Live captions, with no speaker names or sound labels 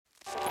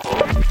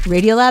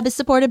Radiolab is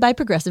supported by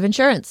Progressive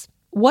Insurance.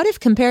 What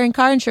if comparing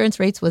car insurance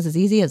rates was as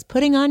easy as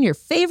putting on your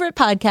favorite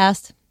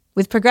podcast?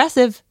 With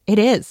Progressive, it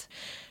is.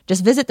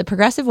 Just visit the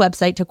Progressive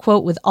website to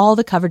quote with all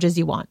the coverages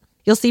you want.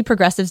 You'll see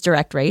Progressive's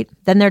direct rate.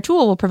 Then their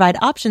tool will provide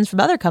options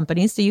from other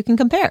companies so you can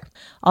compare.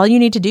 All you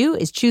need to do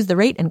is choose the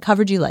rate and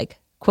coverage you like.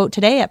 Quote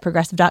today at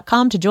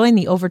Progressive.com to join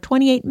the over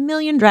 28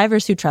 million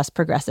drivers who trust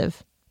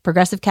Progressive.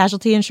 Progressive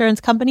Casualty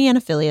Insurance Company and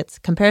Affiliates.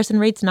 Comparison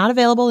rates not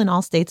available in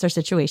all states or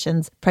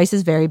situations.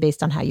 Prices vary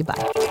based on how you buy.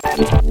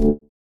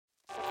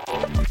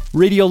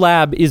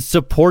 Radiolab is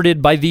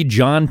supported by the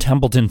John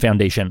Templeton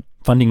Foundation,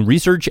 funding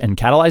research and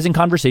catalyzing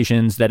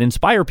conversations that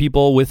inspire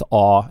people with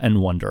awe and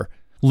wonder.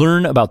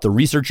 Learn about the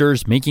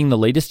researchers making the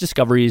latest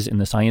discoveries in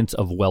the science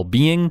of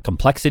well-being,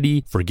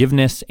 complexity,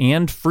 forgiveness,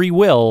 and free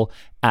will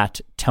at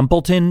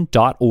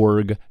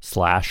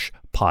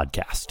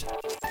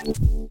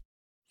templeton.org/podcast.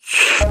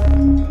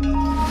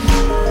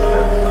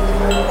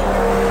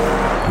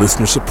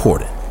 Listener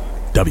supported.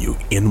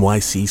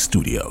 WNYC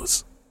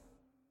Studios.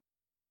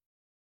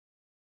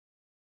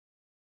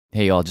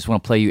 Hey, y'all, just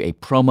want to play you a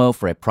promo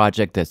for a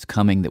project that's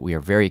coming that we are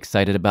very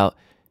excited about,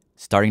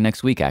 starting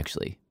next week,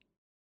 actually.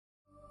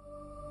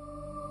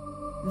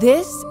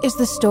 This is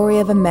the story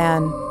of a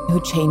man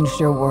who changed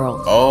your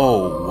world.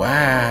 Oh,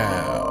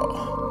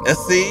 wow.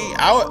 See,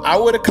 I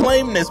would have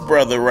claimed this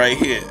brother right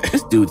here.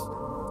 This dude,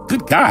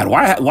 good God,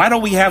 why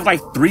don't we have like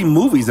 3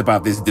 movies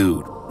about this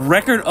dude?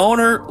 Record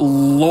owner,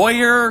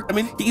 lawyer, I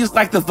mean, he's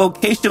like the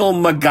vocational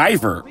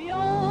MacGyver.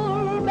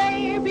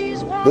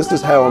 This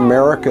is how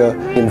America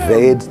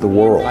invades the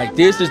world. Like,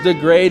 this is the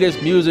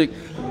greatest music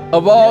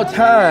of all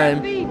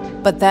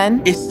time. But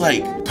then... it's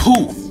like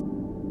poof.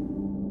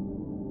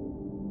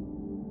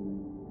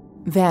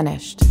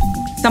 Vanished.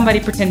 Somebody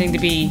pretending to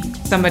be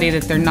somebody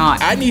that they're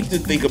not. I need to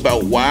think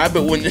about why,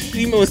 but when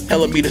Nashima was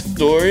telling me the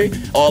story,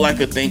 all I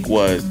could think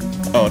was,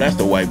 oh, that's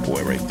the white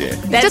boy right there.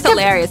 That's just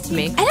hilarious to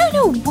me. I don't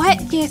know what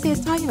JSA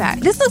is talking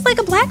about. This looks like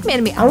a black man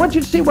to me. I want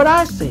you to see what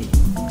I see.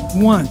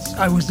 Once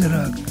I was at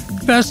a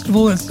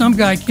festival and some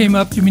guy came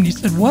up to me and he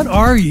said, "What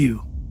are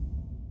you?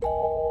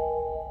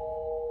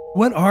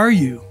 What are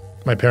you?"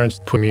 My parents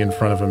put me in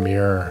front of a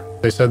mirror.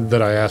 They said that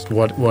I asked,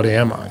 what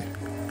am I?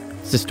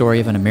 It's the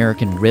story of an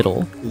American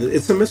riddle.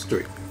 It's a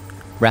mystery.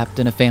 Wrapped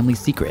in a family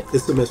secret.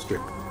 It's a mystery.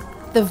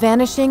 The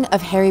Vanishing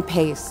of Harry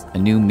Pace. A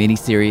new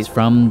miniseries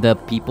from the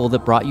people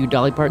that brought you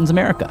Dolly Parton's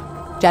America.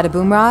 Jada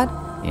Boomrod.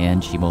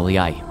 And Shimoli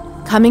Ai.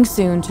 Coming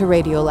soon to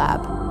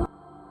Radiolab.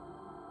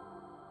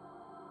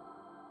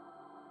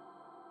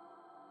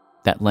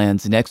 That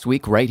lands next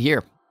week right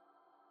here.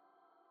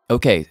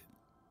 Okay,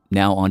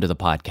 now onto the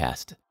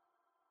podcast.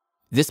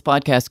 This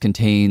podcast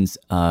contains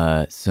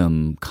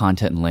some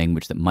content and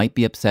language that might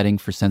be upsetting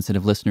for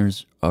sensitive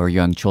listeners or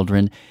young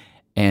children,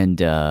 and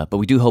but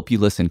we do hope you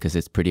listen because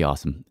it's pretty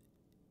awesome.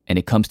 And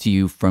it comes to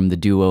you from the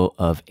duo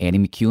of Annie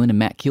McEwen and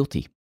Matt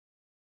Kielty.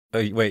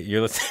 Oh, wait,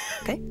 you're listening?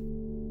 Okay.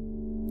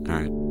 All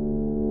right.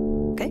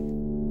 Okay.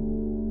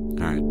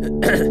 All right.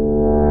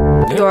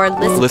 You're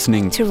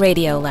listening to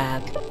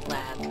Radiolab.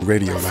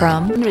 Radiolab.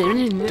 From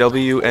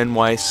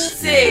WNYC.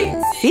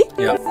 See?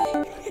 Yep.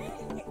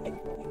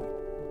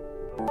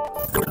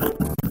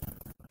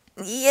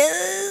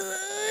 Yeah.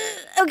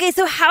 Okay,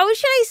 so how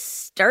should I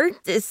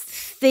start this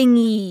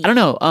thingy? I don't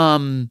know. I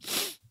mean,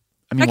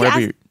 whatever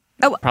you're...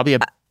 Probably a...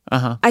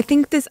 I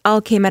think this all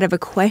came out of a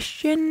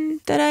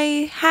question that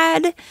I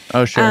had.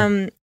 Oh,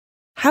 sure.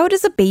 How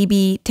does a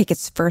baby take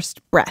its first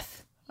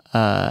breath?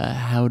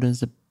 How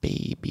does a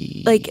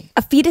baby... Like,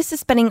 a fetus is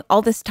spending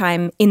all this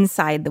time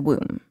inside the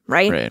womb,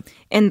 right? Right.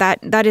 And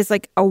that is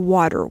like a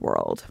water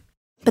world.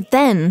 But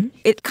then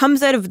it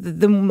comes out of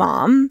the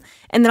mom,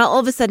 and then all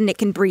of a sudden it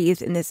can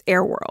breathe in this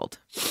air world.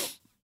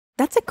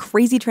 That's a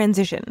crazy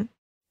transition.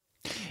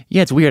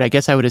 Yeah, it's weird. I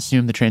guess I would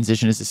assume the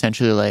transition is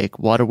essentially like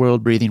water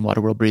world breathing,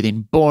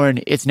 born.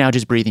 It's now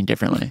just breathing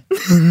differently.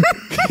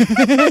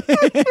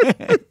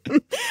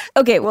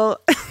 Okay,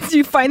 well, do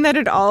you find that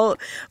at all?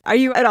 Are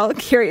you at all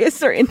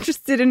curious or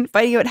interested in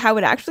finding out how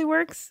it actually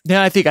works? No,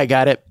 I think I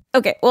got it.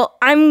 Okay, well,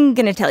 I'm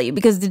going to tell you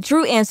because the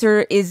true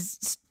answer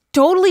is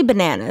totally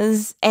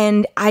bananas,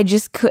 and I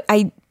just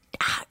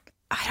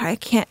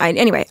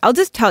anyway, I'll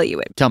just tell you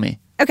it. Tell me.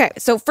 Okay,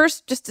 so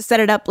first, just to set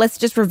it up, let's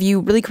just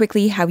review really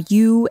quickly how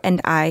you and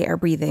I are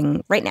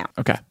breathing right now.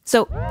 Okay.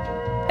 So,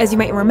 as you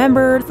might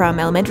remember from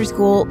elementary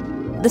school,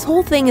 this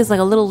whole thing is like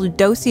a little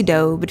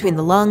do-si-do between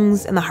the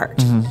lungs and the heart.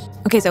 Mm-hmm.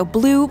 Okay, so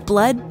blue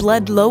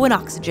blood low in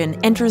oxygen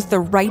enters the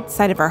right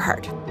side of our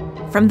heart.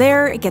 From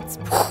there, it gets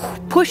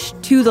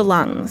pushed to the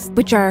lungs,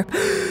 which are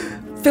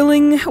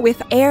filling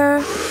with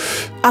air.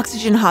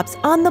 Oxygen hops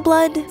on the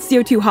blood,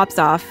 CO2 hops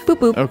off, boop,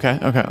 boop. Okay.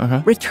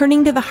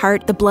 Returning to the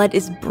heart, the blood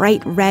is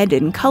bright red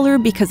in color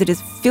because it is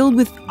filled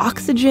with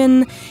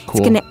oxygen. Cool. It's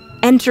going to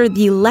enter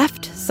the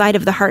left side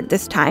of the heart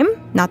this time,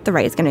 not the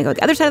right. It's going to go to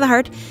the other side of the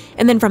heart.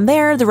 And then from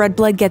there, the red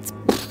blood gets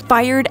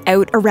fired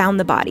out around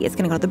the body. It's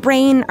going to go to the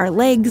brain, our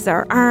legs,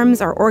 our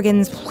arms, our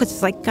organs, which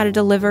is like got to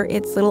deliver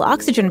its little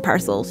oxygen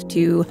parcels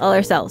to all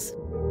our cells.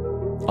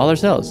 All our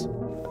cells?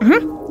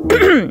 Mm-hmm.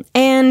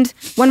 And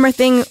one more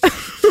thing,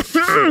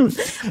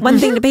 one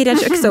thing to pay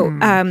attention.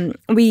 So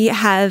we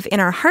have in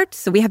our heart,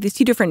 so we have these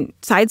two different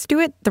sides to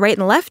it, the right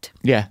and the left.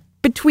 Yeah.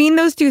 Between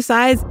those two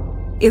sides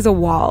is a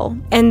wall,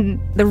 and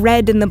the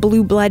red and the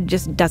blue blood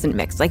just doesn't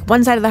mix. Like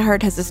one side of the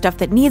heart has the stuff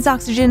that needs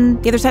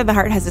oxygen, the other side of the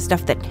heart has the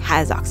stuff that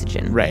has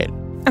oxygen. Right.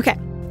 Okay,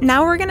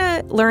 now we're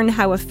gonna learn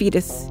how a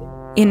fetus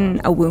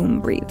in a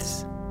womb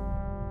breathes.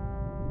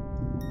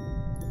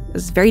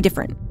 It's very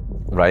different.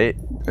 Right?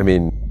 I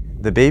mean,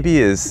 the baby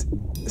is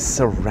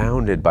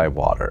surrounded by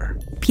water.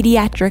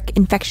 Pediatric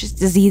infectious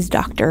disease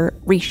doctor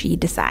Rishi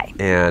Desai.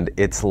 And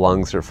its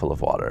lungs are full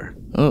of water.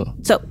 Oh.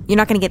 So you're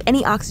not going to get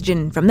any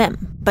oxygen from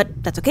them.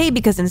 But that's okay,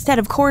 because instead,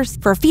 of course,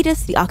 for a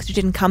fetus, the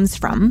oxygen comes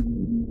from...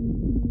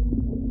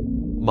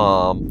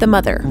 Mom. The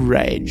mother.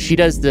 Right. She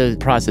does the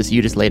process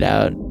you just laid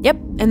out. Yep.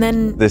 And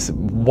then... This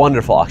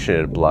wonderful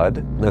oxygenated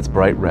blood that's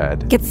bright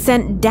red gets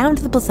sent down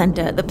to the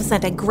placenta. The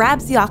placenta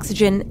grabs the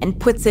oxygen and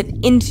puts it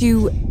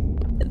into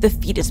the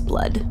fetus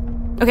blood.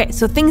 Okay,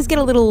 so things get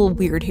a little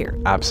weird here.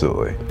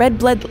 Absolutely. Red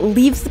blood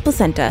leaves the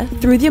placenta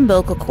through the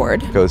umbilical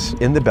cord. Goes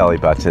in the belly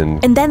button.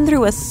 And then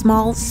through a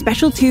small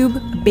special tube,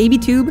 a baby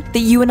tube, that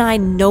you and I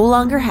no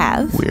longer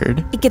have.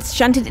 Weird. It gets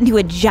shunted into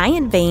a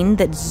giant vein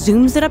that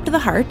zooms it up to the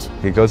heart.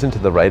 It goes into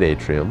the right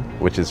atrium,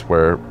 which is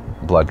where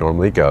blood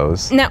normally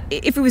goes. Now,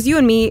 if it was you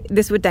and me,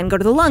 this would then go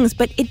to the lungs,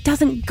 but it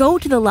doesn't go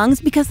to the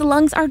lungs because the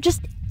lungs are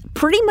just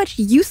pretty much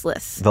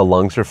useless. The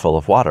lungs are full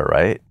of water,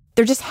 right?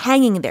 They're just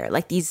hanging there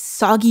like these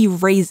soggy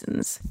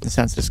raisins. This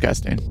sounds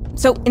disgusting.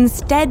 So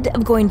instead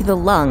of going to the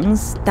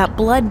lungs, that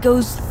blood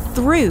goes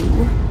through...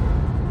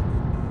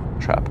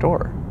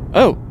 Trapdoor.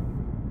 Oh.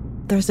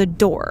 There's a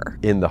door.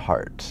 In the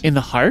heart. In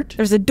the heart?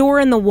 There's a door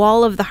in the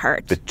wall of the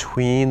heart.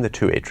 Between the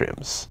two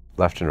atriums,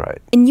 left and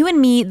right. In you and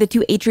me, the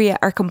two atria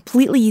are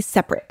completely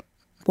separate,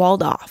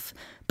 walled off.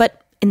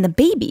 But in the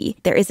baby,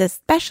 there is a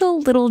special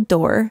little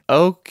door.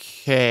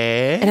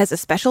 Okay. It has a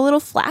special little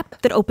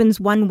flap that opens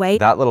one way.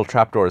 That little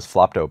trapdoor is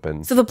flopped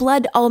open. So the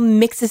blood all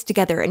mixes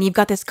together, and you've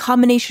got this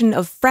combination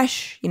of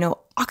fresh,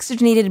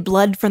 oxygenated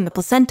blood from the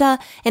placenta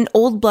and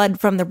old blood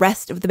from the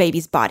rest of the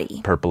baby's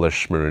body.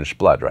 Purplish, maroonish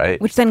blood, right?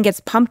 Which then gets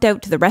pumped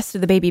out to the rest of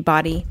the baby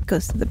body,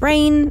 goes to the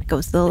brain,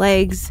 goes to the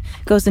legs,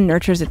 goes and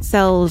nurtures its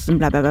cells, and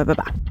blah, blah, blah, blah,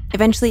 blah.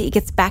 Eventually, it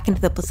gets back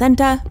into the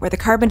placenta, where the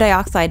carbon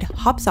dioxide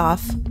hops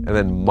off. And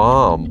then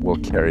mom will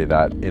carry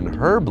that in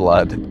her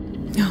blood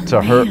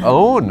to her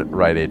own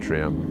right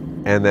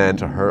atrium, and then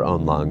to her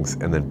own lungs,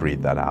 and then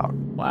breathe that out.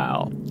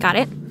 Wow. Got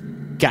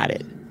it? Got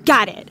it.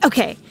 Got it.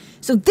 Okay.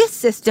 So this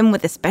system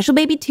with the special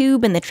baby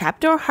tube and the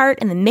trapdoor heart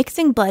and the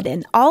mixing blood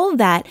and all of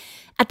that,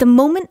 at the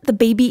moment the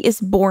baby is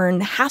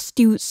born, has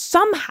to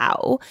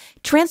somehow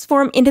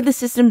transform into the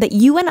system that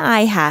you and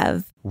I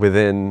have.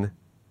 Within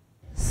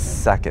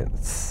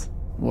seconds.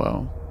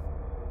 Whoa.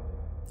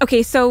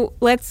 Okay, so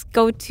let's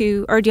go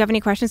to, or do you have any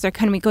questions, or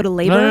can we go to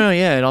labor? No,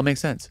 yeah, it all makes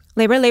sense.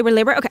 Labor.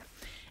 Okay.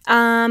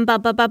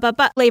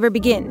 Labor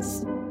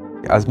begins.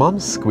 As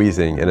mom's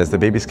squeezing and as the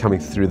baby's coming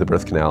through the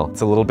birth canal,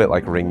 it's a little bit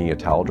like wringing a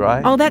towel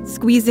dry. All that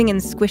squeezing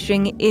and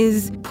squishing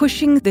is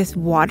pushing this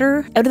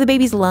water out of the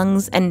baby's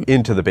lungs and...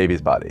 into the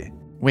baby's body.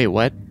 Wait,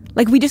 what?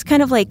 Like we just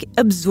kind of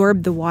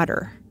absorb the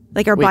water.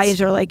 Like our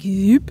bodies are like,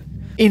 yoop.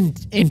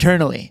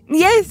 Internally?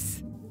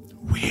 Yes.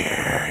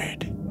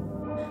 Weird.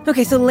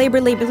 Okay, so labor.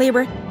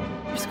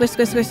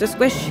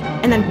 Squish.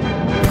 And then...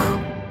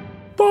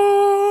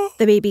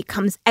 the baby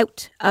comes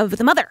out of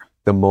the mother.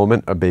 The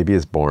moment a baby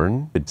is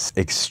born, it's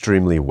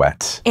extremely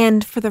wet.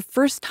 And for the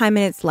first time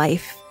in its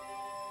life,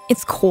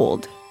 it's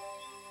cold.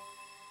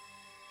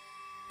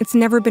 It's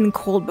never been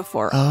cold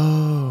before.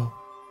 Oh.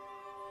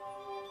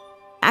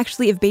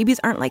 Actually, if babies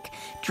aren't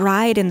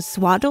dried and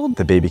swaddled...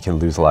 the baby can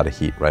lose a lot of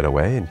heat right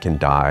away and can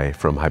die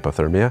from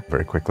hypothermia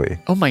very quickly.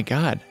 Oh my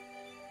God.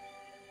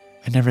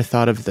 I never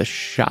thought of the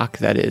shock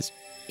that is.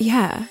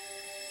 Yeah.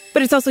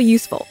 But it's also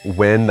useful.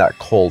 When that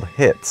cold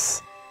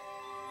hits...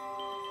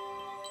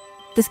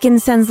 the skin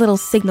sends little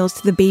signals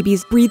to the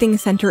baby's breathing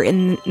center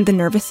in the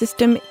nervous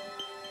system.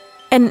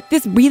 And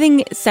this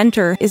breathing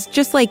center is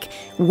just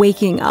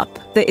waking up.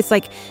 It's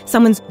like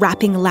someone's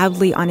rapping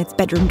loudly on its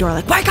bedroom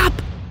door, wake up!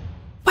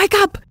 Wake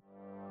up!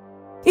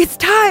 It's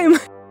time!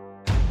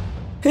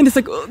 And it's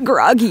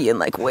groggy and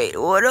wait,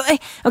 what do I...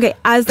 Okay,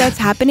 as that's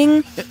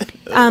happening,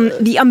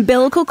 the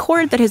umbilical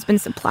cord that has been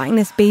supplying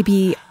this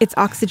baby its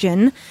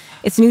oxygen,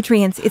 its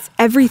nutrients, its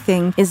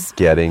everything is...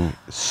 getting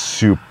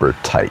super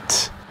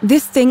tight.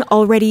 This thing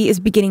already is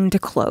beginning to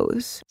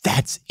close.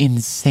 That's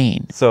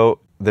insane. So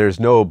there's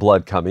no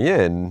blood coming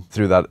in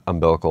through that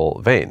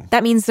umbilical vein.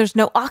 That means there's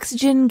no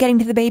oxygen getting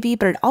to the baby,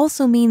 but it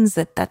also means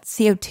that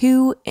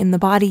CO2 in the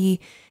body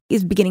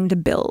is beginning to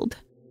build.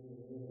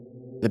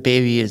 The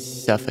baby is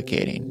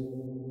suffocating.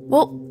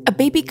 Well, a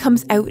baby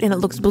comes out and it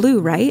looks blue,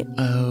 right?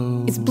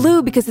 Oh. It's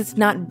blue because it's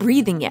not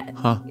breathing yet.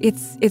 Huh.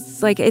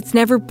 It's like it's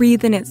never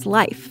breathed in its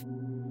life.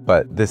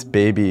 But this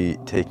baby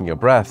taking a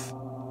breath,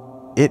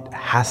 it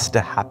has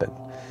to happen.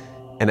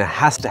 And it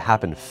has to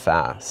happen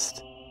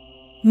fast.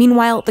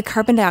 Meanwhile, the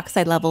carbon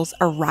dioxide levels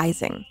are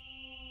rising.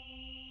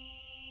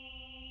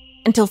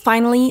 until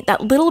finally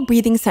that little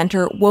breathing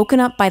center woken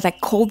up by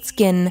that cold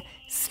skin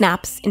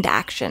snaps into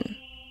action.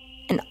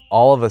 And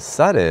all of a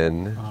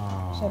sudden,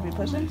 Should I be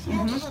pushing?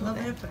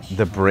 Mm-hmm.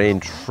 the brain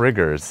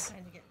triggers.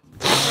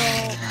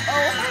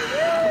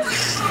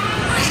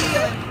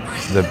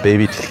 The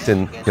baby took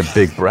in a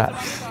big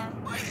breath.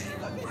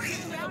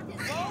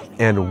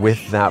 And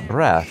with that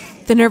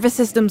breath, the nervous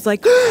system's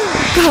like,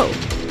 go!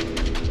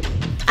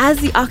 As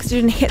the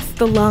oxygen hits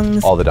the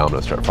lungs, all the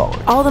dominoes start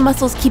falling. all the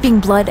muscles keeping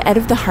blood out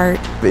of the heart.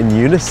 In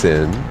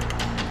unison,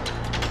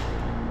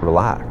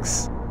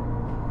 relax.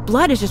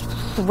 Blood is just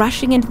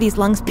rushing into these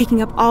lungs,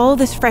 picking up all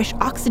this fresh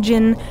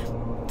oxygen.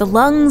 The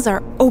lungs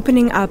are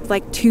opening up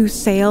like two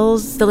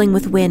sails, filling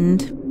with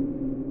wind.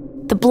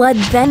 The blood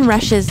then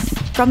rushes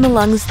from the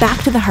lungs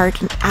back to the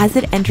heart, and as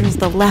it enters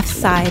the left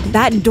side,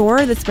 that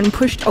door that's been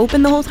pushed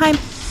open the whole time,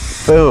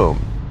 boom,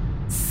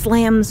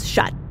 slams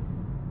shut.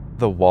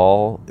 The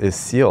wall is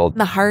sealed.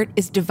 The heart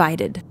is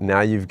divided.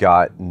 Now you've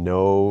got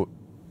no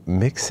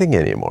mixing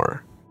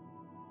anymore.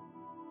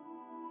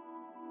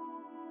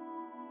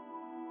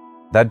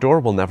 That door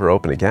will never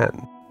open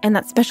again. And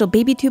that special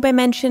baby tube I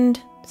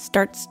mentioned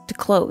starts to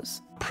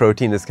close.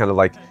 Protein is kind of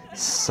like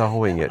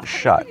sewing it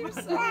shut.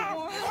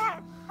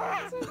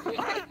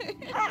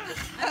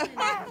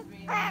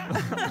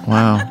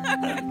 Wow.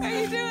 How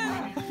you doing?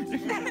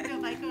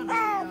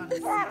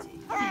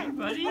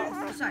 Buddy?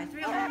 Sorry,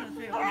 301.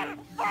 Oh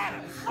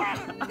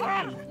my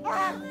God.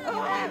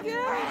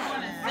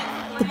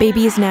 The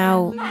baby is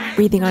now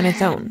breathing on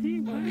its own.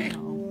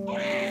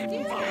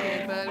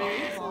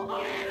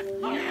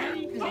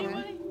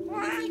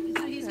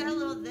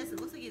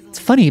 It's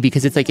funny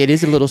because it's like it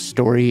is a little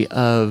story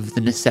of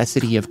the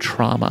necessity of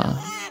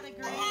trauma.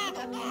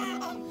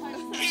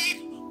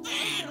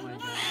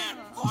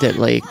 That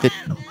like the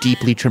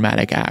deeply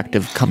traumatic act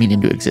of coming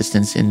into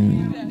existence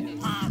in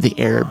the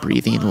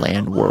air-breathing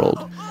land world.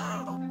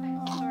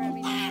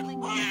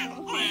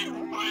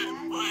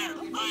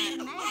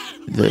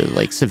 The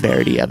like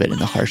severity of it and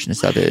the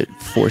harshness of it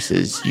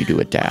forces you to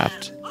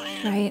adapt,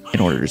 right, in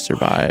order to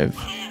survive.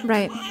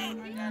 Right.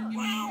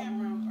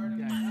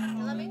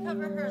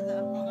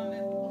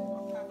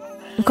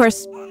 Of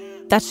course,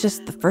 that's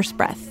just the first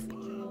breath.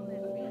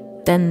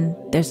 Then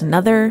there's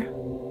another,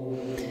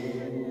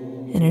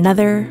 and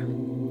another,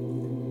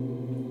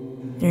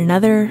 and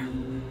another,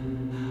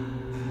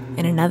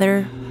 and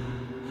another,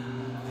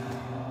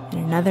 and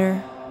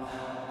another,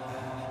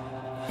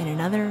 and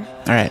another.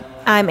 All right.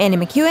 I'm Annie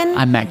McEwen.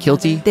 I'm Matt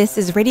Kilty. This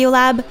is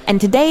Radiolab, and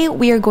today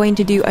we are going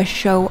to do a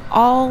show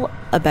all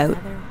about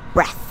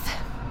breath.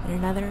 And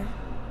another.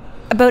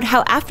 About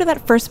how after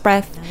that first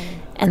breath,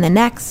 and the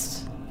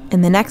next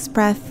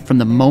breath. From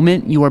the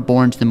moment you are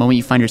born to the moment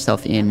you find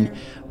yourself in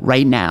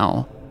right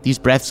now, these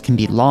breaths can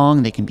be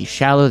long, they can be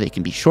shallow, they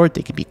can be short,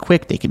 they can be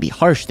quick, they can be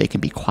harsh, they can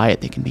be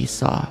quiet, they can be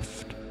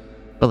soft.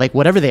 But like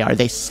whatever they are,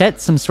 they set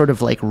some sort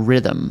of like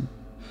rhythm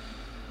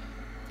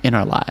in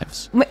our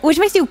lives. Which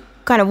makes you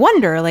kind of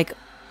wonder, like,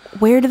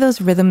 where do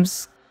those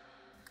rhythms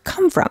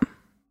come from?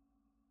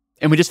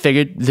 And we just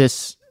figured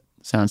this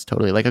sounds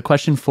totally like a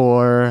question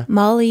for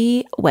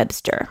Molly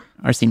Webster,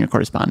 our senior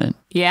correspondent.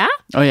 Yeah?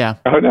 Oh, yeah.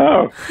 Oh,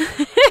 no.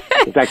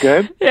 Is that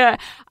good? Yeah.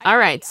 All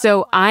right.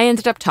 So I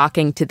ended up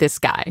talking to this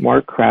guy.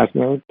 Mark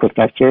Krasno,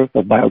 professor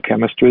of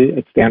biochemistry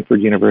at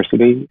Stanford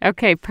University.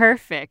 Okay,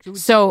 perfect.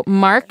 So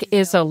Mark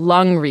is a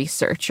lung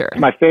researcher.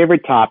 My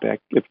favorite topic.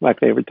 It's my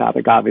favorite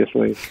topic,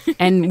 obviously.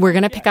 And we're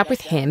going to pick up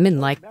with him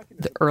in like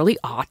the early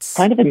aughts.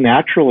 Kind of a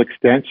natural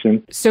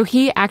extension. So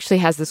he actually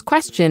has this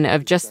question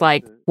of just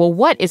like, well,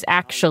 what is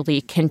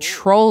actually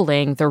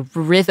controlling the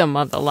rhythm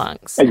of the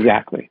lungs?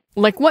 Exactly.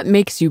 Like what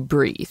makes you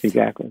breathe?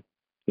 Exactly.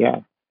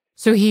 Yeah.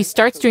 So he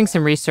starts doing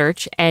some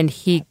research and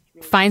he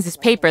finds this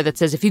paper that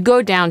says if you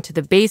go down to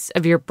the base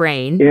of your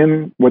brain,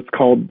 in what's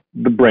called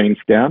the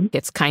brainstem,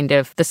 it's kind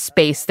of the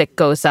space that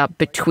goes up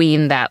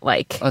between that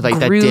like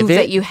groove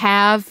that you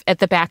have at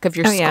the back of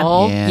your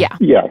skull. Yeah.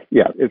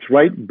 It's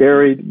right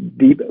buried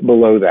deep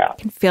below that. I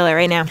can feel it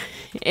right now.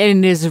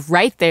 And it is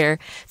right there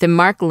that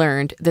Mark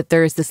learned that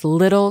there is this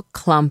little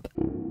clump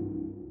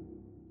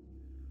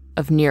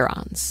of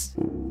neurons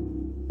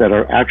that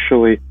are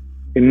actually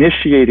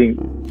initiating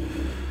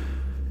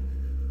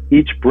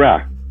each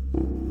breath.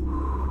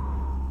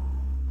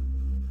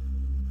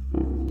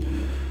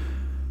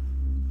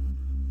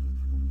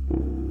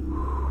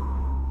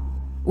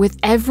 With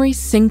every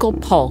single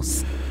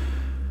pulse,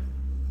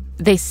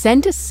 they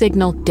send a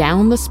signal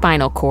down the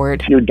spinal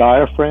cord, your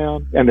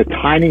diaphragm, and the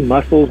tiny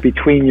muscles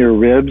between your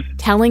ribs,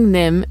 telling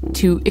them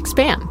to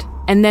expand.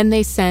 And then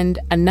they send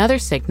another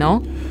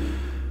signal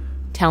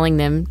telling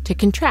them to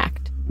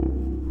contract.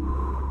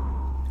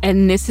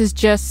 And this is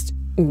just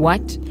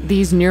what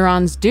these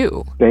neurons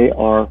do. They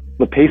are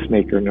the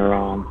pacemaker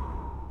neurons.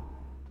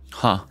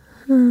 Huh.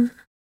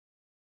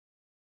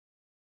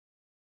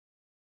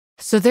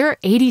 So there are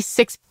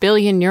 86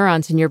 billion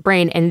neurons in your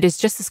brain, and it is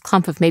just this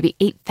clump of maybe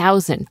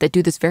 8,000 that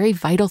do this very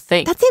vital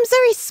thing. That seems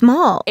very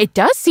small. It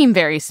does seem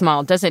very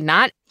small, does it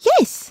not?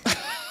 Yes.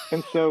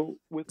 And so,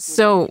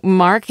 So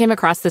Mark came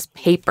across this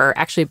paper,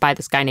 actually by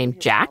this guy named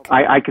Jack.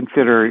 I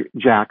consider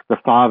Jack the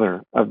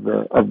father of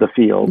the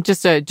field.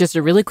 Just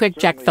a really quick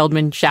Jack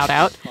Feldman shout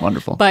out.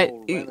 Wonderful. But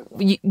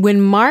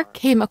when Mark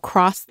came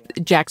across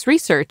Jack's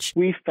research,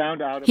 we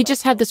found out he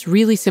just had this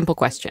really simple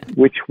question,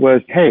 which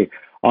was, hey,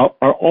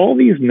 are all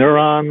these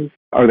neurons,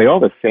 are they all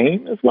the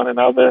same as one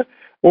another,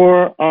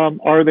 or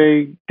are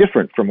they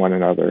different from one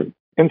another?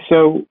 And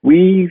so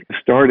we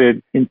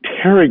started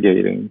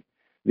interrogating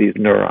these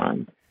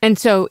neurons. And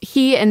so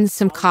he and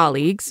some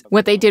colleagues,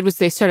 what they did was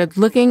they started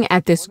looking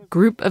at this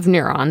group of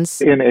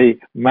neurons in a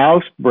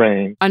mouse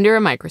brain under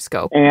a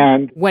microscope.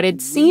 And what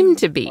it seemed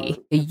to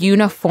be a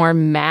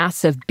uniform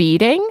mass of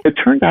beating. It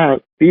turned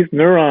out these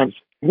neurons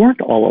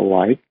weren't all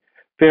alike.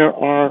 There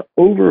are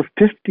over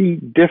 50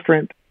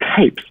 different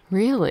types.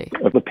 Really?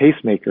 Of the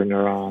pacemaker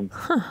neuron.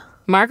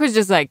 Mark was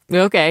just like,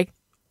 okay,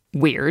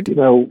 weird. You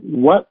know,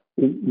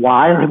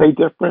 why are they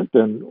different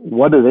and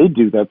what do they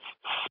do that's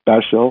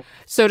special?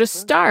 So to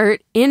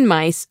start, in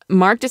mice,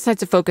 Mark decides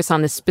to focus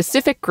on this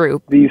specific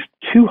group. These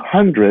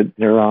 200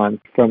 neurons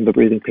from the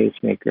breathing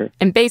pacemaker.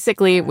 And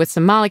basically, with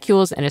some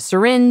molecules and a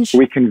syringe,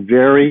 we can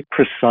very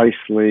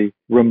precisely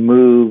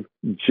remove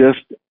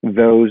just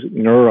those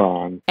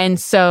neurons. And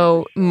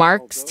so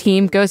Mark's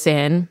team goes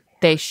in.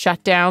 They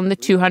shut down the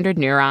 200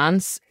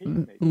 neurons.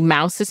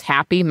 Mouse is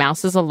happy.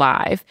 Mouse is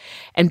alive.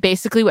 And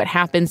basically what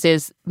happens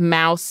is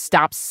mouse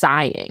stops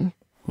sighing.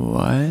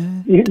 What?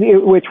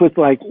 Which was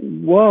like,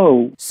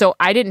 whoa. So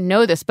I didn't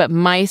know this, but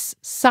mice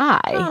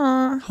sigh.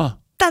 Aww.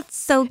 That's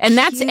so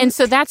cute. And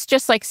so that's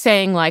just like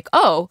saying like,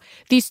 oh,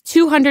 these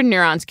 200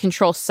 neurons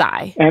control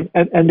sigh.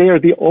 And they are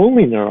the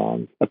only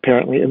neurons,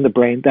 apparently, in the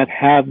brain that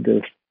have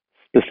this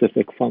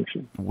specific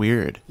function.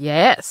 Weird.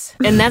 Yes.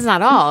 And that's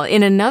not all.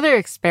 In another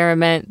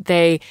experiment,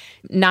 they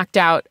knocked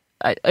out,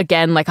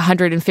 again, like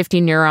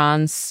 150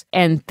 neurons,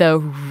 and the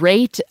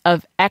rate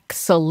of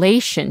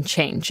exhalation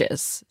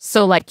changes.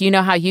 So, like, you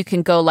know how you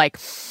can go like,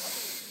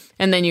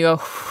 and then you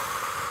go,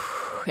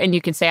 and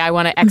you can say, I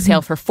want to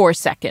exhale for 4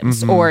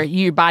 seconds, or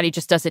your body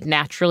just does it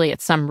naturally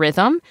at some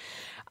rhythm.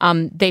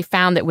 They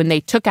found that when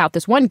they took out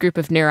this one group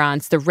of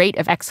neurons, the rate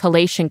of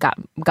exhalation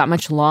got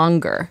much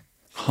longer.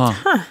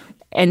 Huh.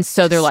 And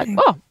so they're like,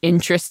 oh,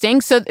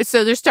 interesting. So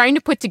they're starting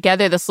to put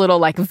together this little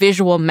like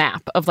visual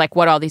map of like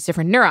what all these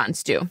different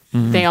neurons do.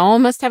 Mm-hmm. They all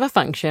must have a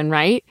function,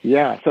 right?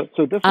 Yeah.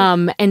 So this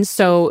and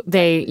so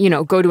they,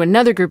 go to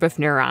another group of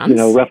neurons.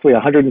 Roughly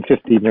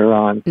 150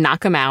 neurons.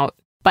 Knock them out.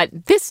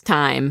 But this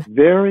time,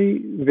 very,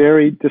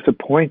 very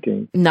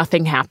disappointing.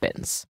 Nothing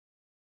happens.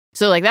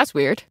 So like, that's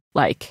weird.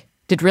 Like,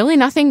 did really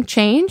nothing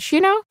change,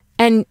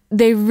 And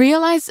they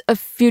realize a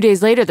few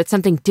days later that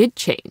something did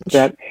change.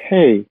 That,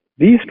 hey,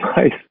 these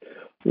mice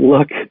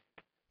look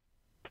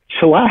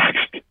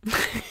chillaxed.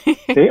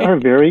 They are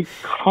very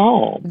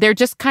calm. They're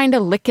just kind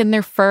of licking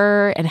their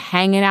fur and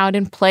hanging out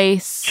in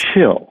place.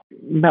 Chill,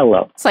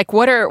 mellow. It's like,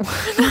 what are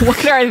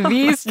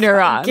these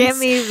neurons? Give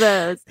me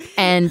those.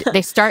 And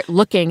they start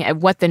looking at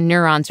what the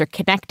neurons are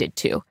connected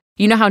to.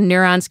 You know how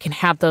neurons can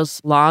have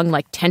those long,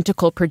 like,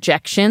 tentacle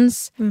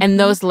projections, and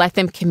those let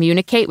them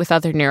communicate with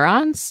other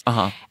neurons?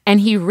 Uh-huh.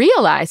 And he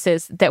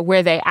realizes that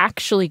where they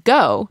actually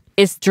go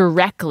is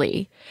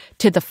directly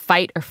to the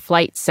fight or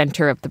flight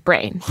center of the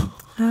brain.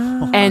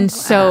 And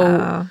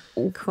so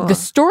Cool. The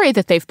story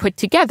that they've put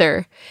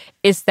together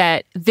is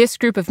that this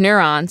group of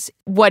neurons,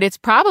 what it's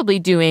probably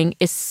doing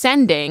is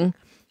sending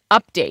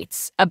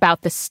updates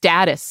about the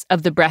status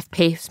of the breath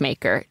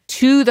pacemaker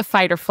to the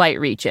fight or flight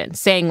region,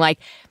 saying like,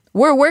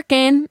 we're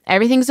working,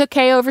 everything's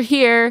okay over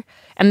here.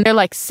 And they're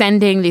like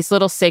sending these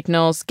little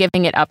signals,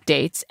 giving it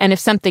updates. And if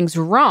something's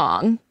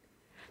wrong,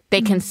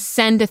 they can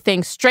send a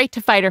thing straight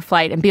to fight or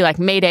flight and be like,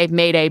 Mayday,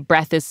 Mayday,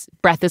 breath is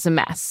a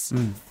mess.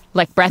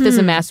 Like, breath is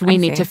a mess, we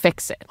need to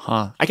fix it.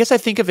 Huh. I guess I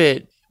think of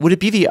it, would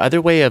it be the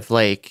other way of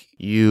like,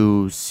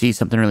 you see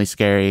something really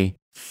scary,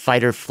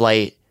 fight or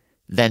flight,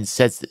 then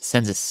sends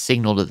a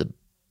signal to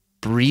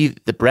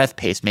the breath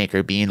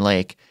pacemaker being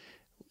like,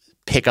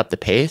 pick up the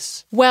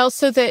pace? Well,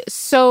 so this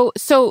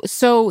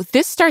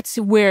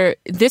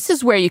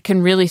is where you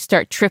can really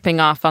start tripping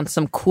off on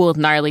some cool,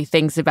 gnarly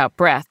things about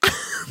breath.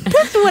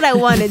 That's what I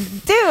want to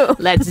do.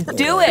 Let's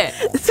do it.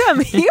 That's what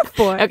I'm here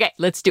for. Okay,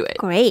 let's do it.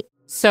 Great.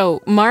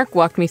 So Mark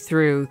walked me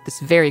through this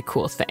very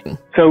cool thing.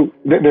 So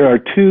there are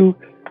two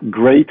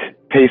great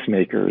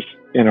pacemakers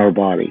in our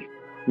body.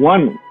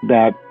 One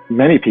that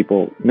many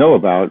people know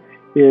about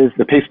is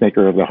the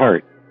pacemaker of the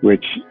heart,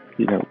 which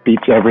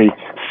beats every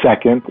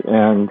second,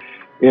 and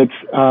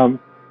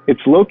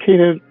it's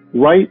located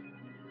right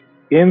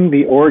in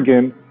the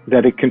organ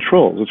that it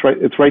controls.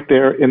 It's right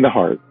there in the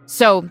heart.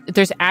 So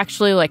there's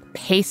actually like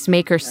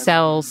pacemaker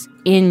cells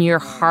in your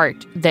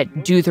heart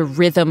that do the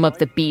rhythm of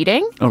the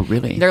beating. Oh,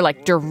 really? They're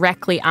like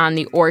directly on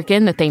the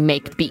organ that they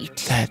make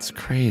beat. That's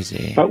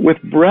crazy. But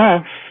with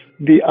breath,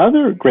 the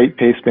other great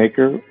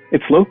pacemaker,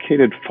 it's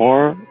located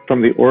far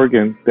from the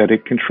organ that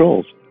it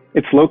controls.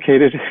 It's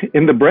located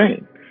in the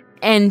brain.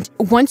 And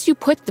once you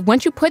put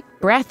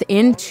breath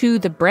into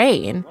the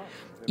brain,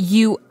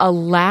 you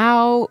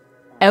allow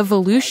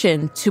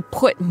evolution to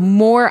put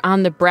more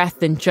on the breath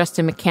than just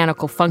a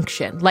mechanical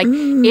function. Like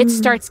it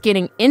starts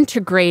getting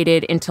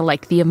integrated into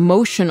like the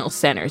emotional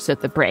centers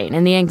of the brain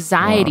and the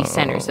anxiety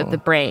centers of the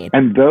brain.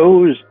 And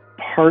those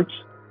parts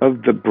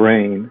of the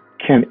brain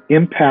can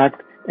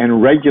impact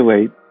and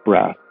regulate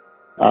breath.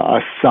 A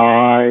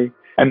sigh,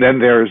 and then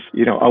there's,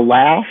 a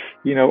laugh,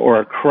 or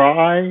a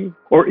cry,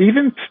 or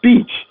even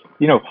speech.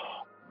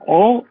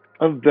 All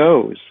of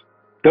those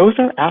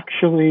are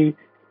actually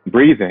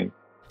breathing.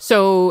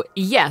 So,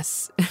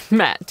 yes,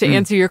 Matt, to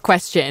answer your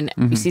question,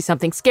 you see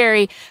something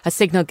scary, a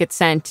signal gets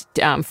sent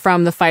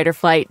from the fight or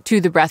flight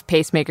to the breath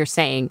pacemaker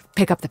saying,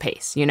 pick up the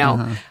pace,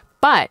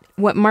 But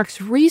what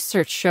Mark's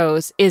research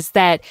shows is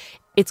that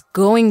it's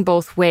going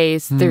both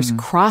ways. There's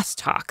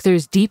crosstalk.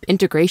 There's deep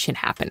integration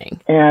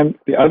happening. And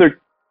the other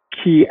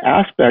key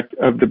aspect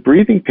of the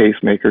breathing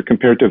pacemaker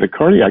compared to the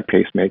cardiac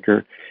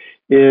pacemaker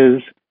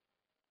is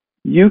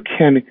you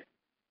can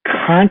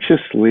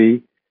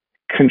consciously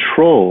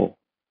control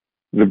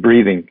the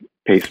breathing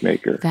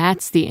pacemaker.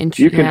 That's the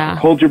You can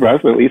hold your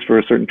breath, at least for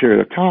a certain period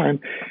of time,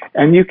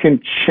 and you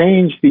can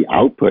change the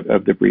output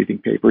of the breathing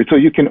paper. So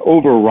you can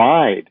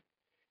override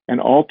and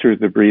alter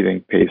the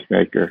breathing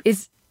pacemaker.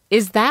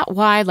 Is that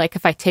why, like,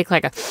 if I take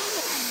like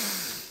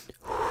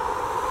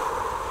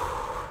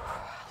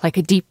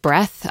a deep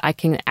breath, I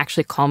can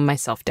actually calm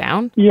myself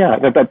down? Yeah,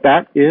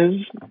 that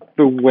is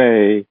the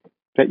way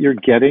that you're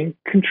getting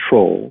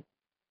control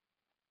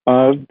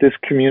of this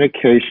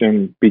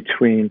communication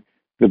between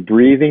the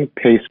breathing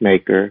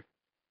pacemaker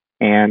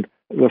and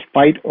the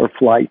fight or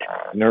flight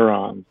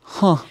neurons.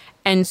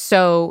 And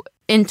so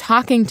in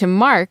talking to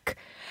Mark,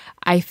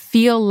 I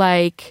feel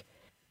like,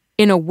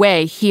 in a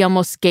way, he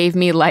almost gave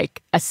me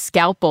like a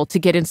scalpel to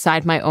get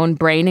inside my own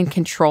brain and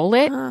control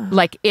it.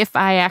 Like if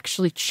I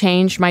actually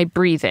change my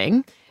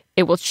breathing,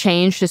 it will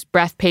change this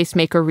breath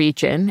pacemaker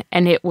region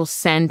and it will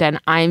send an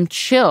I'm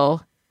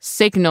chill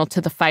signal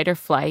to the fight or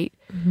flight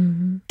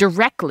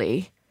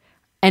directly,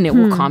 and it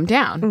will calm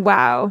down.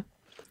 Wow.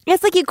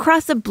 It's like you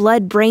cross a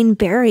blood-brain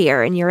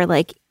barrier and you're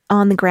like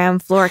on the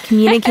ground floor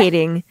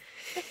communicating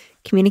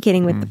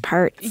with the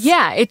parts.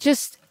 Yeah, it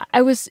just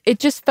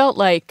felt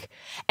like,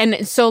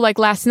 and so like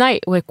last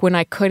night, like when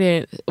I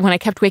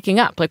kept waking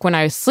up, like when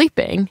I was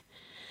sleeping,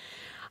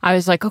 I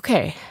was like,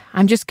 okay,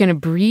 I'm just going to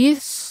breathe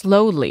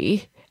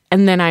slowly.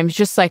 And then I'm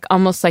just like,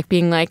 almost like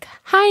being like,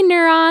 hi,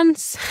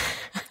 neurons.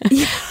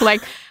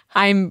 Like,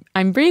 I'm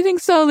breathing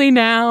slowly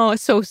now.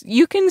 So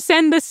you can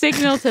send the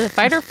signal to the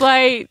fight or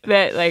flight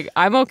that like,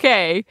 I'm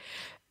okay.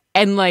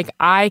 And like,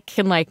 I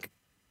can like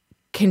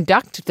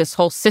conduct this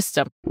whole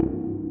system.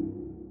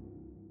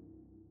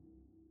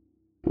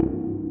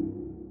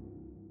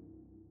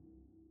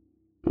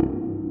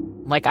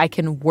 Like I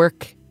can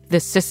work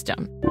this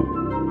system.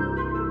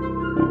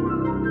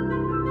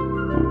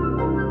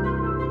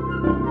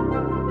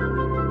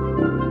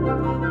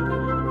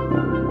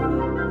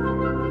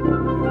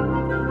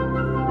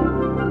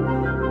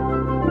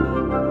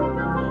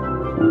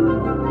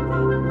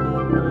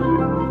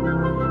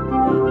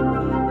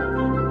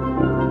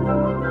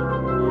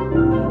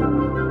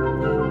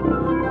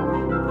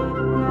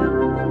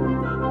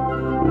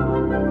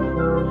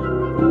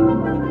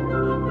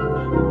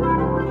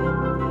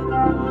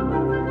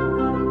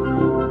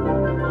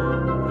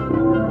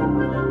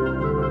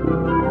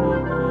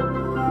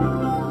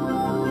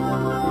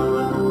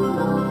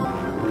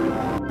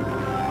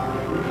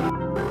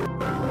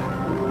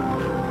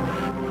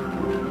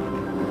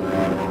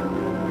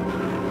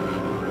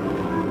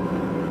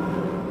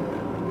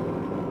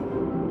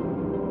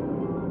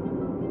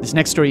 This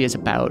next story is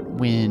about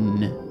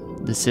when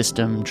the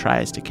system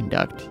tries to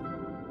conduct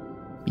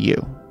you.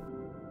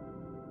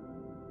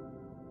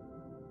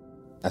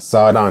 I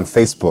saw it on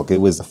Facebook. It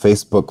was a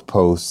Facebook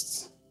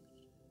post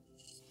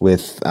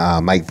with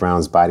Mike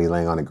Brown's body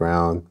laying on the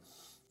ground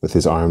with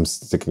his arms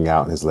sticking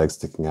out and his legs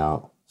sticking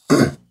out.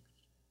 And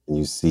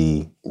you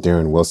see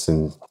Darren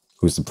Wilson,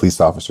 who's the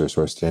police officer,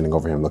 sort of standing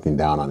over him, looking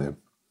down on him.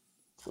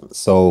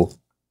 So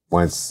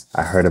once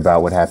I heard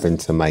about what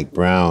happened to Mike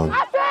Brown,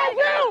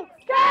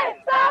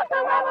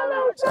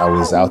 I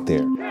was out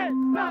there.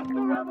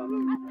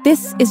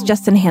 This is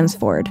Justin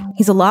Hansford.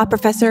 He's a law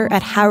professor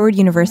at Howard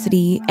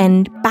University,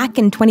 and back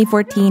in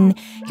 2014,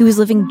 he was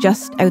living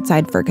just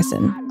outside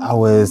Ferguson. I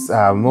was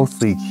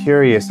mostly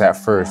curious at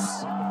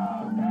first.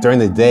 During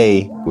the day,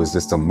 it was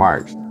just a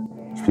march.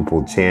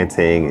 People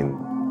chanting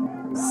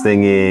and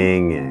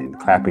singing and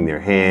clapping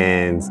their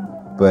hands.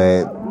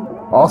 But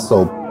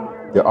also,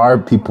 there are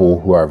people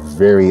who are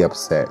very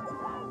upset.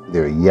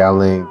 They're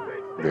yelling,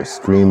 they're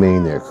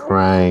screaming, they're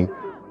crying.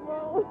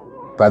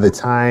 By the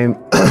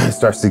time it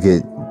starts to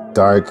get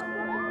dark,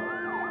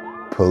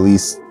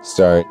 police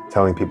start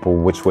telling people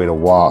which way to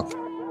walk,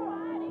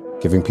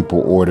 giving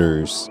people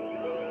orders,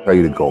 tell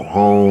you to go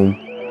home.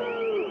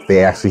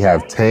 They actually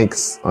have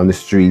tanks on the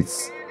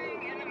streets,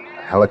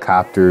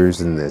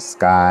 helicopters in the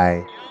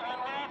sky.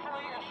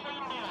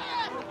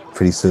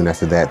 Pretty soon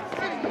after that,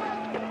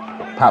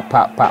 pop,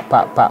 pop, pop,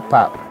 pop, pop,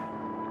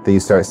 pop. Then you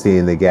start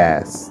seeing the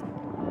gas.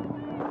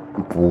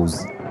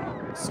 People's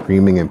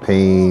screaming in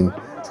pain,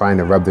 trying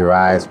to rub their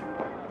eyes.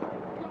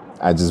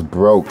 I just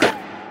broke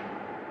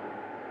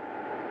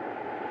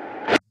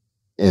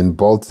and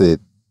bolted.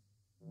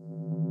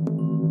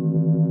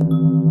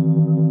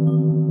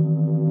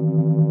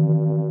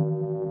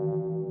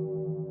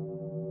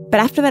 But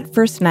after that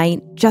first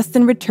night,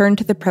 Justin returned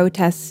to the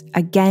protests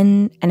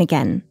again and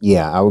again.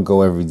 Yeah, I would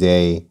go every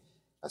day,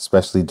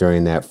 especially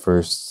during that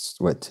first,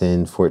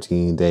 10,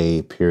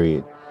 14-day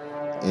period.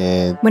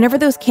 And whenever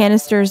those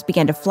canisters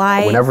began to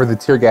fly, whenever the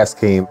tear gas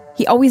came,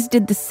 he always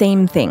did the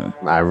same thing.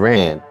 I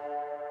ran.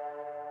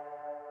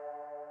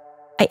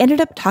 I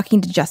ended up talking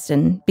to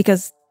Justin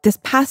because this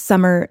past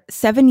summer,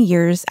 7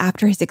 years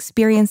after his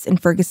experience in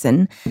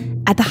Ferguson,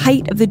 at the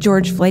height of the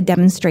George Floyd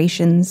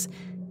demonstrations,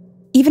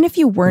 even if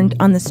you weren't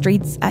on the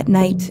streets at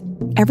night,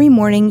 every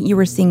morning you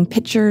were seeing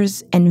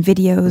pictures and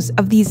videos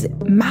of these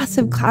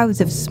massive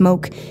clouds of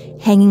smoke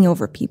hanging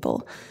over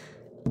people.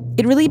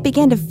 It really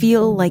began to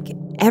feel like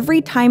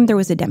every time there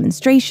was a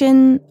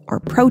demonstration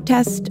or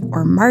protest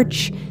or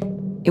march,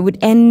 it would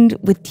end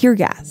with tear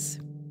gas.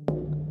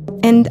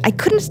 And I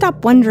couldn't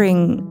stop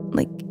wondering,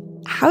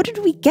 how did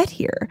we get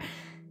here?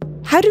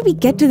 How did we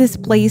get to this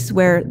place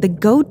where the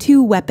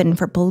go-to weapon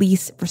for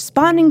police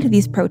responding to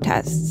these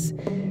protests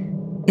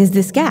is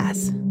this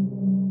gas?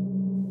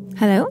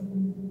 Hello?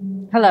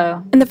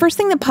 Hello. And the first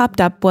thing that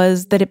popped up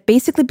was that it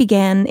basically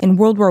began in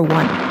World War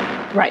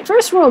I. Right.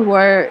 First World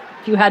War,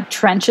 you had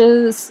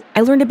trenches.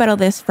 I learned about all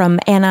this from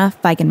Anna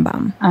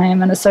Feigenbaum. I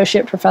am an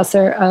associate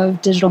professor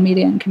of digital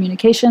media and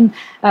communication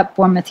at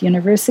Bournemouth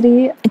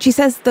University. And she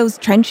says those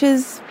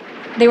trenches,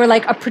 they were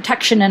like a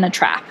protection and a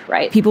trap,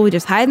 right? People would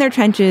just hide in their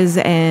trenches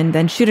and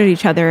then shoot at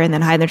each other and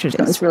then hide in their trenches.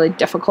 It was really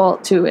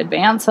difficult to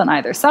advance on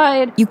either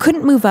side. You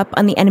couldn't move up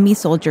on the enemy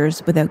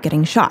soldiers without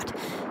getting shot.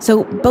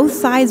 So both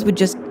sides would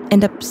just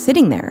end up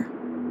sitting there.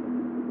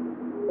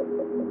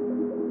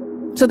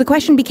 So the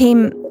question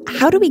became,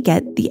 how do we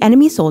get the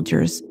enemy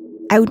soldiers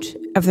out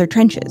of their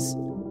trenches?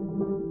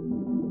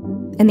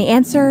 And the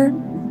answer?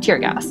 Tear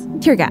gas.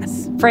 Tear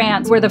gas.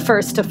 France were the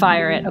first to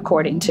fire it,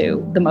 according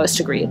to the most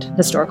agreed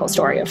historical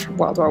story of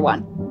World War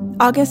I.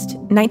 August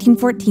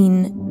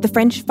 1914, the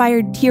French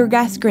fired tear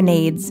gas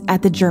grenades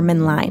at the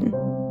German line.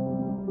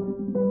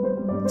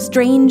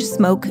 Strange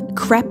smoke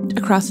crept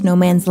across no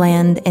man's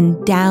land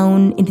and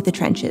down into the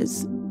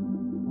trenches.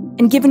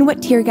 And given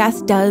what tear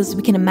gas does,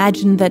 we can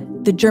imagine that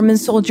the German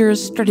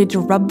soldiers started to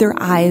rub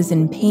their eyes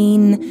in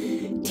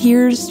pain.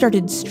 Tears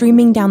started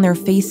streaming down their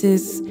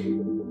faces.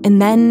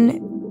 And then,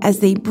 as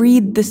they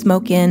breathed the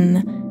smoke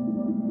in,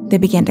 they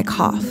began to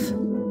cough.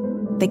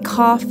 They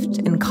coughed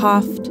and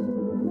coughed.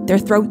 Their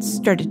throats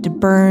started to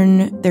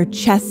burn. Their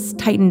chests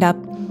tightened up.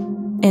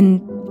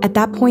 And at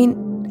that point,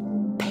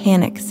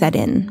 panic set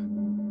in.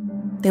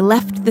 They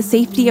left the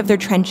safety of their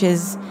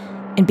trenches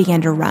and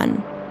began to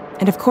run.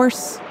 And of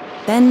course,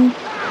 then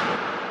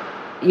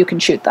you can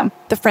shoot them.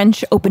 The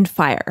French opened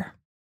fire.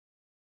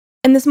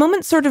 And this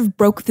moment sort of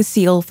broke the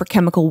seal for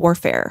chemical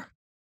warfare.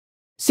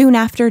 Soon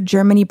after,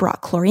 Germany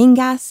brought chlorine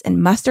gas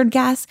and mustard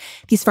gas,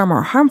 these far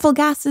more harmful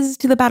gases,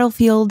 to the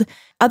battlefield.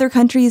 Other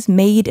countries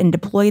made and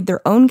deployed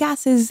their own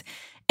gases.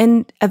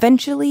 And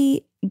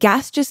eventually,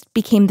 gas just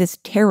became this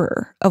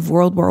terror of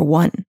World War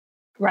I.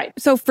 Right.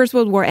 So First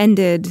World War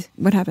ended.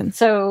 What happened?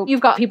 So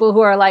you've got people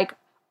who are like,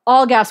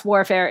 all gas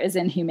warfare is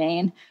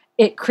inhumane.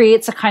 It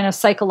creates a kind of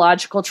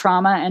psychological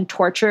trauma and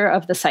torture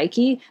of the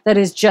psyche that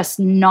is just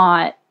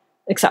not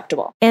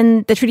acceptable.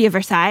 And the Treaty of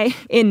Versailles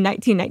in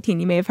 1919,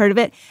 you may have heard of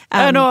it.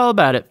 I know all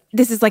about it.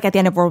 This is like at the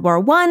end of World War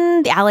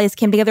I. The Allies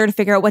came together to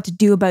figure out what to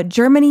do about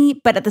Germany.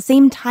 But at the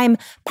same time,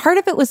 part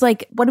of it was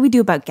like, what do we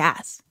do about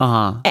gas?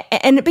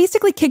 And it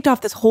basically kicked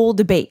off this whole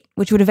debate,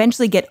 which would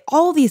eventually get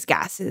all these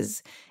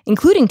gases,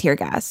 including tear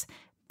gas,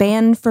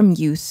 banned from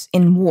use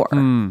in war.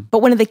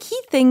 But one of the key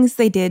things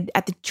they did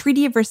at the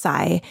Treaty of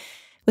Versailles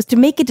was to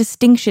make a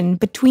distinction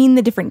between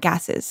the different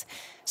gases.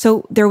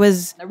 So there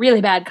was a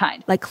really bad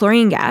kind, like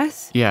chlorine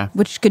gas,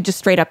 which could just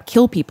straight up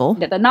kill people.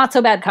 The not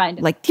so bad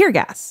kind, like tear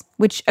gas,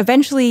 which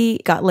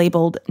eventually got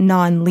labeled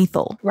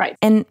non-lethal. Right.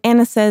 And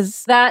Anna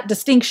says that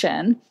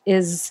distinction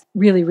is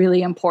really,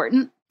 really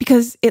important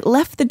because it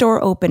left the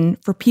door open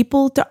for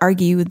people to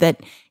argue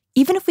that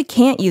even if we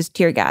can't use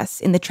tear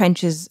gas in the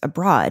trenches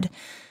abroad,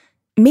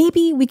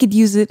 maybe we could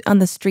use it on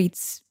the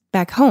streets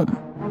back home.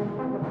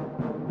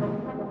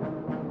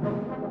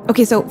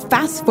 Okay, so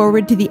fast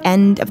forward to the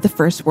end of the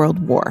First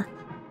World War.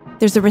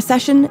 There's a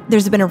recession.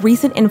 There's been a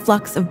recent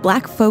influx of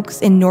Black folks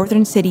in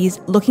northern cities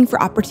looking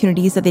for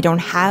opportunities that they don't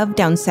have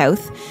down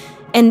south.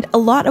 And a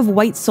lot of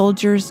white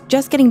soldiers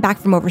just getting back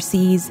from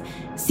overseas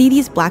see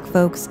these Black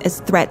folks as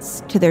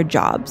threats to their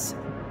jobs.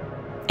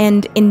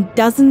 And in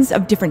dozens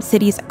of different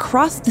cities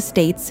across the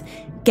states,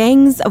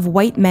 gangs of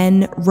white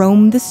men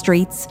roam the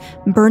streets,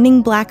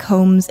 burning Black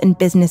homes and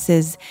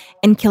businesses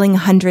and killing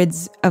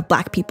hundreds of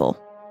Black people.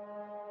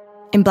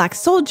 And Black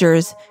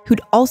soldiers,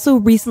 who'd also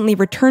recently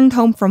returned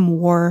home from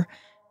war,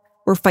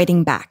 were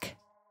fighting back.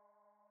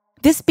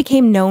 This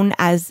became known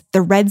as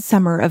the Red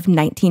Summer of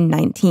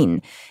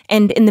 1919.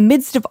 And in the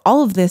midst of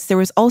all of this, there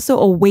was also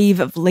a wave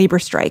of labor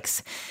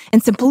strikes.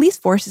 And some police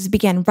forces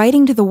began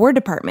writing to the War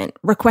Department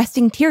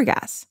requesting tear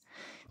gas.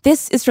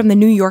 This is from the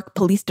New York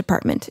Police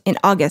Department in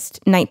August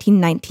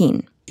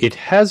 1919. It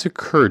has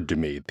occurred to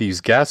me these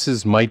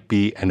gases might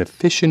be an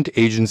efficient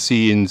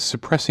agency in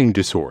suppressing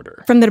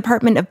disorder. From the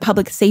Department of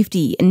Public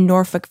Safety in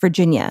Norfolk,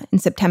 Virginia in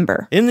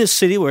September. In this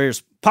city where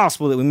it's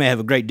possible that we may have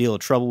a great deal of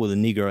trouble with the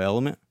Negro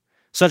element,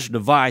 such a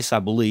device, I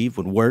believe,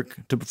 would work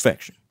to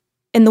perfection.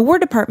 And the War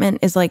Department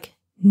is like,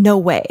 no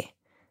way.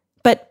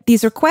 But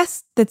these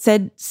requests that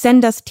said,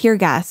 send us tear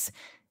gas,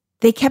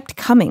 they kept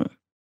coming.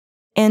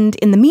 And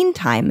in the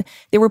meantime,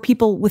 there were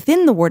people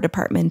within the War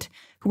Department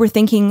who were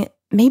thinking,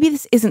 maybe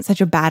this isn't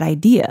such a bad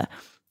idea.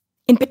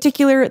 In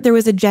particular, there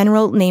was a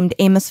general named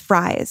Amos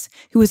Fries,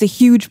 who was a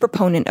huge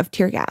proponent of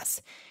tear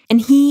gas. And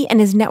he and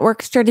his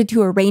network started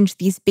to arrange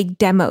these big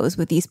demos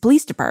with these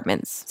police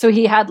departments. So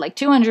he had like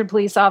 200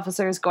 police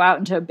officers go out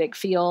into a big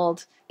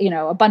field. You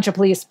know, a bunch of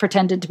police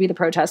pretended to be the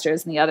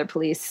protesters and the other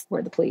police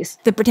were the police.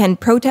 The pretend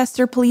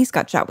protester police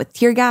got shot with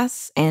tear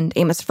gas, and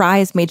Amos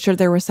Fries made sure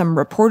there were some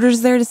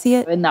reporters there to see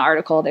it. In the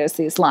article, there's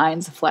these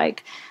lines of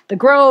like, the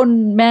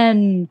grown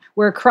men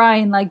were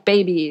crying like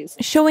babies.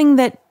 Showing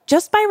that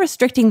just by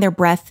restricting their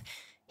breath,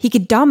 he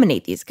could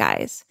dominate these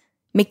guys,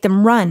 make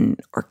them run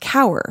or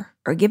cower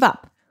or give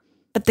up.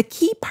 But the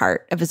key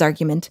part of his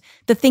argument,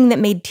 the thing that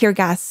made tear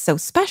gas so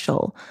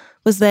special,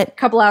 was that a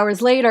couple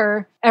hours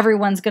later,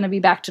 everyone's going to be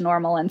back to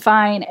normal and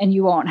fine, and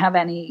you won't have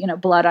any,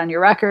 blood on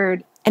your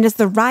record. And as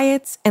the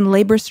riots and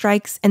labor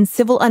strikes and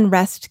civil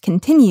unrest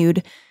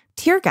continued,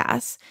 tear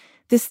gas,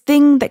 this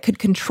thing that could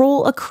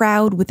control a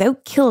crowd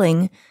without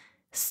killing,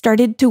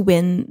 started to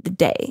win the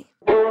day.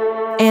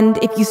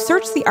 And if you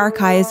search the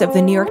archives of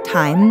the New York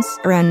Times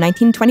around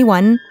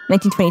 1921,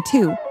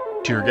 1922...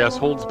 Tear gas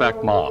holds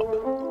back mob.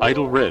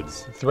 Idle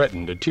Reds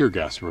threatened a tear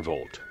gas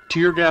revolt.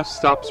 Tear gas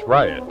stops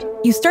riot.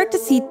 You start to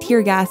see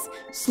tear gas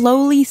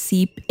slowly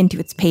seep into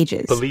its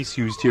pages. Police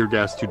use tear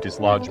gas to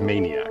dislodge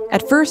maniacs.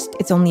 At first,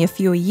 it's only a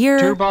few a year.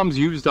 Tear bombs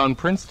used on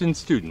Princeton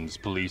students,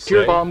 police say.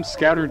 Tear bombs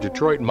scatter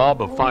Detroit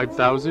mob of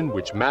 5,000,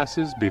 which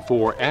masses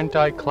before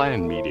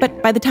anti-Klan meeting.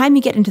 But by the time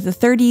you get into the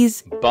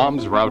 30s...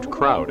 bombs rout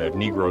crowd at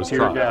Negroes'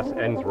 trial. Tear gas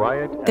ends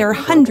riot. There are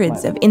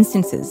hundreds of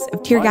instances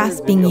of tear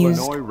gas being used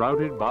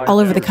all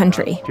over the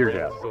country. Tear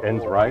gas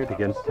ends riot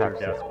against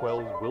Texas.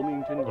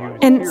 Wilmington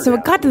used and so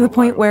it got to the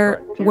point where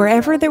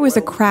wherever there was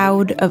a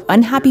crowd of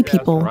unhappy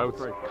people,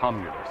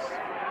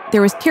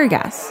 there was tear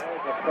gas.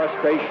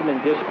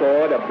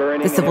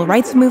 The civil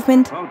rights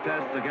movement,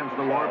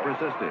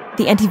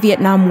 the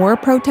anti-Vietnam War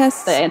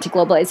protests, the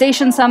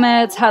anti-globalization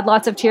summits had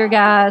lots of tear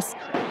gas.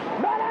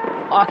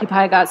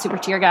 Occupy got super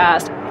tear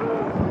gassed.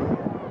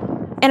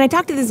 And I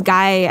talked to this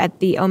guy at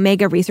the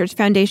Omega Research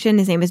Foundation.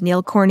 His name is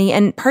Neil Corney,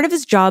 and part of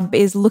his job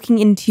is looking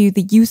into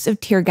the use of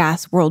tear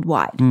gas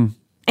worldwide.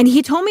 And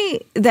he told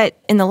me that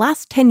in the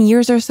last 10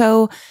 years or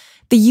so,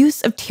 the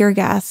use of tear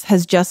gas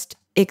has just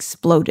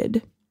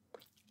exploded.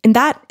 And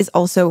that is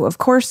also, of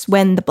course,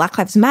 when the Black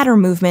Lives Matter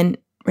movement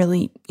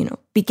really,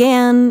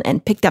 began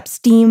and picked up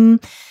steam.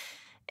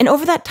 And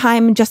over that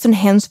time, Justin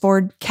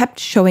Hansford kept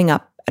showing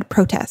up at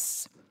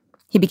protests.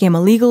 He became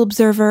a legal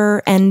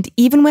observer and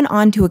even went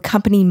on to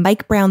accompany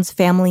Mike Brown's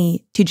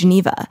family to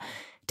Geneva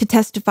to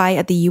testify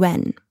at the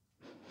UN.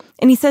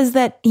 And he says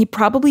that he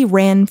probably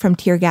ran from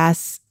tear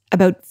gas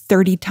about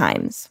 30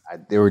 times.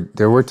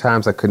 There were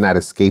times I could not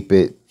escape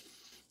it,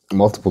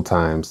 multiple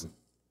times.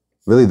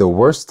 Really, the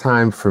worst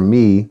time for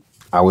me,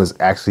 I was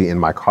actually in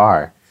my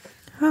car.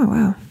 Oh,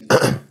 wow.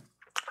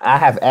 I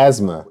have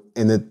asthma,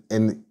 and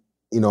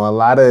a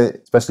lot of,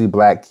 especially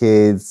Black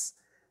kids,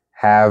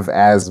 have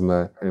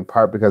asthma, in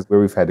part because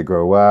where we've had to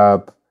grow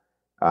up.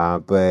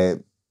 But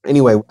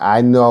anyway,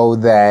 I know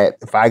that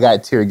if I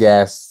got tear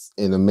gas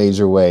in a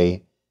major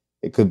way,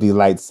 it could be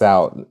lights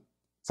out.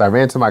 So I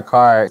ran to my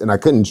car, and I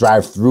couldn't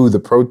drive through the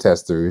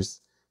protesters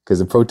because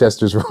the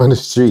protesters were on the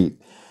street.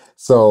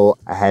 So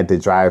I had to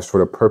drive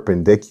sort of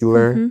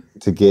perpendicular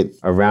to get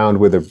around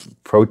where the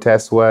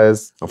protest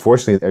was.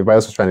 Unfortunately, everybody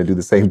else was trying to do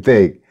the same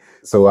thing.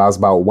 So I was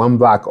about 1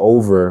 block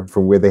over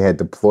from where they had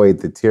deployed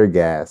the tear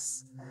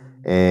gas,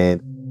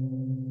 and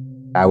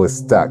I was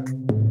stuck.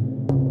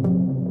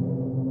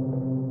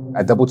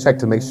 I double checked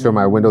to make sure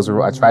my windows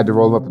were, I tried to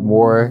roll them up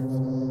more,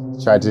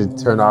 tried to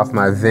turn off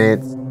my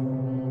vents.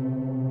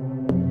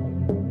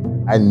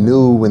 I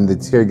knew when the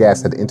tear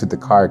gas had entered the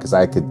car because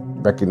I could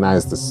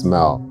recognize the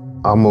smell.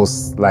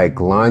 Almost like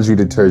laundry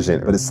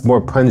detergent, but it's more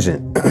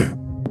pungent.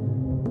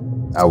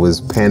 I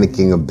was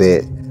panicking a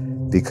bit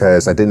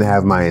because I didn't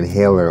have my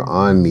inhaler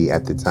on me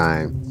at the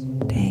time.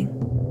 Dang.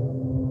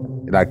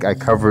 I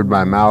covered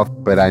my mouth,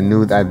 but I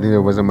knew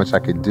there wasn't much I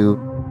could do.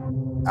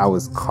 I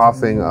was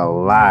coughing a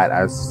lot.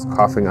 I was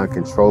coughing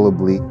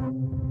uncontrollably.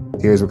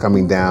 Tears were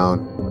coming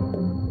down.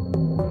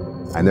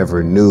 I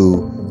never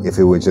knew if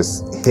it would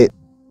just hit.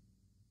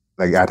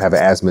 Like I'd have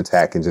an asthma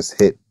attack and just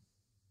hit.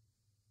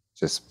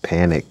 Just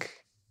panic.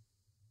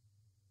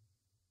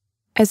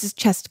 As his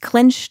chest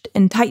clenched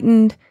and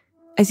tightened,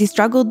 as he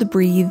struggled to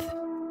breathe.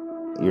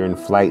 You're in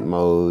flight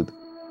mode.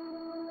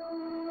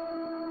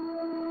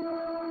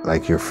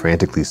 Like you're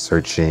frantically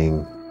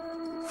searching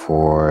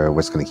for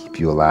what's going to keep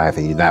you alive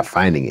and you're not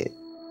finding it.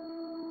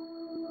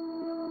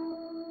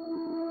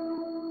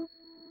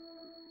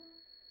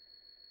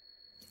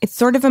 It's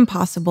sort of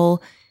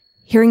impossible,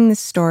 hearing this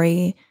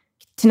story,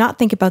 to not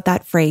think about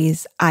that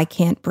phrase, "I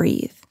can't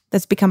breathe,"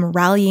 that's become a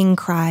rallying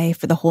cry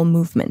for the whole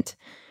movement.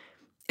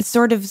 It's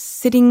sort of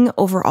sitting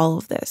over all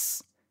of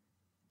this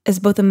as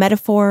both a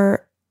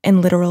metaphor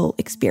and literal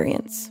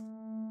experience.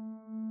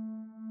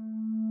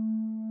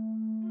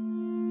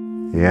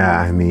 Yeah,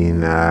 I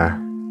mean,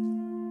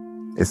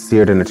 it's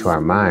seared into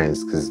our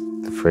minds because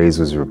the phrase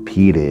was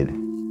repeated.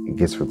 It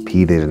gets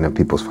repeated in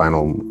people's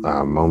final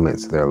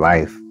moments of their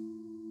life.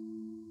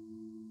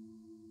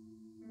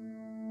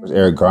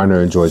 Eric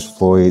Garner and George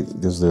Floyd,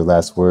 those are their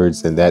last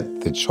words, and that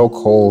the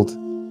chokehold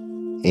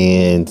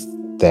and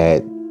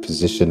that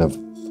position of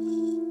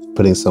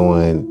putting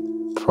someone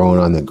prone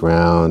on the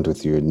ground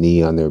with your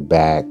knee on their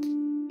back,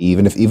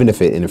 even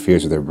if it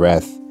interferes with their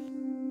breath.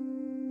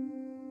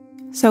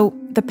 So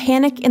the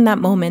panic in that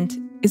moment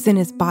is in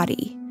his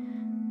body,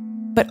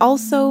 but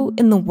also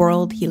in the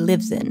world he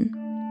lives in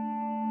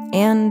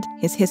and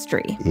his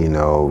history. You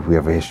know, we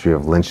have a history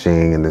of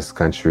lynching in this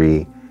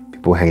country.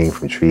 People hanging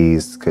from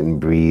trees, couldn't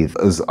breathe.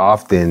 It was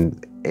often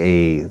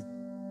a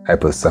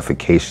type of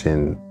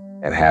suffocation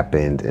that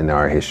happened in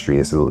our history.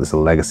 It's a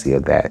legacy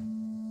of that,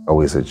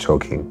 always a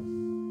choking.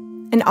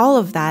 And all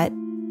of that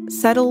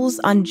settles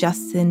on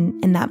Justin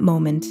in that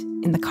moment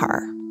in the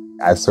car.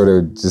 I sort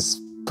of just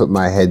put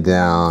my head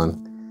down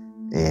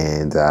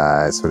and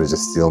sort of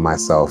just steel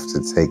myself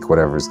to take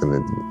whatever's going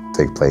to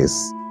take place.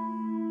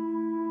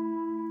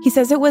 He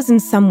says it was in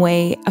some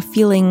way a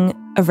feeling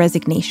of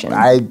resignation.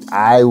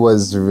 I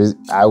was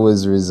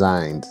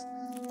resigned.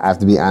 I have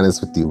to be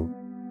honest with you.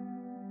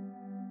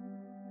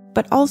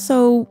 But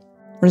also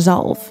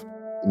resolve.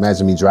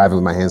 Imagine me driving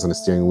with my hands on the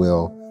steering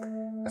wheel.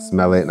 I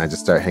smell it and I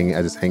just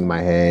hang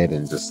my head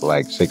and just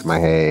like shake my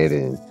head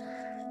and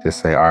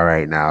just say, all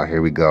right, now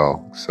here we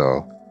go.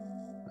 So,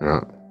 you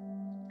know.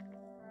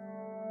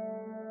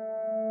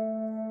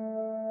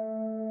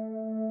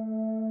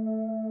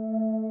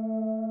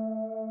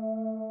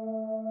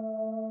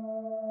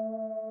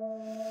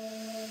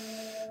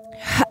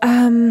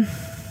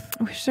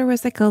 I wish there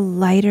was like a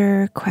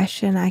lighter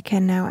question I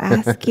can now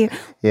ask you.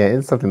 Yeah,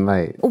 it's something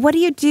light. What do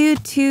you do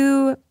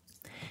to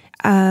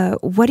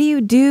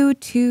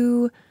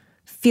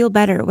feel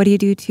better? What do you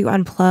do to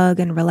unplug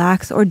and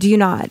relax? Or do you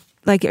not?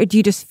 Like, or do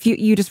you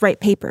just write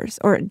papers?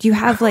 Or do you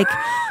have like,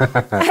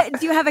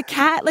 do you have a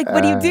cat? Like,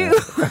 what do you do?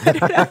 I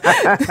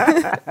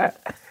don't know.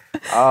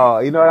 Oh,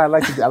 you know what I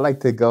like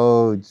to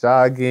go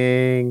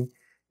jogging.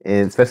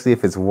 And especially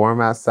if it's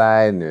warm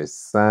outside and there's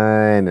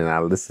sun and I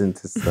listen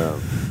to some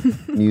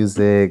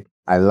music.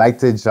 I like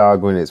to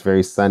jog when it's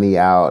very sunny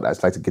out. I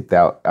just like to get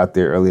out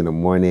there early in the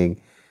morning,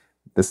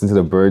 listen to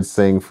the birds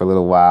sing for a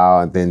little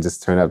while, and then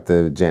just turn up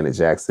to Janet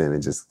Jackson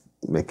and just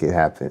make it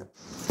happen.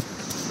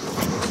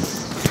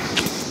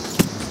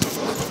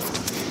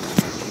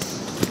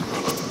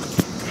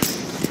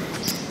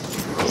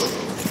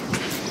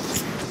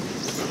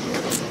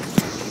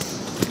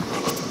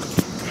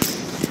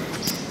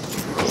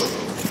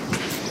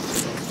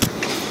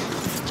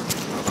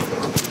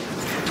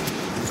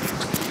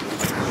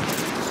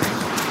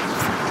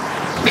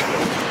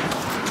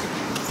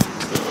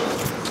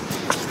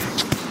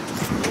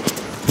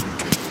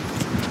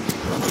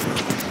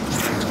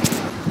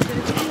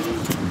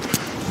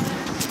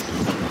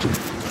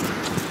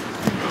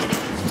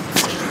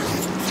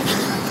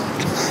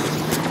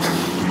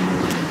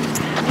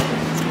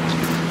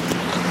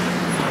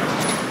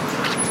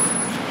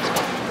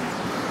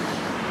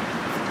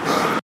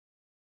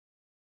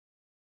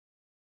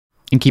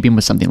 In keeping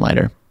with something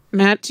lighter.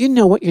 Matt, do you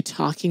know what you're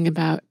talking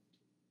about?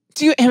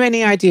 Do you have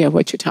any idea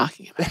what you're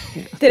talking about?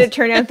 Did it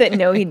turn out that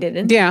no, he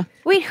didn't? Yeah.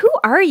 Wait, who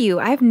are you?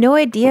 I have no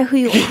idea who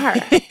you are.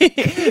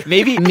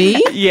 Maybe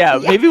me? Yeah,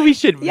 maybe we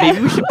should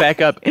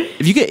back up.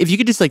 If you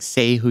could just like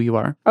say who you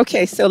are.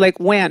 Okay, so like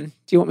when?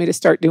 Do you want me to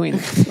start doing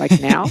this? Like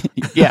now?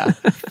 Yeah.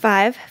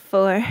 5,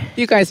 4.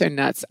 You guys are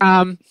nuts.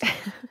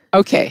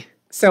 Okay.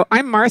 So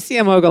I'm Marcia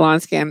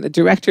Mogolansky. I'm the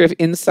director of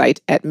Insight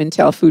at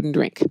Mintel Food and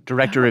Drink.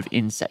 Director of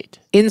Insight.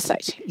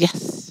 Insight,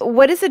 yes.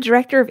 What is a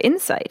director of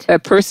Insight? A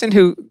person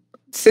who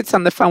sits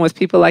on the phone with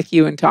people like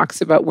you and talks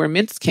about where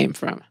mints came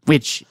from.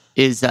 Which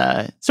is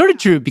sort of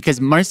true because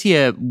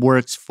Marcia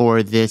works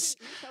for this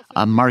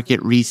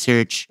market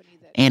research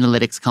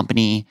analytics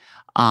company,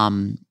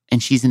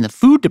 and she's in the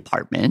food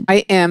department.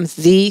 I am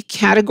the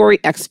category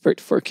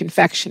expert for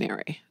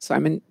confectionery. So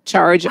I'm in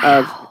charge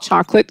of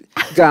chocolate,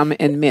 gum,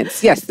 and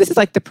mints. Yes, this is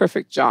like the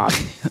perfect job.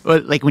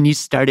 Well, like when you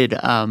started,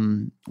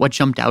 what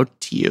jumped out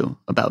to you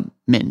about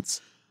mints?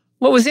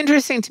 What was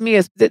interesting to me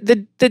is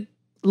the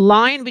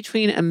line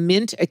between a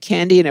mint, a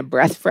candy, and a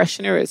breath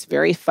freshener is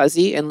very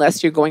fuzzy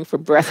unless you're going for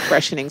breath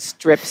freshening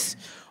strips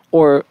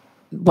or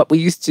what we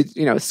used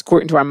to,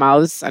 squirt into our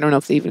mouths. I don't know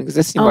if they even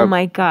exist anymore. Oh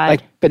my God.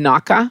 Like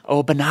Banaka.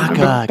 Oh, Banaka.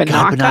 God,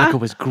 Banaka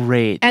was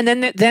great. And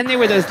then there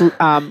were those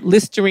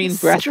Listerine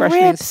breath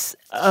freshening strips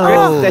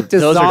that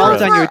those are dissolved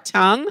gross. on your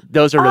tongue.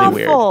 Those are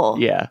really Awful.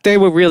 weird. Yeah. They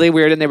were really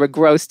weird and they were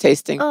gross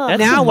tasting. That's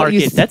Now a what you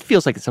market, that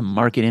feels like it's a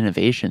market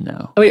innovation,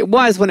 though. it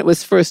was when it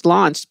was first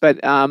launched, but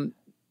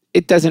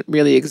it doesn't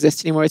really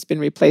exist anymore. It's been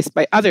replaced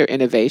by other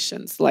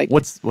innovations like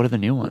What are the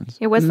new ones?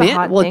 Yeah, what's the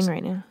hot thing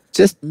right now?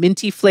 Just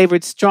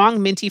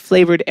strong minty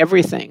flavored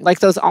everything,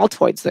 like those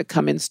Altoids that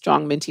come in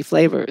strong minty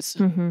flavors.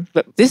 Mm-hmm.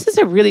 But this is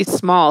a really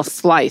small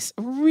slice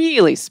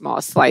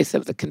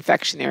of the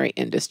confectionery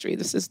industry.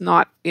 This is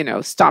not,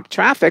 stop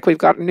traffic. We've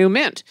got a new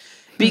mint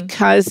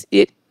because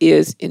it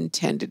is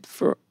intended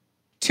for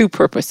two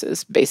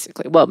purposes,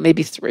 basically. Well,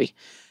 maybe three.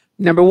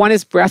 Number one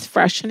is breath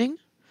freshening.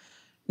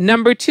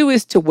 Number two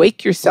is to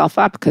wake yourself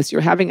up because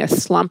you're having a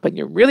slump and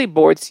you're really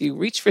bored. So you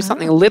reach for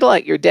something little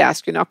at your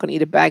desk. You're not going to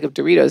eat a bag of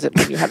Doritos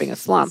when you're having a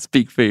slump.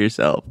 Speak for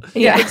yourself.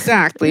 Yeah,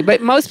 exactly.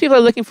 But most people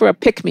are looking for a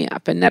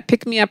pick-me-up. And that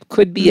pick-me-up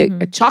could be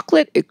a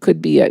chocolate. It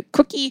could be a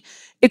cookie.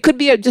 It could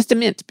be just a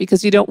mint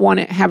because you don't want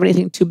to have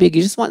anything too big.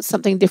 You just want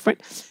something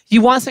different. You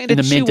want something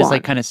to chew on. And the mint is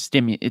like kind of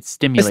it's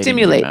stimulating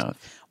in your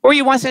mouth. Or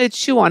you want something to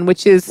chew on,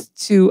 which is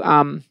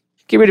to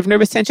get rid of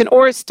nervous tension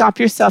or stop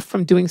yourself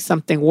from doing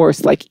something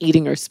worse like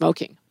eating or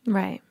smoking.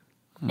 Right.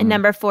 And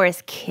number 4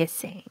 is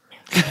kissing.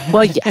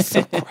 Well, yes,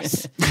 of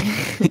course.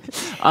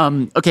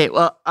 Okay.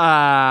 Well,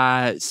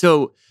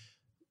 so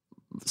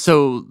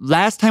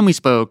last time we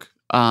spoke,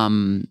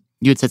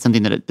 you had said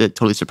something that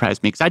totally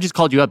surprised me because I just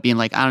called you up being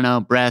like, I don't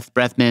know,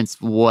 breath mints,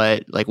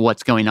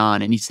 what's going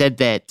on? And you said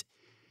that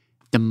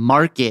the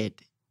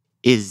market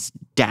is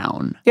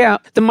down. Yeah.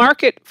 The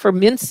market for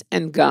mints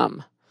and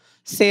gum,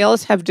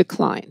 sales have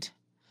declined.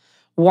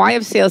 Why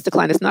have sales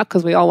declined? It's not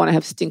because we all want to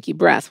have stinky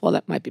breath. Well,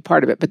 that might be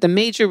part of it. But the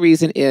major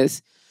reason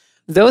is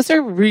those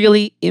are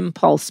really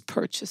impulse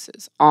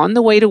purchases. On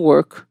the way to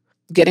work,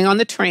 getting on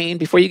the train,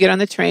 before you get on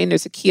the train,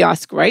 there's a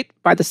kiosk right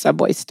by the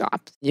subway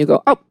stop. You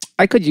go, oh,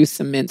 I could use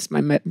some mints.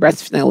 My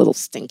breath's feeling a little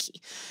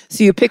stinky.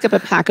 So you pick up a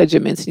package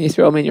of mints and you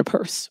throw them in your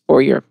purse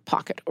or your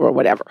pocket or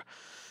whatever.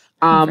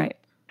 Right.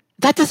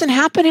 That doesn't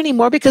happen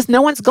anymore because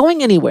no one's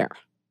going anywhere.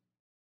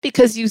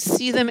 Because you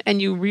see them and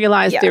you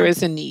realize there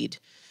is a need.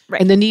 Right.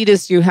 And the need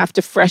is you have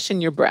to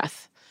freshen your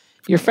breath.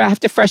 You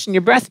have to freshen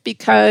your breath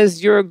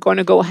because you're going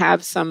to go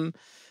have some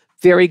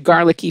very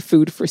garlicky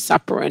food for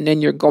supper and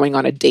then you're going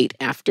on a date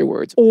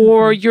afterwards.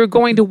 Or you're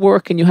going to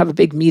work and you have a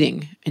big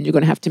meeting and you're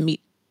going to have to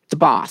meet the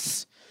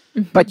boss.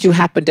 Mm-hmm. But you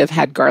happen to have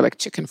had garlic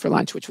chicken for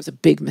lunch, which was a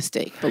big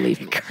mistake, believe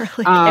me.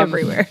 Garlic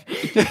everywhere.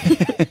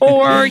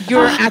 Or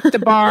you're at the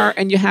bar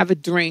and you have a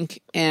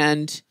drink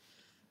and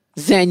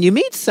then you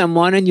meet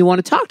someone and you want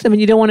to talk to them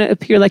and you don't want to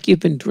appear like you've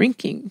been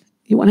drinking.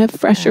 You want to have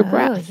fresher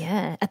breath. Oh,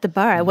 yeah. At the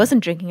bar. I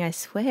wasn't drinking, I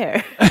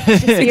swear.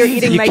 Just so you're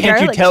eating my garlic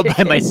Can't you tell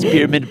chicken. by my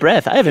spearmint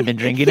breath? I haven't been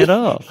drinking at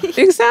all.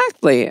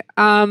 Exactly.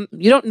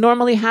 You don't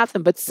normally have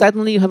them, but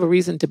suddenly you have a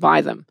reason to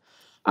buy them.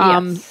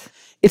 Yes.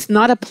 It's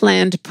not a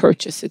planned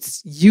purchase.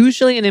 It's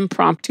usually an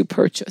impromptu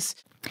purchase.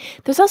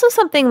 There's also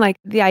something like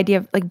the idea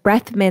of like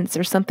breath mints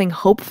or something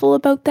hopeful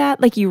about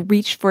that. Like you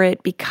reach for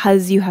it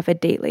because you have a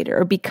date later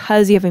or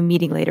because you have a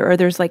meeting later, or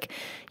there's like,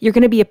 you're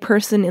going to be a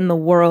person in the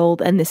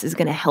world and this is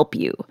going to help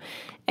you.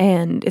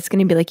 And it's going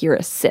to be like your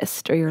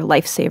assist or your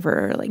lifesaver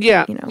or like,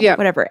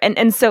 whatever.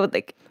 And so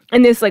like,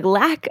 and this like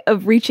lack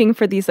of reaching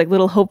for these like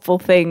little hopeful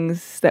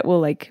things that will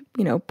like,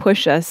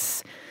 push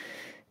us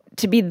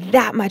to be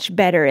that much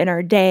better in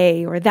our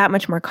day or that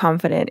much more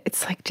confident.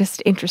 It's like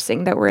just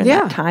interesting that we're in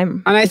that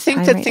time. And I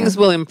think that things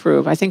will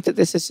improve. I think that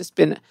this has just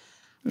been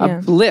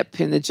a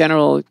blip in the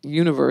general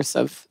universe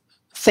of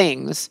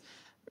things.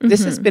 Mm-hmm.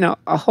 This has been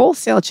a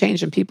wholesale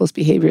change in people's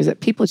behaviors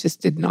that people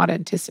just did not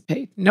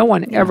anticipate. No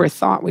one ever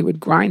thought we would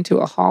grind to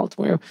a halt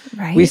where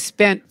we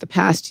spent the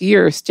past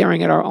year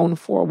staring at our own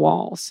four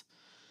walls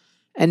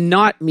and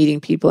not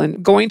meeting people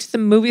and going to the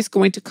movies,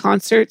 going to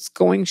concerts,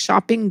 going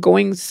shopping,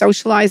 going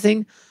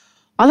socializing.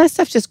 All that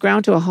stuff just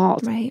ground to a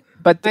halt. Right.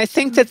 But I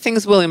think that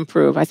things will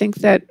improve. I think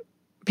that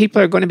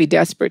people are going to be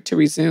desperate to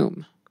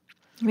resume.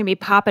 Maybe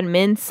popping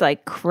mints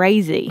like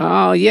crazy.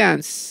 Oh, yeah,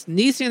 and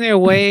sneezing their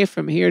way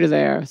from here to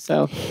there.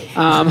 So,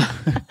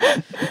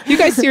 you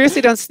guys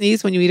seriously don't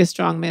sneeze when you eat a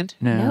strong mint?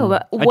 No,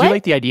 but I do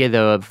like the idea,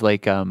 though, of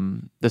like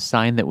the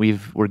sign that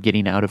we're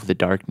getting out of the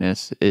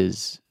darkness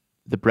is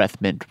the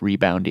breath mint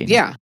rebounding.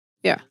 Yeah,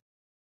 yeah.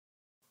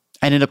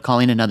 I ended up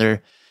calling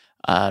another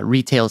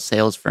retail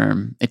sales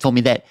firm. They told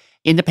me that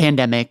in the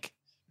pandemic,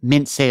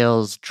 mint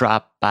sales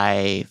dropped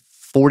by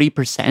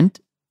 40%,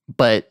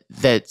 but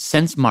that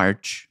since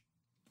March,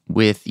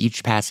 with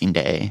each passing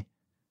day,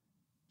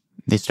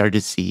 they started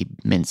to see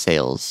mint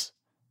sales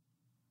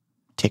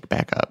tick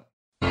back up.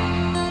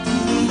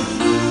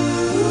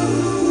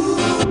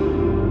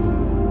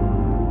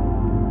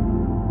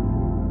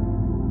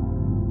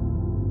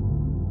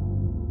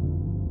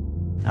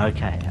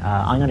 Okay,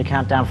 I'm going to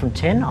count down from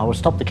 10. I will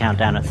stop the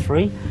countdown at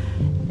 3.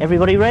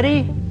 Everybody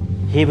ready?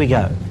 Here we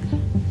go.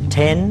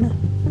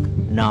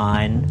 10,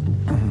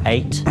 9,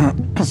 8,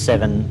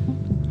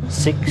 7,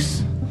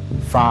 6,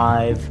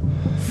 5,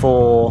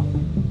 4,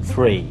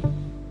 3.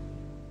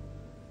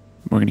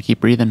 We're going to keep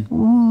breathing.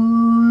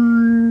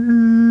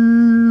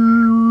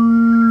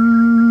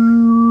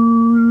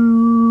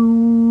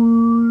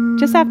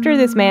 Just after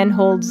this man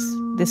holds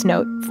this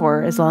note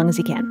for as long as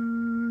he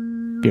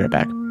can. Be right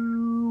back.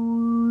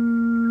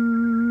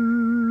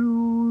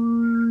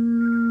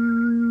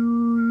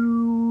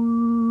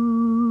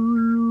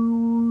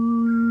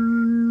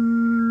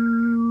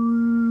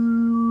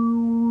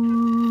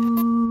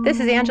 This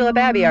is Angela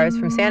Babiars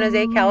from San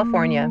Jose,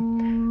 California.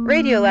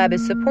 Radiolab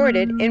is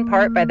supported in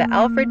part by the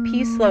Alfred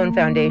P. Sloan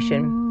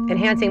Foundation,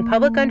 enhancing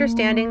public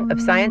understanding of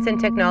science and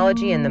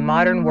technology in the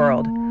modern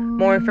world.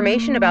 More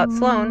information about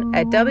Sloan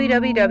at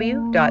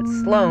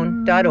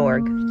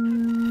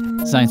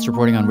www.sloan.org. Science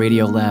reporting on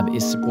Radiolab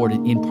is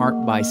supported in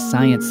part by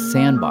Science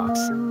Sandbox,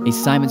 a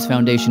Simons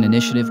Foundation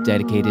initiative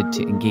dedicated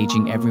to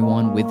engaging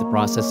everyone with the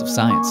process of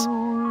science.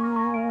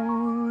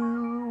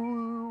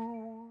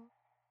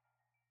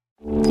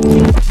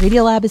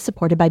 Radiolab is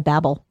supported by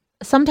Babbel.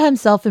 Sometimes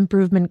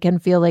self-improvement can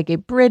feel like a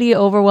pretty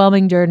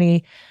overwhelming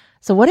journey.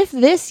 So what if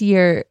this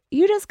year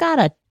you just got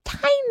a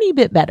tiny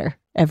bit better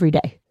every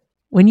day?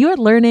 When you're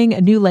learning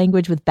a new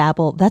language with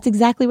Babbel, that's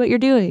exactly what you're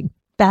doing.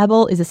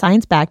 Babbel is a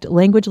science-backed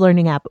language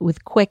learning app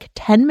with quick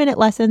 10-minute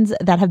lessons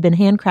that have been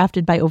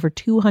handcrafted by over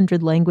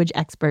 200 language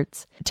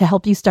experts to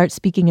help you start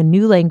speaking a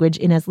new language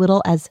in as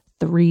little as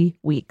 3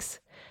 weeks.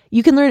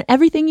 You can learn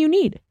everything you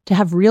need to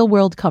have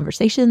real-world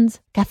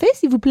conversations, café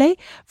s'il vous plaît,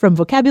 from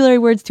vocabulary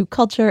words to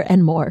culture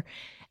and more.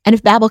 And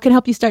if Babbel can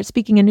help you start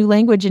speaking a new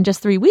language in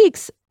just 3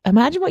 weeks,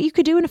 imagine what you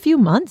could do in a few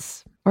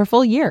months or a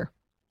full year.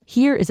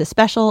 Here is a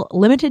special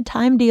limited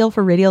time deal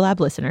for Radiolab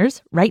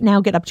listeners. Right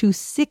now, get up to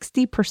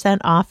 60%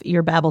 off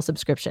your Babbel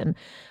subscription,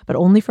 but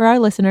only for our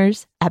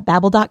listeners at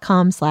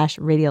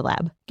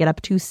babbel.com/Radiolab. Get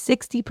up to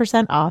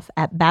 60% off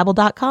at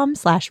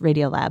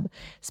babbel.com/Radiolab,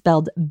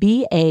 spelled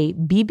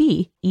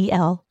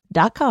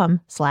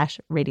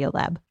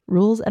BABBEL.com/Radiolab.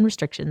 Rules and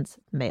restrictions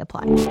may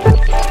apply.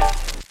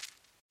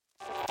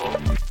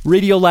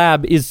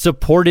 Radiolab is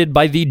supported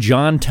by the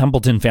John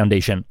Templeton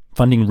Foundation,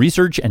 funding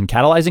research and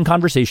catalyzing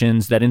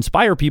conversations that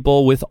inspire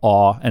people with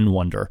awe and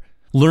wonder.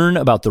 Learn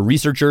about the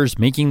researchers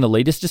making the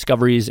latest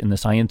discoveries in the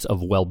science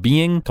of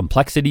well-being,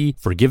 complexity,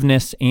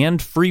 forgiveness, and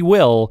free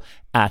will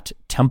at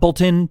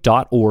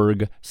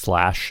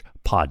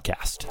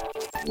templeton.org/podcast.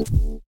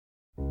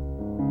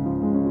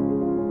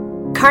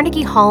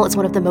 Carnegie Hall is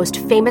one of the most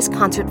famous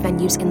concert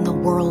venues in the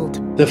world.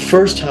 The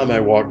first time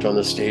I walked on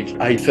the stage,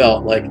 I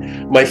felt like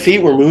my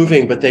feet were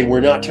moving, but they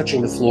were not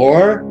touching the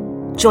floor.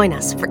 Join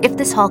us for If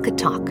This Hall Could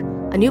Talk,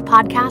 a new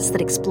podcast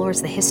that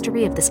explores the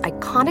history of this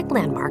iconic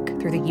landmark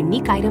through the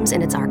unique items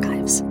in its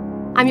archives.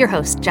 I'm your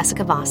host,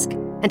 Jessica Vosk,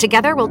 and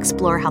together we'll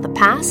explore how the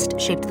past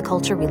shaped the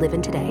culture we live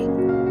in today.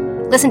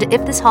 Listen to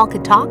If This Hall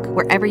Could Talk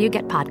wherever you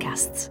get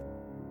podcasts.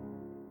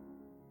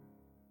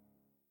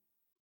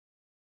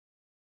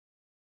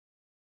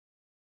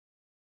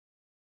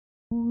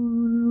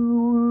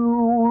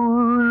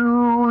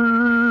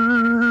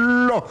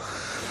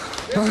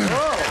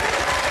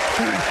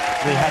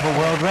 We have a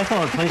world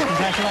record. Please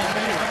congratulate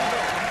me.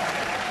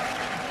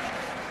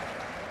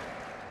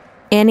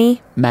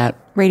 Annie. Matt.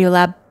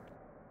 Radiolab.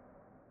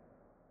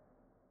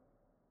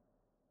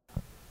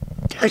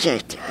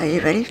 Okay, are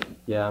you ready?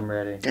 Yeah, I'm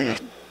ready. Okay.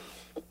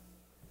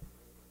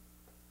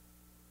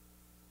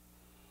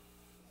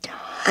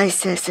 I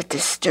sense a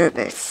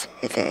disturbance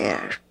in the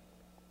air.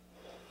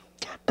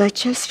 My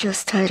chest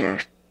feels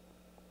tighter.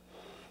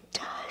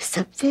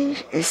 Something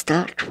is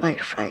not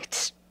quite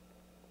right.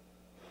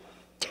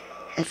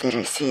 And then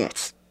I see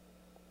it.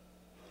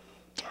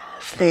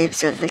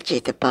 Flames are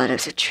licking the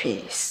bottoms of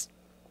trees.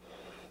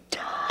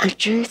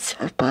 Hundreds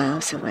of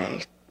miles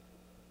away.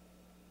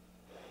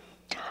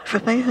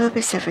 From my home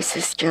in San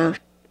Francisco,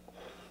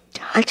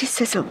 I can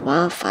sense a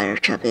wildfire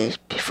coming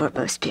before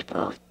most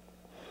people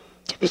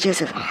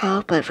because of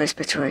how my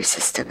respiratory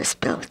system is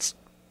built.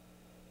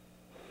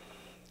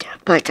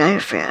 My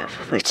diaphragm,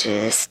 which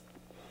is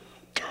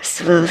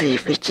slowly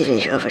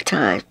weakening over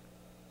time,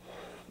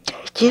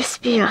 gives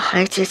me a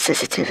heightened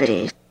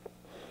sensitivity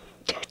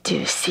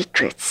to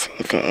secrets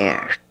in the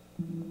air.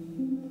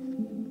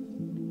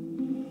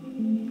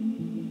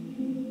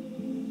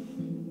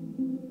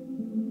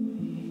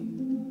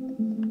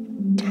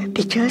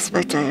 Because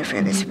my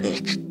diaphragm is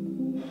weak,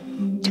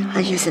 I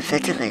use a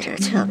ventilator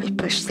to help me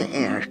push the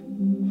air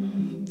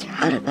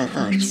out of my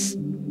lungs.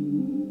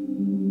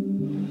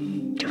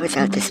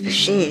 Without this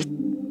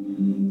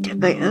machine,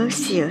 my own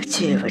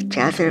CO2 would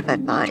gather in my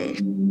body,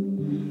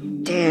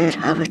 and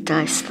I would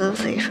die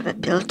slowly from a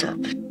buildup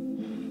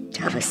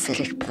of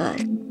acidic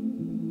blood.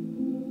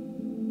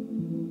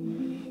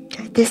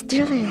 This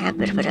nearly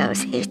happened when I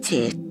was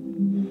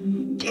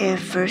 18 and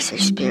first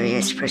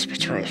experienced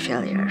respiratory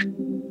failure.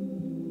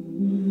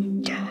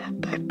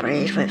 My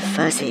brain went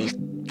fuzzy,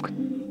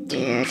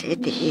 and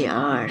in the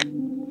ER,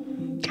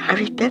 I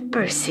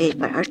remember seeing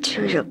my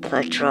arterial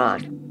blood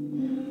drawn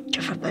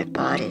from my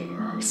body,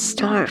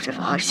 starved of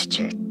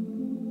oxygen.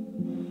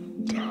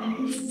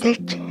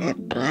 thick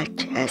and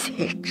black as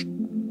ink.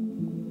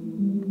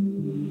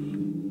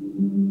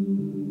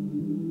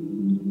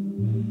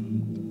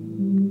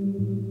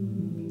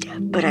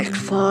 But I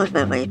clawed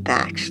my way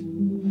back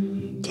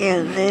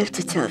and lived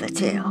to tell the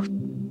tale.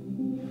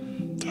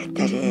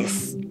 That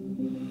is,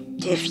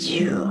 if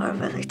you are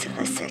willing to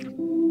listen.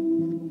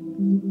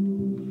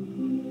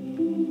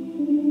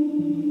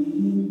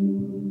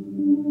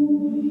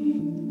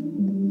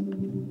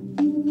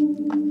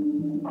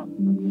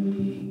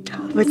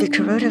 When the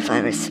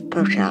coronavirus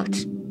broke out,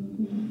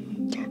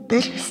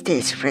 many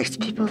states ranked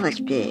people like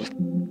me,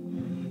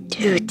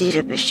 who need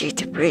a machine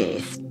to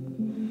breathe,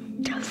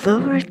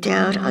 lower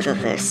down on the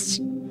list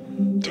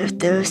of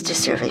those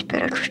deserving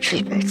medical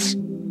treatment.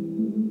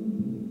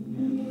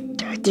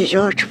 New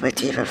York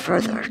went even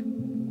further.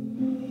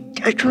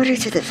 According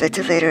to the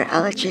ventilator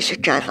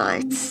allocation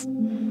guidelines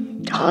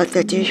on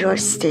the New York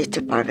State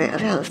Department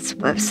of Health's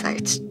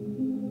website,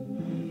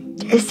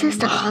 it says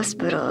the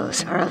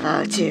hospitals are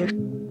allowed to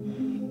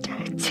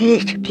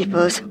take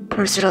people's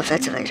personal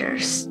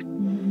ventilators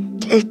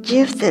and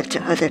give them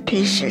to other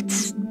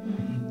patients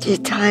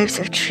in times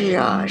of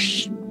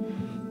triage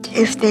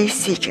if they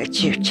seek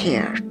acute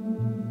care.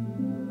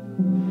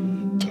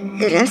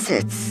 In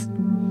essence,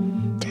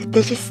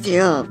 they can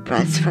steal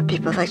breaths from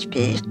people like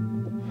me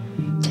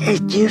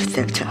and give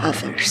them to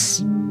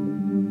others.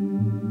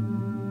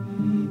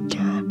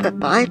 But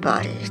my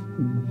body,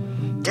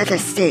 that the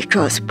state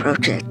calls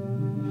broken,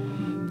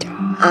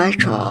 I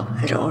call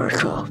an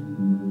oracle.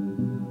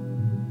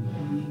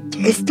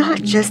 It's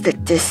not just the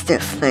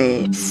distant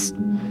flames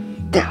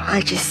that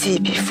I can see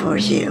before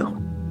you,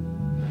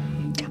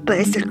 but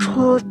it's the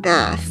cold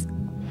bath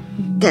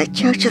that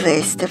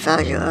calculates the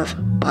value of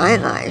my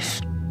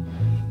life,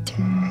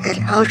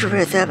 an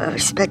algorithm of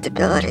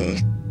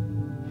respectability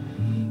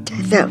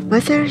that,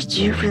 whether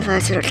you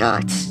realize it or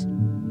not,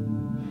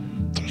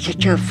 can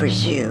come for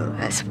you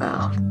as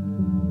well.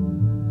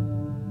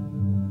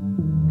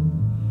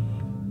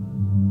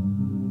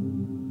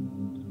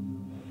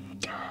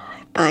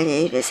 My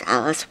name is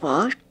Alice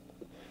Wong,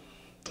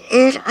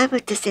 and I'm a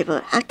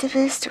disabled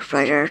activist,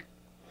 writer,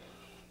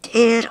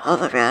 and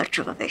all-around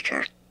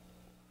troublemaker.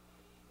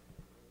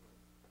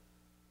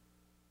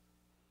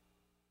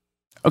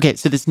 Okay,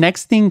 so this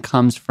next thing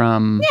comes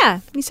from... Yeah,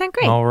 you sound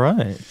great. All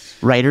right.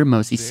 Writer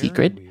Mosi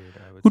Secret,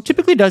 who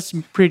typically does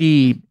some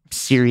pretty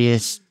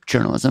serious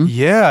journalism.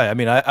 Yeah, I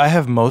mean, I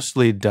have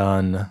mostly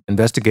done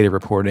investigative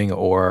reporting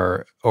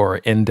or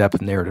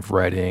in-depth narrative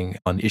writing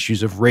on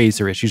issues of race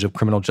or issues of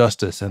criminal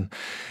justice. And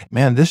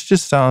man, this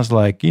just sounds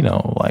like,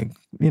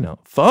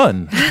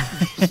 fun.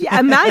 Yeah,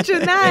 imagine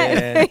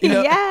that. And,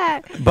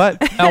 yeah.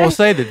 But I will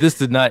say that this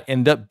did not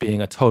end up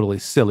being a totally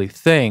silly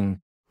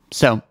thing.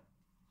 So,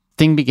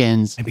 thing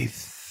begins. Maybe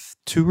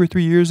 2 or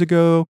 3 years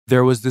ago,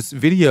 there was this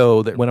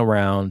video that went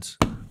around.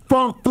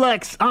 Funk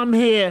Flex, I'm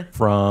here.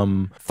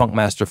 From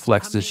Funkmaster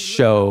Flex's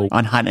show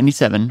on Hot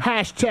 97.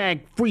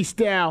 Hashtag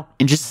freestyle.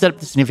 And just to set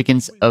up the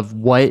significance of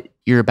what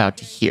you're about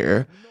to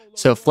hear.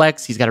 So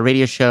Flex, he's got a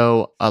radio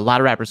show. A lot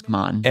of rappers come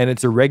on. And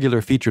it's a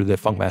regular feature that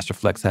Funkmaster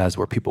Flex has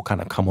where people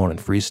kind of come on and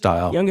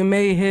freestyle. Young and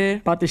May here,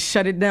 about to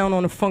shut it down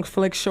on the Funk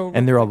Flex show.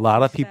 And there are a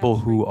lot of people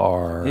who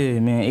are... Yeah,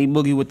 man,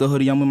 A-Boogie with the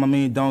hoodie. I'm with my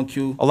man Don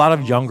Q. A lot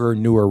of younger,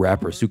 newer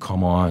rappers who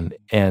come on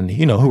and,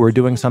 who are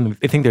doing something.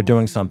 They think they're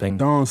doing something.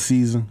 Dawn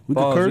season. We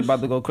about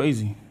to go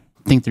crazy.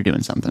 Think they're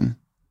doing something.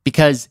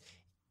 Because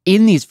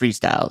in these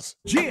freestyles,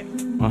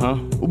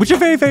 which are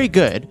very, very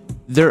good,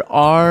 there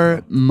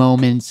are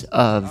moments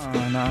of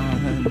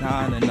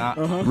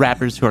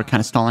rappers who are kind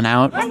of stalling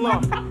out,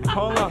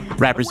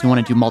 rappers who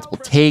want to do multiple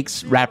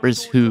takes,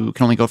 rappers who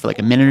can only go for like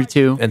a minute or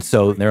two. And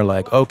so they're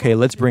like, okay,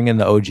 let's bring in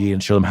the OG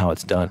and show them how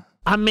it's done.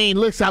 I mean,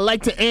 listen, I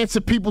like to answer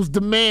people's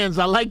demands.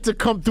 I like to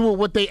come through with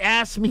what they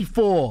ask me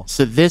for.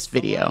 So this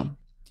video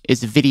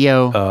is a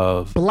video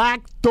of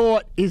Black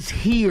Thought is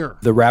here.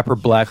 The rapper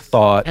Black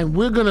Thought. And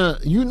we're gonna,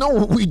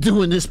 what we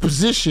do in this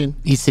position.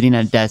 He's sitting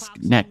at a desk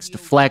next to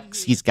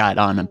Flex. He's got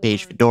on a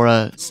beige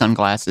fedora,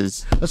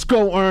 sunglasses. Let's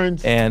go,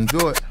 Ernst. And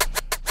do it.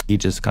 He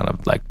just kind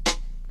of like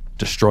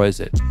destroys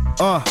it.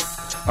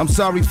 I'm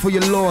sorry for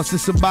your loss.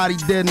 It's a body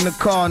dead in the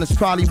car, and it's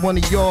probably one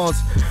of yours.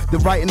 The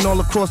writing all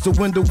across the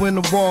window in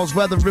the walls.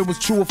 Whether it was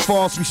true or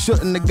false, we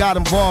shouldn't have got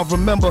involved.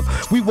 Remember,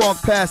 we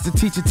walked past the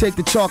teacher, take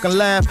the chalk and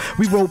laugh.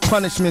 We wrote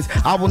punishments.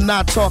 I will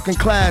not talk in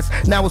class.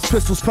 Now it's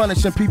pistols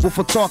punishing people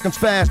for talking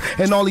fast,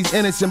 and all these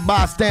innocent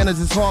bystanders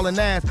is hauling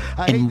ass.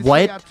 And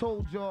what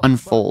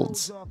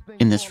unfolds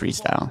in this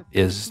freestyle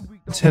is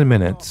 10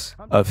 minutes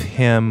of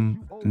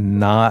him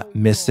not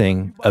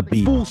missing a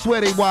beat. Fools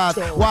swear they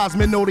wise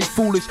men know they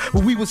foolish,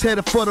 but we was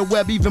headed for the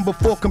web even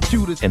before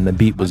computers. And the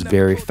beat was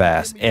very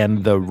fast,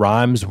 and the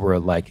rhymes were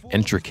like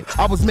intricate.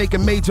 I was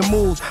making major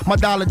moves, my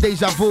dollar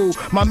deja vu.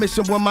 My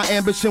mission when my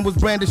ambition was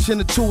brandishing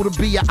a tool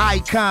to be an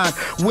icon.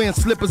 Wearing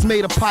slippers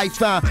made of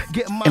python.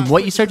 And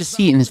what you start to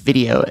see in this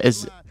video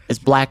as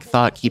Black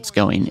Thought keeps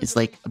going is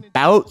like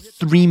about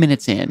 3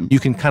 minutes in.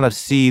 You can kind of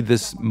see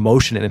this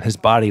motion in his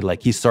body,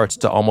 like he starts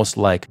to almost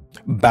like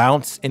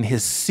bounce in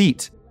his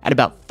seat At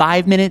about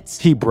 5 minutes,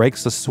 he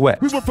breaks a sweat.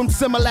 We went from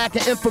Similac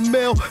and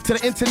Infamil to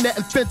the internet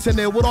and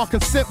fentanyl. With all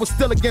consent was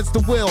still against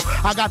the will.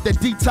 I got that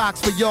detox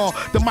for y'all.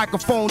 The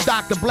microphone,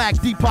 Dr. Black,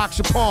 Deepak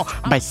Chopin.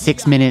 By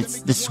 6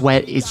 minutes, the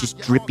sweat is just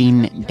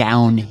dripping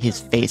down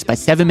his face. By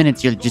 7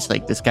 minutes, you're just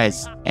like, this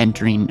guy's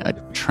entering a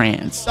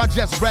trance. Not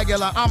just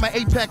regular, I'm an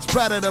apex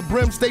predator.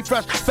 Brim stay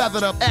fresh,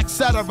 feathered up,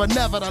 etc.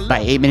 Nevertheless. By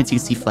 8 minutes, you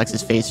can see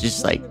Flex's face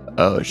just like,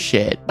 oh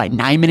shit. By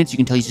 9 minutes, you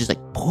can tell he's just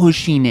like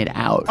pushing it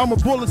out. I'm a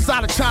bull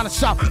inside a China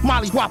shop.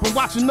 Molly whopping,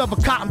 watch another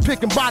cotton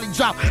picking body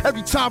drop.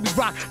 Every time we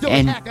rock.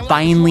 And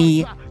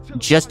finally,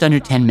 just under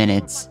 10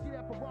 minutes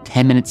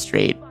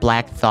straight,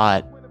 Black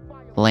Thought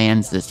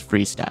lands this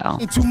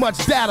freestyle. Ain't too much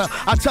data.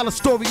 I tell a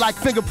story like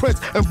fingerprints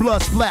and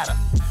blood splatter.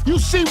 You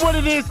see what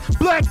it is?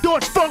 Black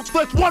Thought Funk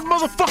Flex, one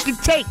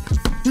motherfucking take.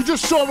 You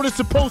just saw what it's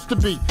supposed to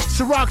be.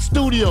 Ciroc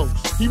Studios.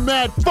 You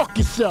mad? Fuck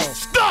yourself.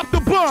 Stop the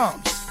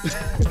bombs.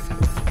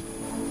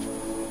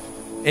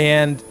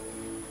 And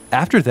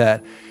after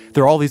that,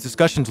 there are all these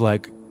discussions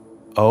like,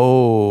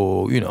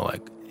 oh, you know,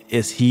 like,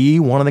 is he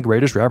one of the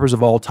greatest rappers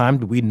of all time?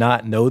 Do we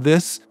not know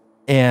this?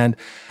 And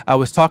I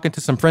was talking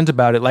to some friends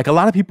about it. Like, a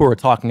lot of people were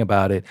talking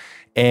about it.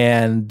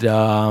 And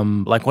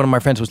like, one of my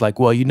friends was like,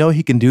 well, you know,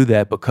 he can do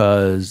that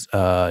because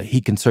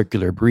he can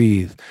circular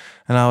breathe.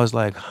 And I was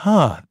like,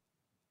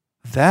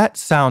 that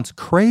sounds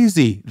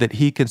crazy that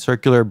he can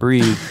circular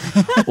breathe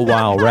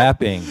while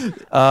rapping.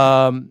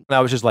 And I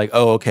was just like,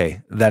 oh,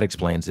 okay, that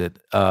explains it.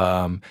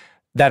 That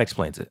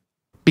explains it.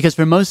 Because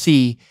for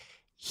Mosi,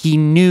 he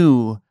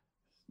knew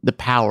the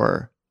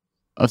power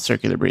of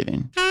circular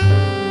breathing.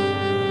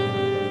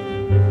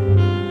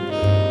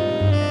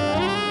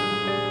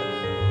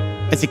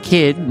 As a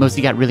kid,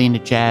 Mosi got really into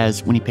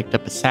jazz when he picked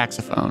up a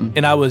saxophone.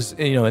 And I was,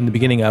 you know, in the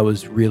beginning, I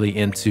was really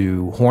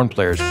into horn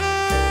players.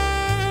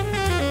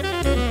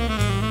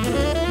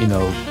 You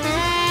know,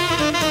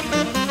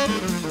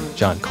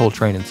 John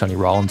Coltrane and Sonny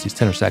Rollins, these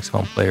tenor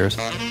saxophone players.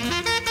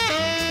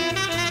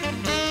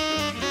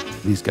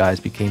 These guys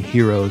became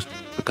heroes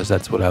because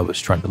that's what I was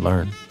trying to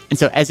learn. And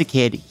so as a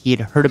kid, he had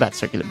heard about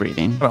circular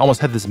breathing. I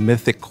almost had this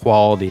mythic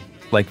quality,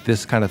 like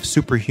this kind of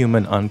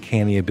superhuman,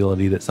 uncanny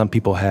ability that some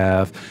people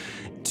have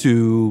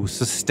to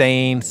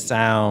sustain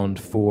sound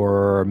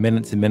for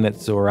minutes and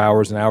minutes or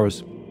hours and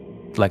hours.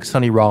 Like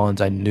Sonny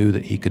Rollins, I knew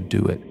that he could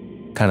do it.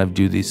 Kind of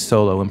do these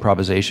solo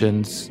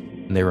improvisations,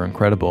 and they were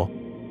incredible.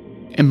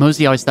 And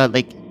Mosi always thought,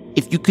 like,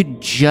 if you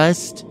could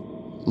just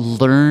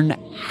learn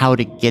how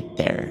to get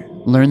there,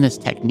 learn this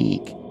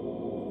technique,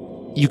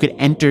 you could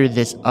enter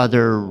this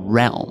other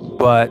realm.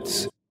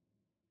 But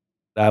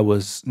I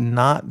was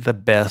not the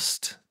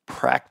best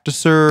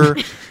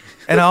practicer.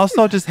 And I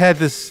also just had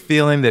this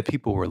feeling that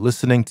people were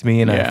listening to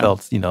me, and I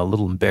felt, you know, a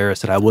little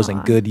embarrassed that I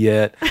wasn't good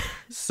yet.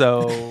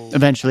 So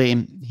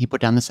eventually he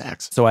put down the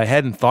sax. So I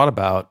hadn't thought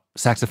about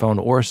saxophone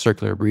or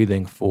circular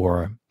breathing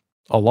for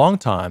a long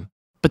time.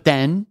 But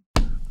then,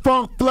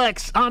 Funk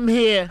Flex, I'm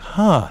here.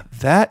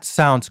 That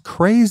sounds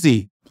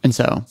crazy. And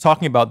so,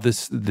 talking about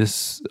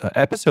this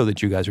episode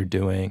that you guys are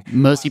doing,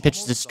 Mosi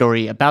pitched this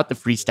story about the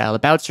freestyle,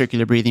 about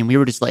circular breathing. We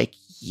were just like,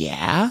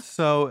 yeah.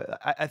 So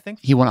I think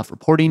he went off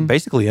reporting.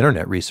 Basically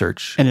internet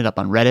research. Ended up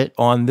on Reddit.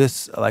 On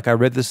this, like, I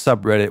read this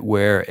subreddit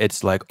where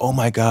it's like, oh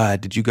my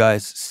God, did you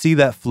guys see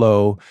that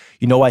flow?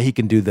 You know why he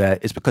can do that?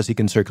 It's because he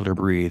can circular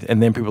breathe.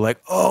 And then people are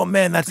like, oh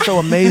man, that's so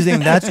amazing.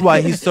 That's why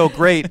he's so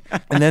great.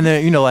 And then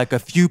there, you know, like a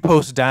few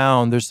posts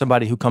down, there's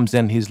somebody who comes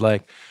in, he's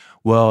like,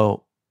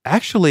 well,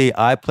 actually,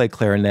 I play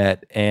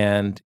clarinet,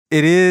 and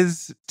it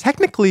is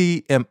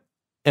technically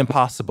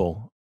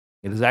impossible.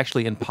 It is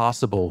actually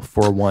impossible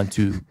for one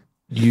to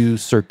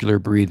use circular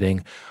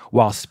breathing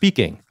while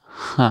speaking.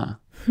 Yeah.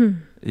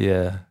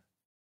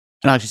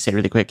 And I'll just say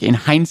really quick, in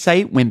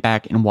hindsight, went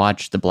back and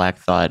watched the Black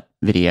Thought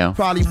video.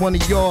 Probably one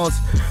of yours.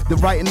 The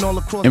writing all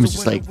across and was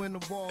just like,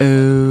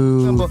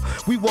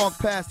 oh, we walk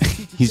past.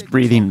 He's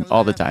breathing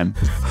all the time.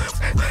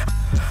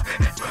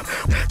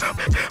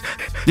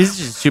 This is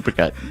just a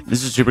supercut.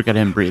 This is a supercut of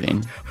him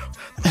breathing.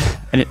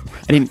 And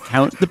I didn't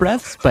count the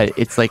breaths, but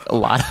it's like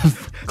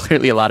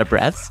clearly a lot of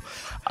breaths.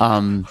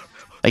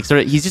 Like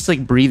sort of, he's just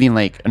like breathing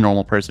like a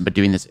normal person, but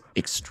doing this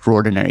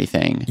extraordinary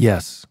thing.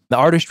 Yes. The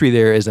artistry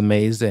there is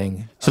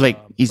amazing. So like,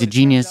 he's a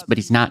genius, but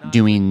he's not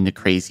doing the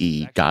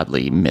crazy,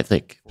 godly,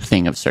 mythic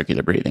thing of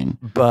circular breathing.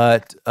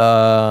 But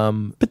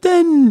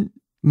then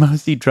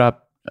Mosi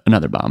dropped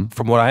another bomb.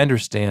 From what I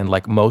understand,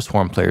 like most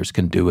horn players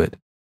can do it.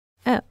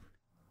 Oh.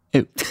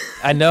 Ew.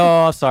 I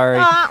know, sorry.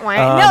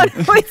 No,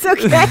 it's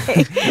okay.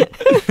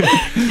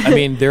 I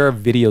mean, there are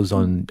videos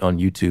on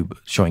YouTube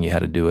showing you how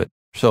to do it.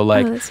 So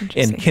like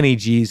in Kenny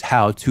G's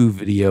how-to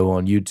video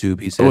on YouTube,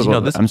 he says,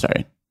 I'm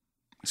sorry.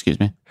 Excuse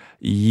me.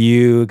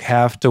 You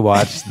have to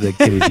watch the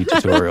Kenny G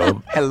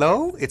tutorial.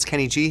 Hello, it's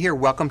Kenny G here.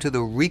 Welcome to the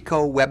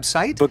Rico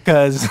website.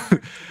 Because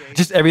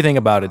just everything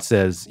about it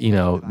says,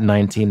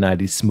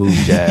 1990s smooth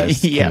jazz,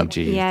 Kenny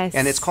G. Yes.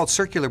 And it's called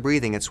circular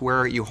breathing. It's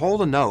where you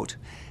hold a note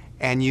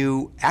and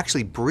you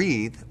actually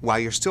breathe while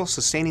you're still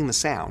sustaining the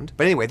sound.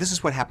 But anyway, this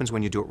is what happens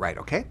when you do it right,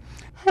 okay?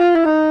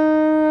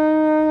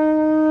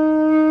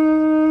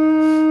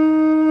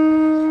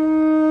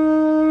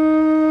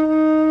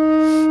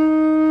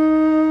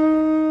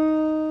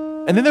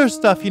 And then there's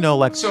stuff,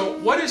 like... So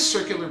what is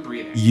circular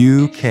breathing?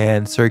 You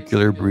can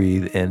circular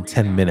breathe in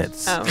 10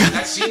 minutes. Oh.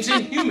 That seems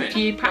inhuman. If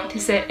you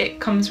practice it,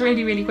 it comes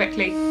really, really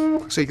quickly.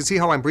 So you can see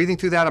how I'm breathing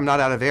through that. I'm not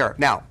out of air.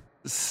 Now.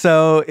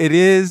 So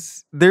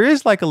there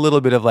is like a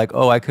little bit of like,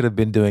 oh, I could have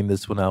been doing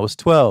this when I was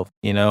 12.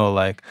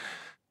 Like,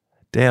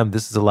 damn,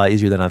 this is a lot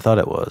easier than I thought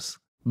it was.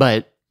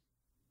 But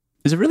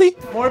is it really?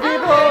 More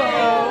people.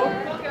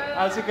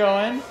 How's it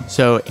going?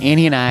 So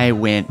Annie and I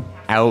went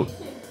out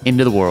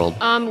into the world.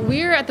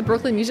 We're at the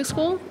Brooklyn Music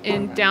School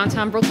in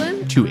downtown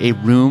Brooklyn. To a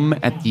room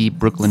at the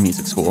Brooklyn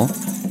Music School,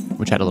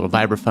 which had a little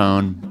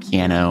vibraphone,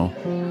 piano,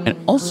 and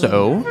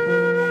also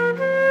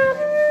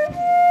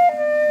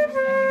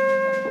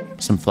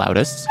some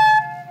flautists.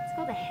 It's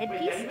called a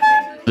headpiece.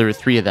 There were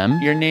 3 of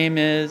them. Your name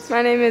is?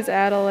 My name is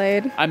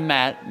Adelaide. I'm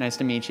Matt. Nice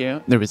to meet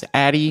you. There was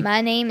Addie. My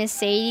name is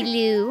Sadie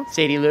Lou.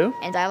 Sadie Lou.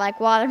 And I like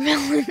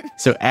watermelon.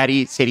 So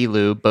Addie, Sadie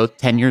Lou, both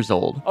 10 years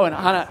old. Oh, and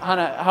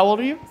Hannah, how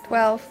old are you?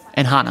 12.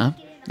 And Hannah,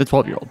 the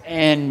 12-year-old.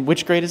 And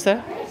which grade is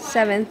that?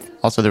 7th.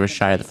 Also, there was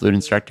Shia, the flute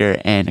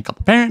instructor, and a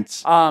couple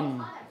parents.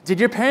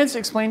 Did your parents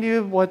explain to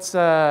you what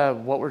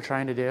we're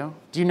trying to do?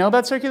 Do you know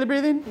about circular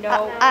breathing?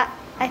 No.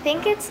 I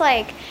think it's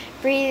like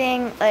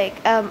breathing,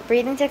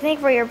 breathing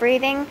technique where you're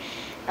breathing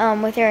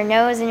with your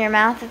nose and your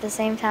mouth at the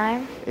same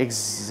time.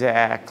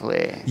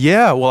 Exactly.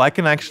 Yeah, well, I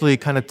can actually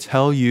kind of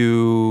tell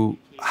you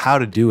how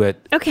to do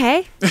it.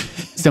 Okay.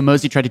 So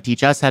Mosey tried to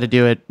teach us how to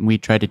do it. We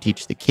tried to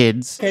teach the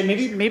kids. Okay,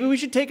 maybe we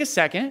should take a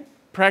second.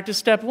 Practice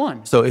step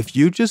 1. So if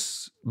you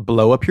just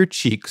blow up your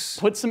cheeks.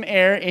 Put some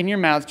air in your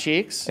mouth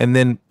cheeks. And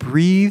then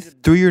breathe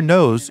through your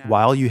nose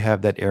while you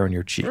have that air in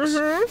your cheeks.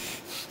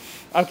 Mm-hmm.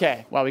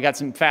 Okay, well, we got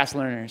some fast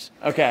learners.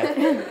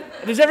 Okay.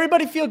 Does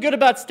everybody feel good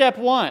about step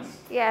 1?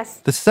 Yes.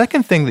 The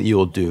second thing that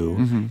you'll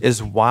do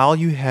is while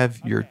you have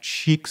your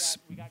cheeks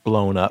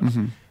blown up,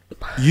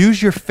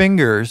 use your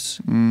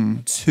fingers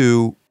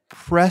to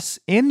press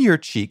in your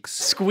cheeks.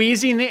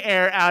 Squeezing the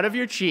air out of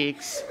your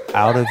cheeks.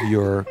 Out of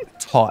your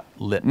taut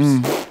lips.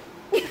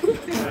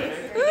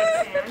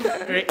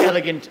 Very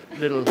elegant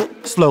little...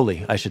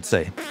 Slowly, I should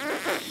say.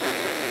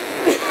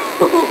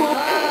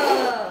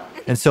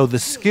 And so the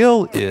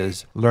skill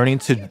is learning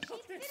to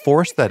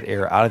force that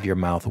air out of your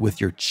mouth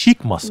with your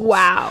cheek muscles.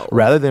 Wow.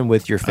 Rather than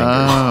with your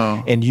fingers.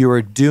 Oh. And you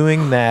are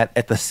doing that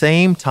at the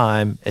same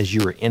time as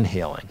you are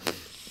inhaling.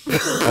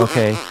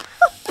 Okay?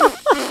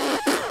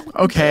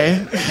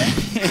 Okay.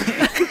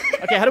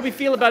 Okay, how do we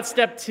feel about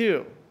step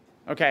 2?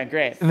 Okay,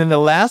 great. And then the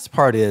last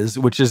part is,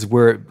 which is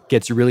where it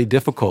gets really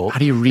difficult. How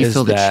do you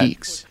refill the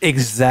cheeks?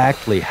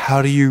 Exactly.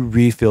 How do you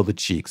refill the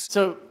cheeks?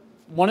 So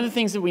one of the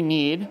things that we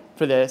need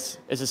for this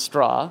is a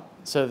straw.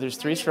 So there's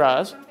 3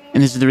 straws.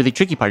 And this is the really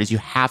tricky part, is you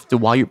have to,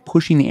 while you're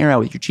pushing the air out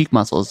with your cheek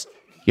muscles,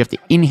 you have to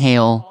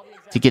inhale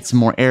to get some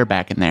more air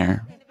back in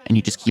there. And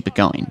you just keep it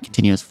going,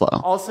 continuous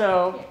flow.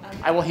 Also,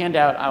 I will hand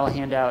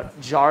out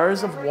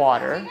jars of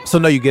water. So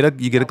no, you get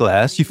a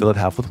glass, you fill it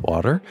half with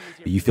water,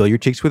 you fill your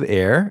cheeks with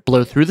air.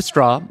 Blow through the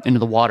straw into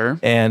the water.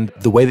 And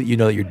the way that you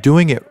know that you're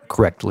doing it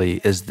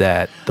correctly is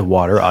that the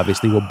water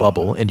obviously will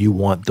bubble, and you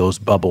want those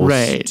bubbles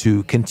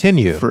to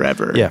continue.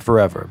 Forever. Yeah,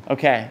 forever.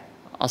 Okay,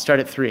 I'll start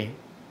at 3.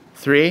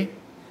 3,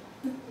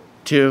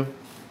 2,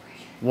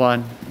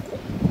 1,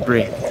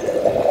 breathe.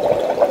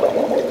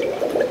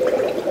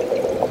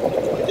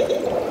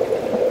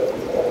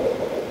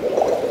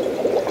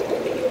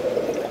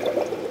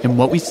 And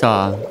what we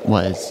saw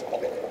was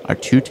our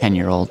 2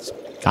 10-year-olds,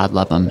 God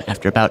love them,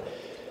 after about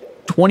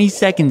 20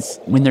 seconds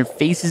when their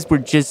faces were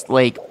just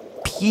like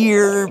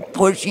pure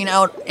pushing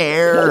out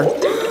air.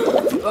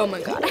 Oh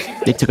my God.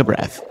 They took a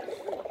breath.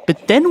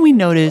 But then we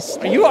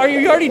noticed... Are you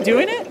already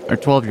doing it? Our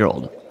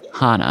 12-year-old,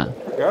 Hannah,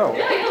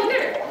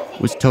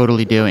 was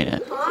totally doing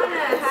it.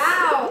 Hannah,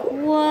 how?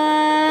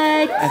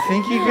 What? I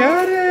think you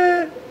got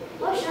it.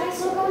 Oh, Shia's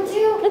still going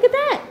too? Look at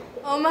that.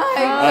 Oh my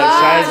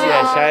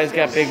God. Shia's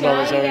got big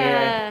bubbles over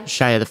here.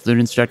 Shia, the flute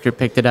instructor,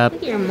 picked it up.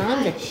 Your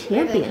mom's a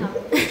champion.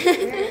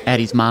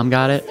 Addie's mom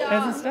got it.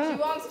 Hasn't stopped. She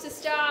wants to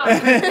stop.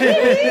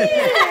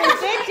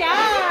 Good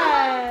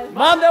job.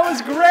 Mom, that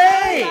was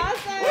great.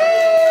 Awesome.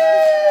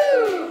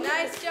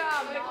 Nice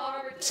job.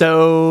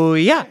 So,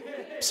 yeah,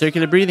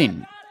 circular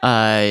breathing.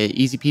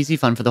 Easy peasy,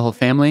 fun for the whole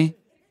family.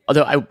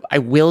 Although I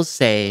will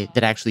say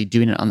that actually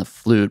doing it on the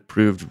flute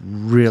proved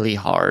really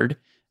hard.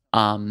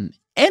 And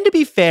to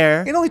be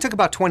fair... It only took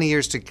about 20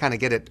 years to kind of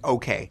get it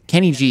okay.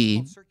 Kenny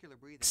G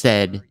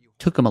said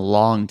took him a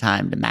long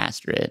time to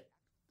master it.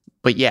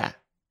 But yeah,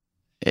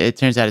 it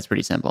turns out it's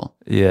pretty simple.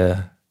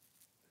 Yeah.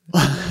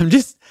 I'm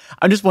just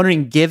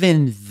wondering,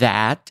 given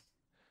that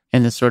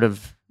and the sort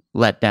of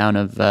letdown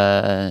of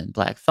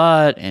Black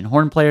Thought and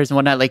horn players and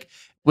whatnot, like,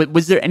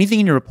 was there anything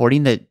in your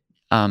reporting that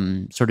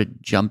sort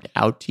of jumped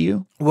out to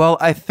you? Well,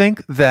 I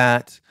think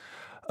that,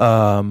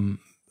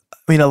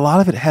 a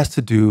lot of it has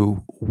to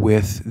do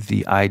with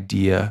the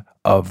idea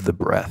of the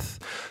breath.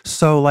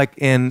 So like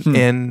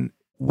in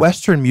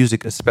Western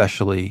music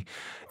especially,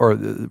 or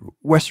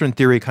Western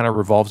theory kind of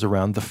revolves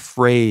around the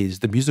phrase,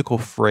 the musical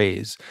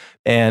phrase.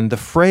 And the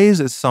phrase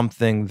is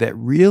something that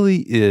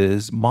really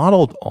is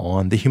modeled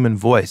on the human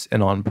voice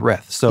and on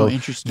breath. So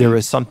there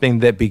is something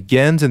that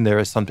begins and there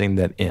is something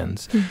that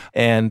ends.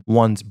 And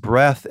one's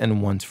breath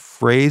and one's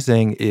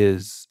phrasing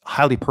is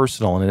highly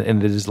personal.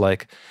 And it is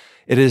like,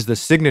 it is the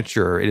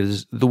signature. It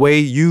is the way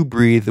you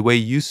breathe, the way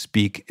you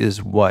speak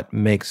is what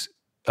makes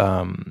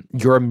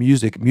your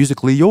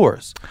musically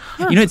yours.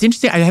 You know, it's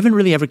interesting. I haven't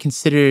really ever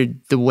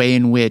considered the way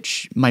in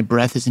which my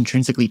breath is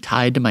intrinsically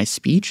tied to my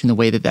speech and the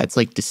way that that's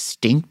like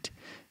distinct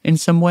in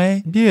some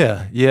way.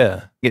 Yeah.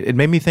 It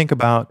made me think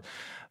about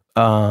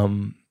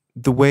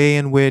the way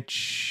in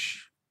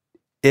which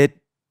it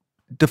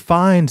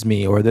defines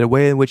me, or the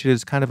way in which it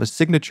is kind of a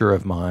signature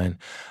of mine,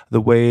 the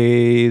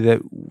way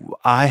that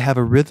I have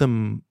a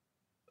rhythm.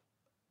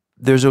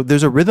 There's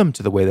a rhythm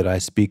to the way that I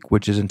speak,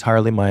 which is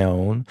entirely my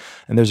own,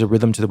 and there's a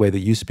rhythm to the way that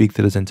you speak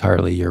that is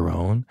entirely your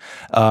own,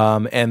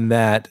 and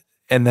that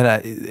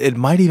it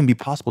might even be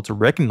possible to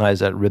recognize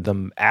that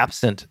rhythm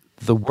absent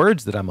the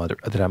words that I'm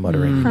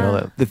uttering. You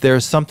know, that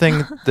there's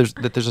something,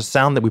 there's a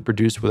sound that we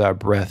produce with our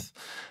breath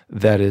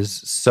that is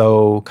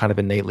so kind of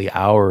innately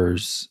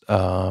ours,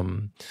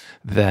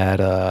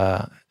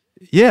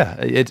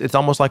 it's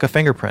almost like a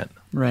fingerprint.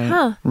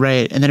 Right.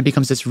 Right. And then it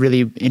becomes this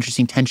really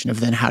interesting tension of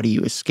then how do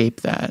you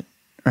escape that?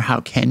 Or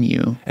how can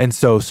you? And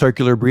so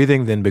circular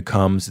breathing then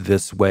becomes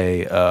this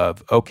way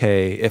of,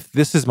 okay, if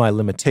this is my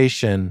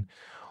limitation,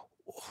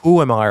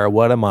 who am I or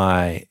what am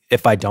I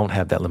if I don't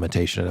have that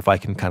limitation? If I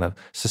can kind of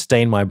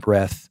sustain my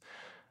breath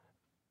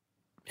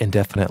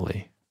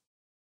indefinitely.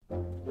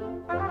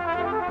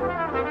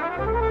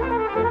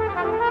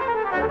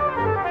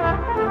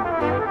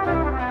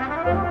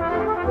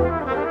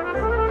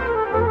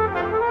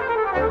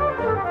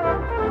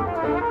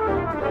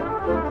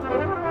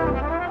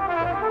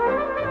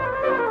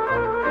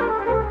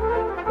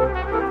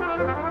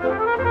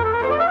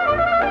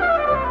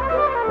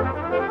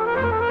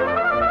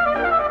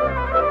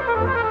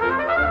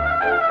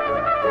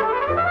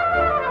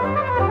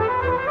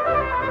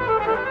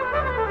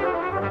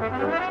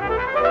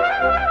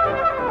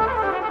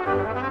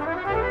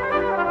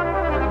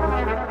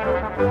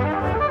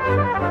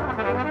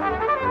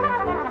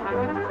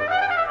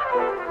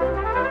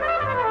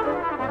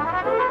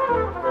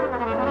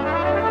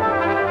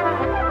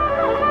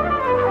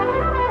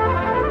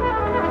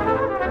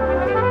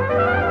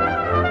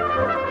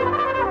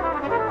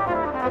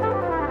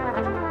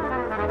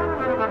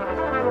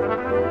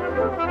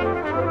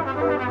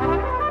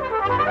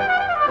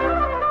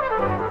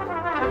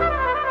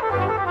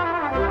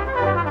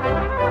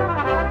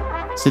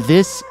 So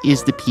this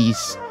is the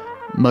piece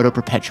Moto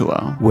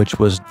Perpetuo, which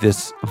was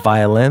this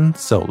violin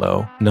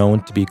solo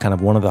known to be kind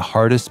of one of the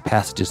hardest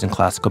passages in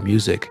classical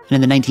music.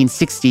 And in the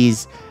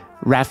 1960s,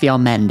 Rafael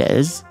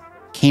Mendez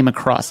came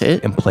across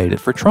it and played it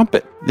for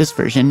trumpet. This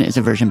version is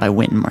a version by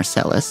Wynton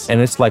Marsalis.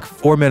 And it's like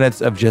 4 minutes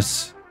of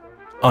just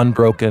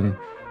unbroken,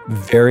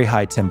 very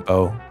high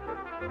tempo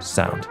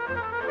sound.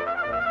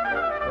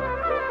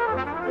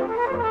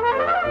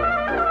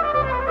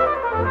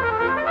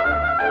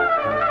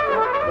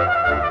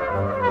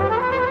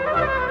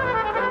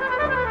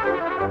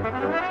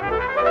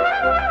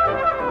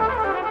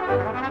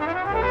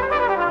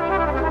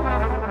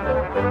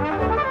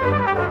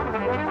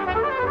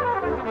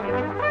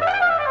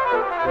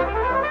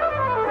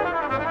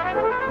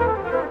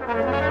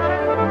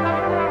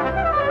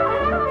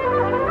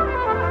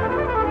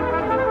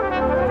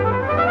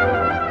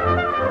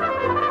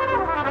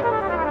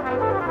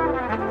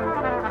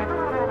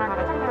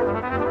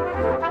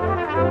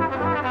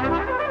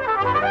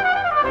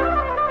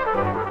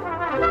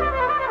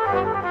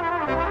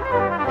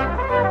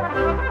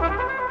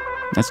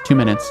 That's 2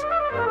 minutes.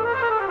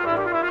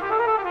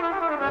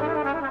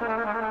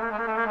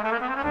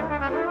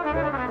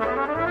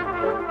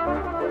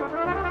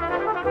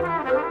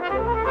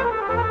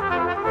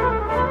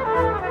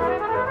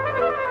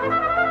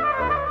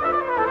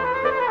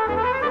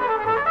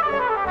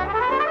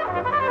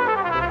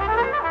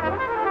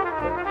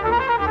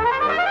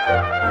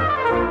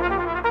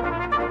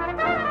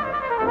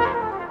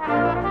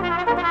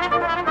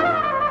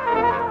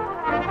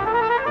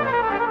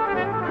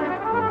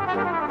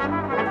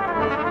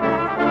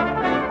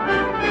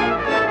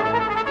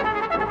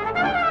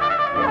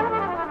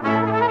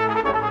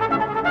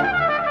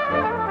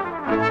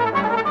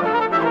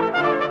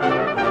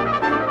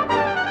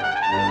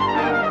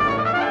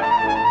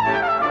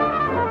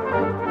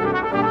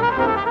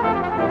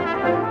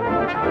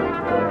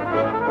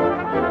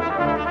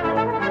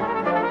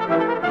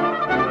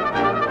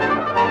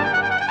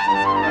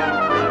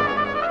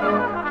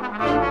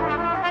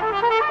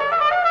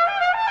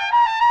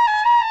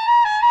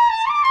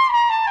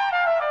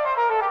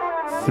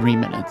 Three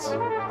minutes.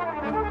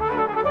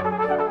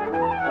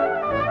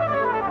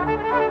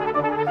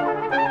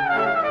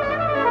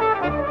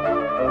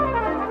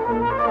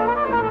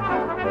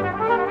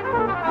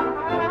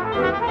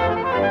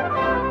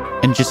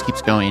 And just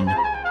keeps going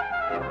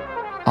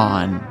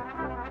on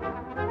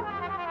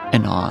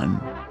and on.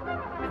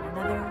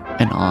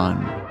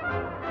 on.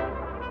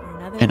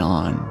 And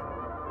on.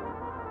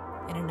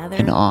 And another.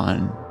 And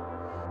on.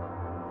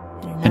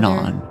 And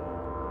on.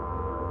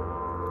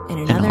 And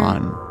And another.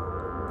 on.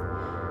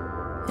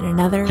 And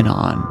another. And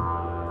on.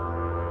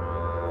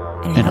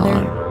 And And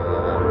another.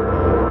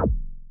 on.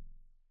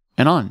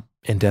 And on.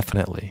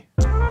 Indefinitely.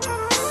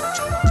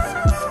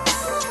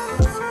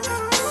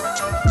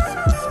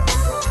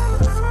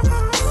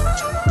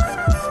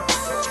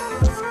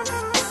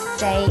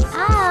 Say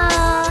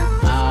ah.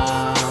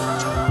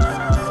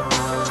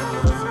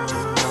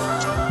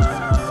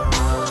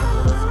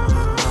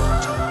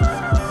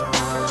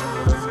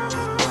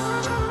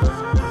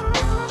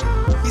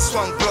 He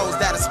swung blows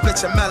that'll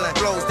split your melon,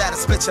 blows that'll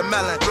split your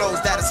melon,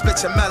 blows that'll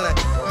split your melon,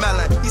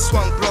 melon. He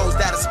swung blows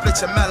that'll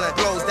split your melon,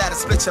 blows that'll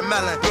split your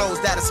melon, blows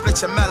that'll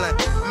split your melon,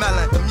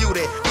 melon. The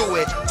muted, do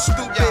it,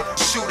 stupid,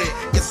 shoot it,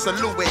 it's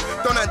salute it.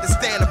 Don't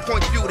understand the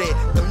point, beauty,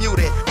 the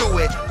muted, do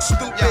it,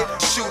 stupid,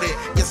 shoot it,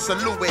 it's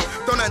salute it.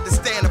 Don't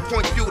understand the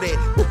point, beauty.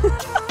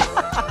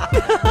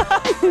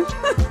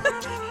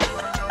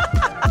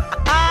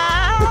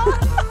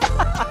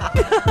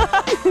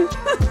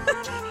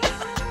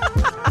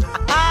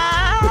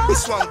 He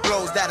swung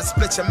blows that'll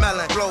split your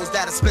melon, blows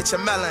that'll split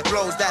your melon,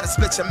 blows that'll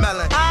split your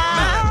melon,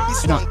 melon. He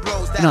swung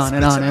blows that'll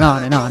split your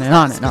melon, and on and on and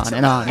on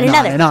and on And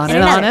another. and on And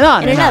and on and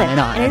on another. and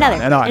on And and on another.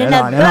 and on And and on and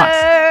on.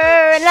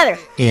 another. Another.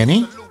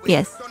 Annie?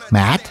 Yes.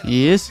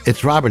 Yes?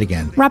 It's Robert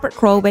again. Robert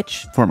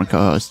Krolwich. Former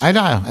co-host. I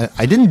know.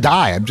 I didn't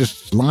die. I'm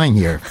just lying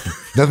here.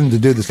 Nothing to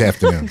do this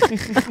afternoon.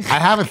 I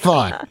have a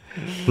thought.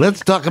 Let's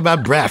talk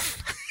about breath.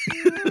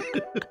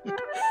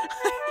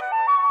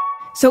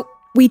 So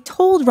we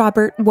told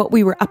Robert what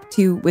we were up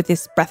to with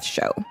this breath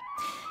show.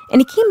 And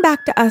he came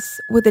back to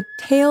us with a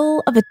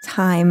tale of a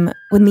time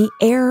when the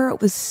air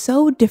was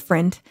so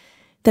different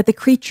that the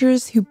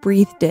creatures who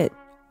breathed it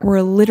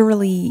were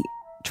literally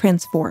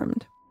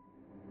transformed.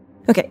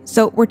 Okay,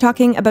 so we're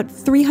talking about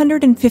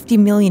 350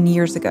 million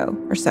years ago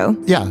or so.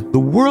 Yeah, the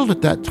world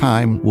at that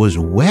time was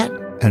wet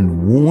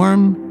and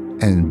warm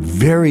and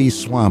very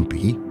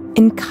swampy.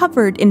 And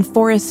covered in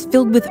forests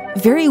filled with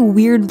very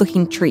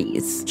weird-looking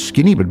trees.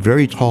 Skinny but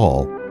very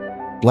tall,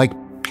 like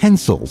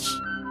pencils,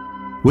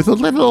 with a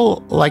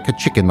little, like a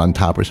chicken on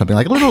top or something,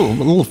 like a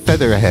little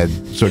feather head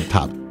sort of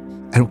top.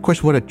 And of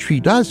course, what a tree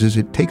does is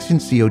it takes in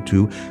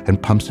CO2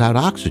 and pumps out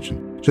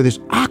oxygen. So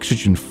there's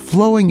oxygen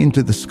flowing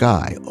into the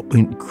sky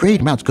in great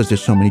amounts because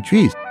there's so many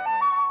trees.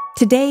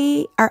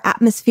 Today, our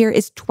atmosphere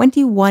is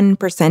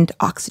 21%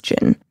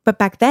 oxygen. But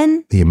back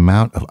then, The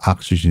amount of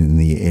oxygen in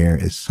the air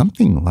is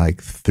something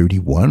like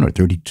 31 or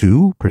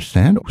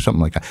 32% or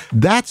something like that.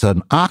 That's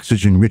an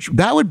oxygen-rich.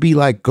 That would be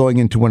like going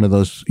into one of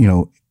those,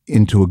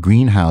 into a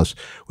greenhouse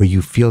where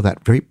you feel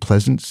that very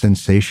pleasant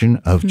sensation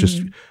of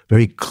just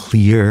very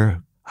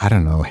clear,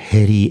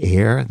 heady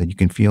air that you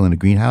can feel in a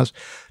greenhouse.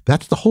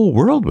 That's the whole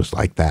world was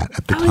like that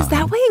at the time. is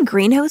that why a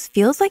greenhouse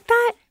feels like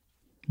that?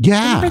 Yeah,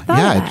 I never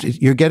thought of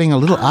that. you're getting a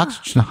little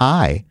oxygen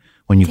high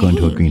when you go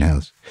into a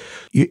greenhouse.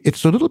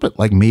 It's a little bit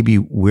like maybe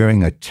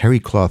wearing a terry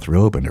cloth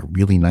robe in a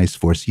really nice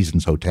Four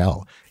Seasons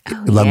hotel,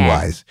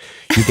 lung-wise.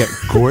 You get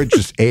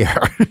gorgeous air,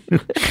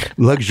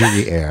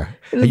 luxury air.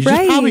 And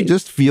you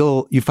just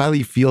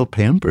finally feel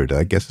pampered,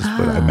 I guess is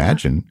what I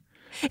imagine.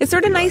 It's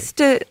sort of nice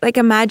to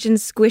imagine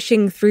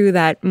squishing through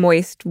that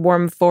moist,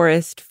 warm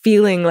forest,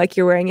 feeling like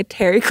you're wearing a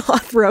terry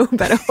cloth robe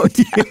at a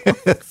hotel.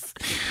 Yes.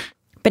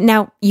 But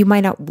now you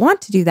might not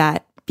want to do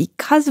that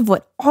because of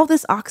what all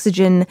this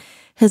oxygen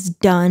has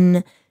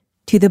done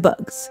to the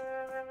bugs.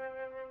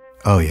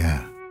 Oh,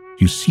 yeah.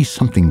 You see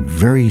something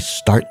very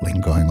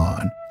startling going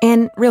on.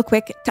 And real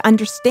quick, to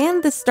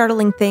understand this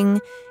startling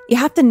thing, you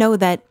have to know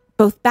that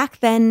both back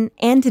then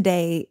and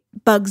today,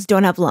 bugs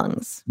don't have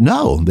lungs.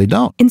 No, they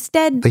don't.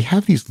 Instead, they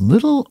have these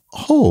little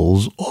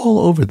holes all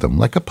over them,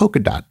 like a polka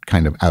dot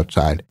kind of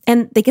outside.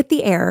 And they get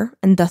the air,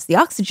 and thus the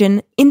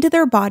oxygen, into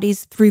their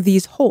bodies through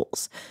these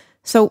holes.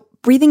 So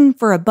breathing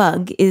for a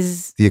bug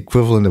is the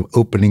equivalent of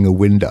opening a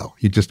window.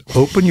 You just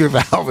open your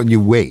valve and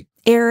you wait.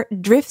 Air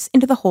drifts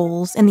into the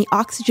holes, and the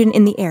oxygen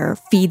in the air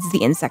feeds the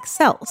insect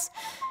cells.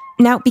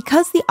 Now,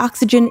 because the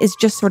oxygen is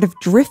just sort of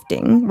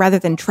drifting rather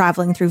than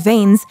traveling through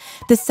veins,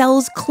 the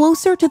cells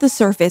closer to the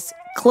surface,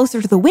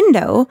 closer to the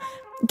window,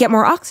 get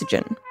more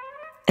oxygen.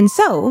 And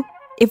so,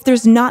 if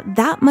there's not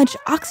that much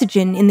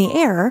oxygen in the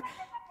air,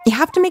 you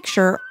have to make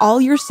sure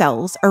all your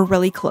cells are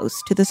really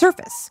close to the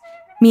surface,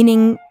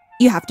 meaning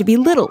you have to be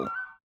little.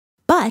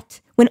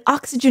 But when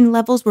oxygen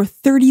levels were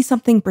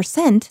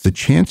 30-something%, the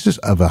chances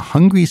of a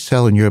hungry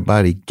cell in your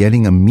body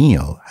getting a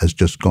meal has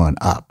just gone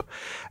up.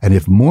 And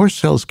if more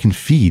cells can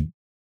feed,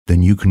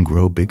 then you can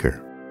grow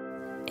bigger.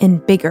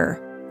 And bigger,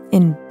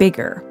 and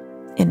bigger,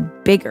 and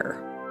bigger.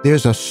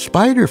 There's a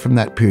spider from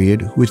that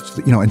period, which,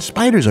 and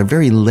spiders are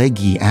very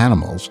leggy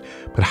animals.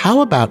 But how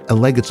about a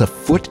leg that's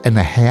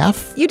 1.5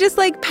 feet? You just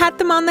pat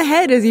them on the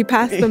head as you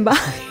pass them by.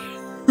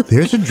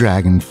 There's a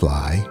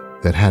dragonfly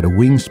that had a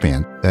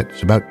wingspan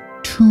that's about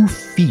 2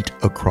 feet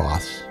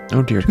across.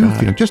 Oh, dear 2 God.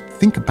 feet. Just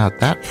think about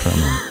that for a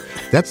moment.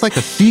 That's like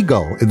a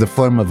seagull in the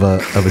form of a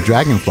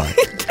dragonfly.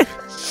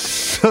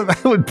 So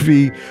that would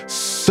be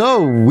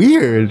so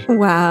weird.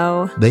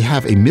 Wow. They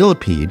have a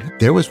millipede.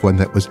 There was one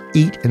that was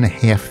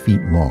 8.5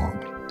 feet long.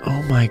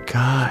 Oh my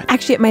God.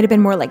 Actually, it might have been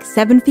more like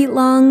 7 feet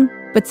long,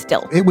 but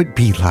still. It would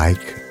be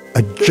like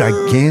a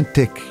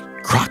gigantic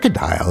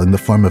crocodile in the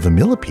form of a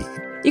millipede.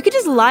 You could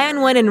just lie on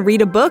one and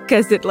read a book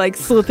as it like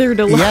slithered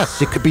along.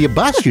 Yes, it could be a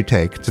bus you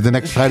take to the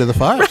next side of the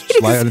forest.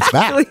 Right, lie on its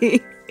back.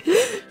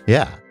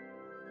 Yeah.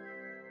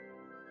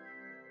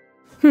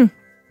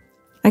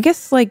 I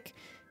guess like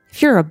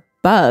if you're a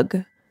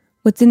bug,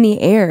 what's in the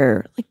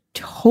air like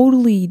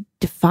totally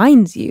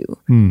defines you.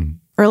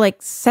 Or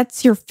like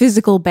sets your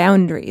physical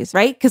boundaries,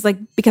 right?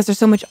 Because there's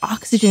so much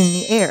oxygen in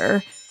the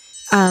air.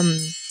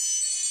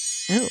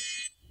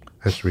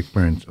 That's Rick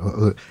Burns.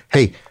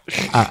 Hey,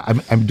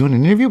 I'm doing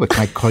an interview, but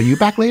can I call you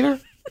back later?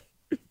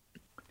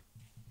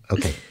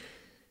 Okay.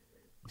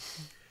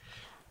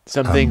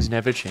 Some things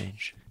never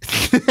change.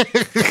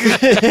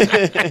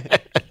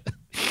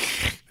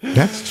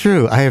 That's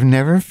true. I have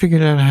never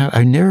figured out how.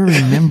 I never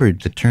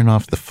remembered to turn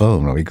off the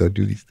phone while we go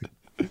do these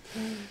things.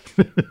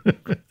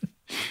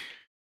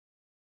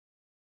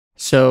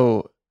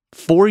 So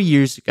 4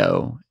 years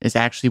ago is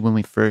actually when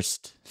we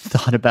first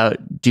thought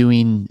about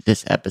doing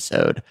this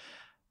episode.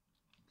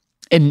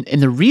 And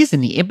the reason,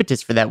 the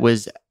impetus for that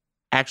was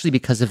actually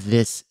because of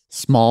this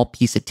small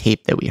piece of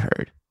tape that we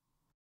heard.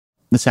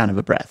 The sound of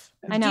a breath.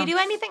 I know. Do you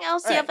do anything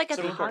else? Do you have like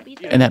a hobby?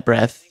 And that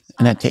breath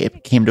and that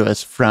tape came to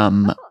us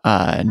from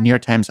New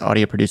York Times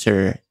audio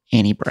producer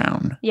Annie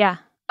Brown. Yeah.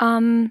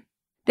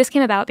 This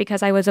came about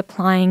because I was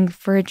applying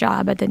for a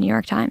job at the New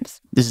York Times.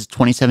 This is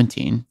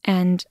 2017.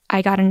 And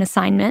I got an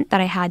assignment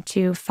that I had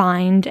to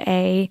find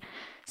a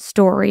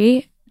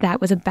story that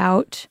was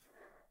about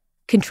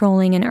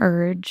controlling an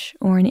urge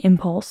or an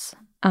impulse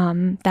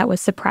that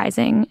was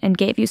surprising and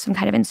gave you some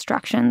kind of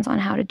instructions on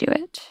how to do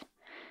it.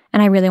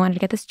 And I really wanted to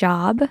get this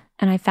job.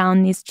 And I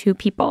found these two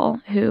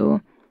people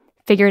who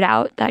figured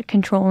out that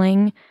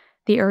controlling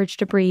the urge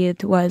to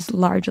breathe was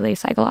largely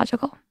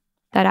psychological.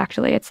 That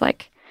actually it's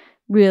like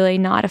really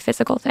not a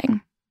physical thing.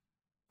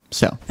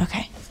 So.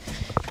 Okay.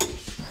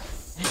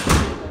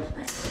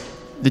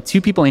 The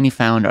two people Annie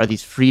found are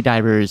these free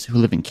divers who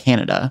live in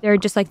Canada. They're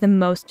just like the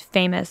most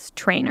famous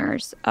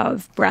trainers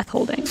of breath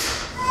holding.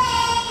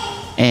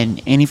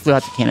 And Annie flew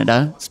out to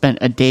Canada, spent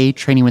a day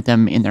training with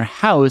them in their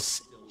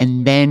house,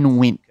 and then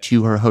went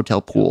to her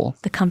hotel pool.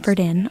 The Comfort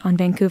Inn on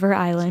Vancouver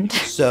Island.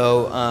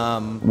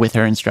 So, with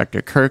her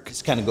instructor, Kirk.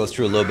 Just kind of go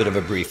through a little bit of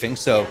a briefing.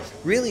 So,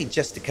 really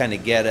just to kind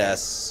of get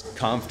us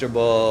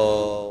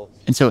comfortable.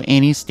 And so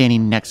Annie's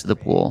standing next to the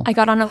pool. I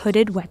got on a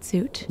hooded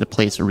wetsuit. The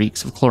place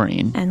reeks of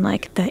chlorine. And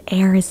like the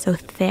air is so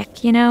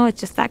thick, you know? It's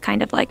just that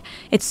kind of like,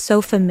 it's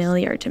so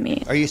familiar to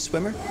me. Are you a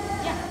swimmer?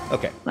 Yeah.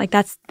 Okay. Like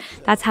that's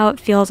how it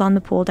feels on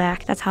the pool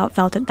deck. That's how it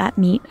felt at that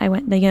meet. I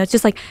went, you know, it's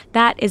just like,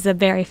 that is a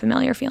very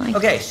familiar feeling.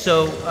 Okay,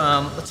 so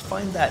let's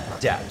find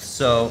that depth.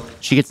 So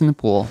she gets in the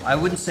pool. I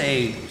wouldn't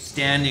say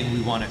standing,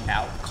 we want it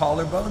out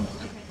collarbone.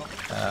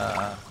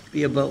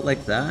 Be about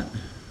like that,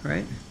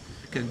 right?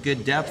 Like a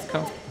good depth,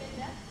 comfortable.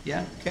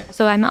 Yeah, okay.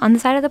 So I'm on the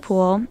side of the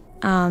pool.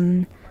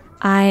 I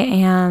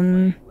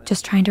am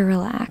just trying to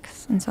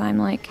relax. And so I'm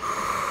like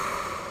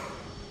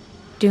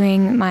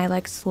doing my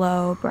like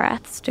slow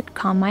breaths to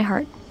calm my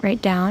heart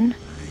rate down.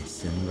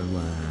 Nice and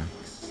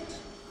relaxed.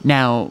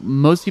 Now,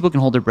 most people can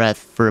hold their breath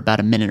for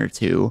about a minute or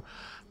two.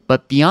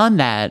 But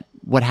beyond that,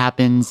 what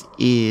happens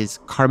is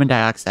carbon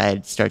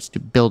dioxide starts to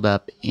build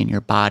up in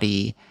your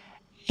body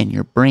and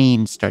your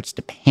brain starts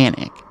to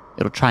panic.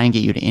 It'll try and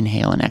get you to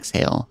inhale and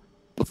exhale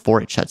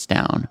before it shuts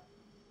down.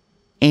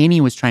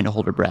 Annie was trying to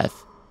hold her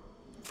breath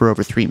for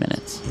over 3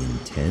 minutes. In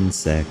 10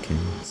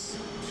 seconds.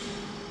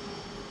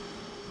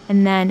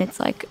 And then it's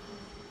like,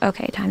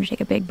 okay, time to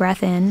take a big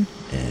breath in.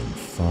 And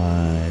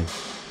 5,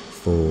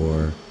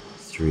 4,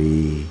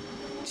 3,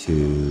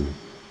 2,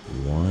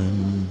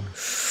 1.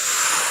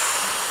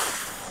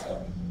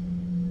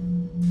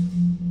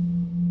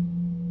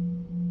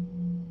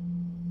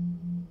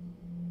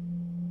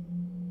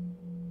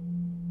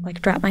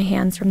 Like drop my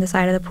hands from the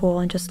side of the pool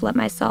and just let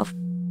myself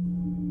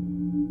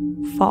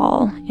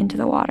fall into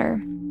the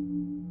water.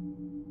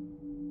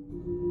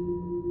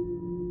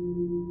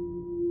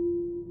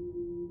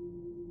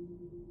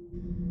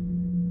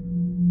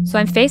 So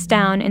I'm face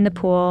down in the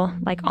pool,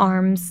 like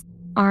arms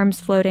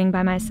floating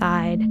by my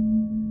side,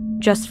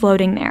 just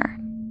floating there.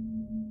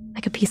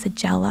 Like a piece of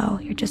Jell-O,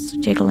 you're just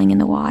jiggling in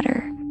the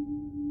water.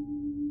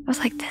 I was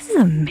like, this is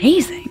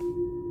amazing.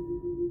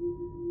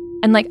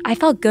 And like, I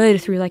felt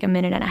good through like a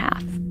minute and a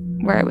half,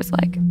 where it was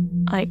like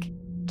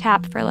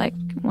tap for like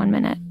 1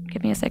 minute,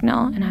 give me a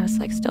signal, and I was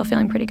like still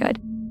feeling pretty good.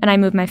 And I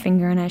move my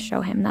finger and I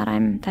show him that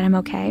I'm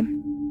okay.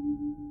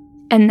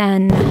 And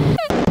then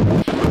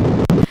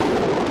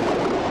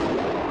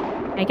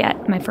I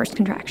get my first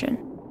contraction.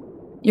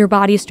 Your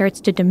body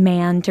starts to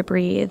demand to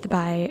breathe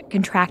by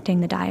contracting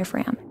the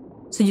diaphragm.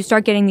 So you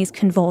start getting these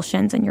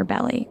convulsions in your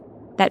belly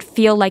that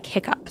feel like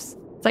hiccups.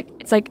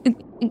 It's like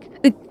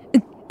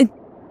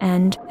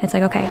and it's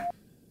like, okay,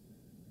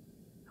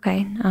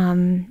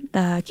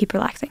 keep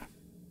relaxing.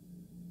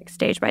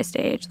 stage by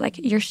stage. Like,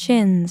 your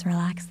shins,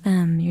 relax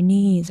them. Your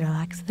knees,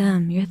 relax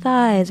them. Your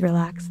thighs,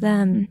 relax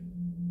them.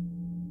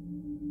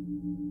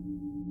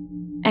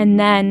 And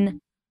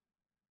then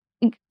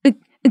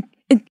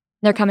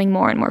they're coming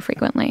more and more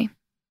frequently.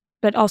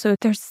 But also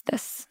there's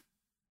this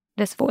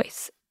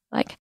voice,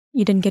 like,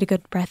 you didn't get a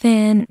good breath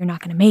in, you're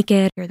not going to make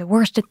it, you're the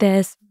worst at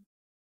this.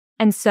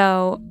 And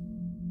so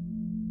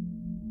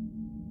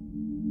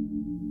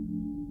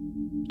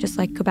just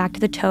like go back to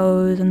the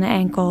toes and the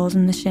ankles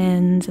and the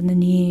shins and the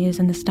knees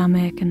and the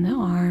stomach and the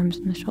arms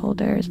and the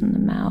shoulders and the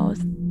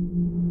mouth.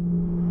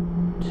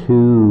 2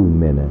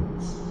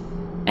 minutes.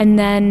 And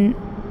then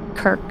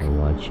Kirk I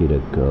want you to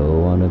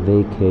go on a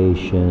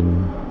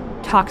vacation.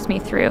 Talks me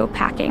through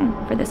packing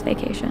for this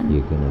vacation.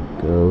 You're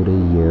gonna go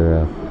to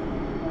Europe.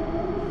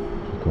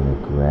 You're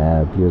gonna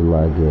grab your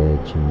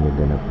luggage and you're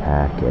gonna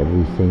pack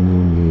everything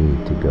you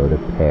need to go to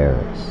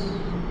Paris.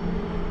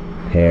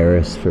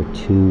 Paris for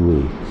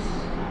 2 weeks.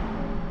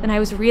 And I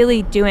was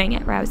really doing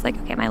it where I was like,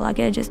 okay, my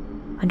luggage is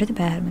under the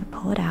bed. I'm going to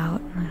pull it out.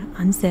 I'm going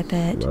to unzip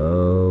it.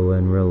 Slow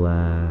and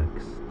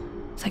relaxed.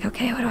 It's like,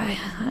 okay, I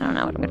don't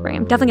know what I'm going to bring.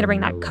 I'm definitely going to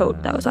bring that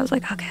coat, though. So I was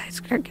like, okay, I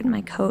start getting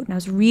my coat. And I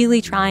was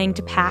really trying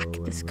to pack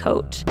this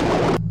coat.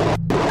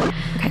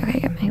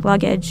 Okay, get my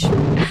luggage.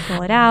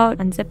 Pull it out,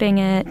 unzipping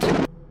it.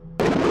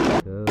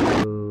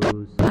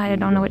 I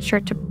don't know what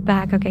shirt to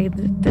pack. Okay,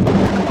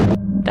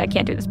 I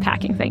can't do this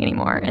packing thing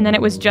anymore. And then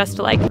it was just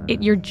like,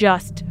 you're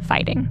just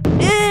fighting.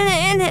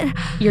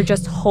 You're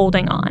just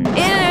holding on. You're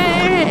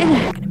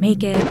not gonna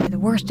make it. You're the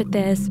worst at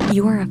this.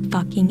 You are a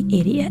fucking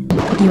idiot.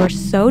 You are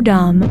so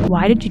dumb.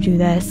 Why did you do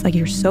this? Like,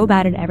 you're so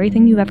bad at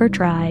everything you've ever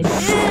tried.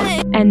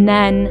 And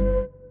then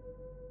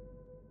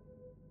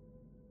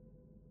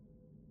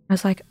I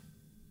was like,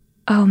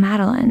 oh,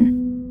 Madeline.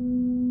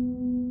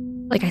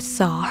 Like, I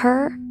saw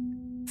her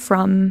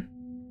from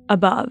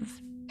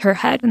above, her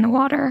head in the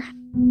water.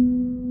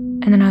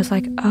 And then I was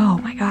like, oh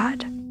my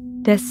God,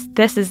 this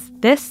is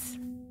this.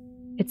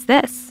 It's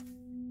this.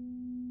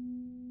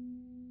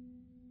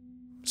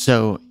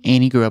 So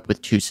Annie grew up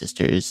with 2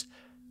 sisters.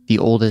 The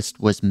oldest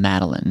was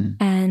Madeline.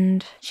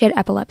 And she had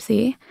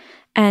epilepsy.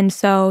 And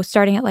so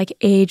starting at like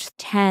age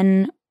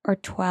 10 or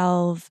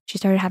 12, she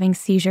started having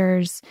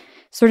seizures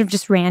sort of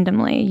just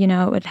randomly. You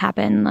know, it would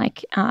happen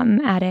like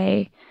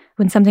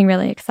when something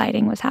really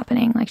exciting was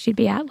happening. Like she'd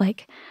be at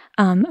like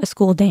a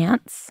school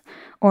dance,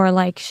 or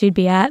like she'd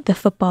be at the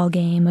football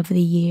game of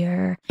the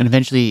year. And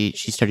eventually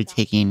she started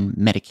taking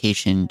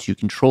medication to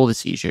control the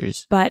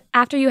seizures. But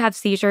after you have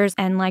seizures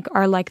and like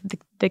are like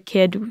the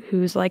kid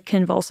who's like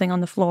convulsing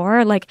on the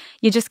floor, like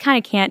you just kind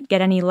of can't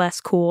get any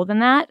less cool than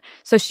that.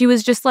 So she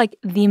was just like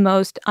the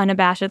most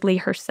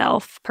unabashedly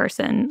herself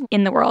person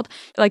in the world.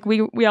 Like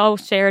we all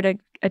shared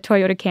a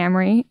Toyota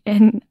Camry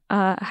in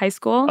high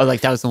school. Oh,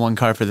 like that was the one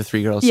car for the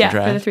 3 girls to drive?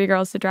 Yeah, for the 3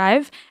 girls to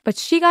drive. But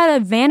she got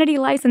a vanity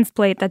license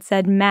plate that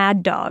said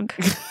Mad Dog.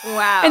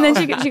 Wow. And then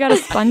she got a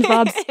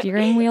SpongeBob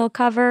steering wheel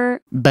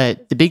cover.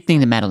 But the big thing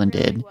that Madeline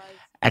did,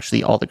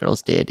 actually all the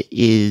girls did,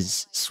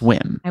 is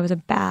swim. I was a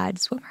bad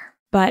swimmer.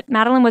 But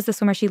Madeline was the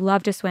swimmer. She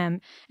loved to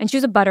swim. And she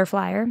was a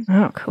butterflyer.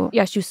 Oh, cool.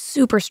 Yeah, she was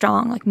super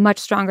strong, like much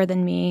stronger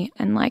than me.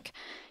 And like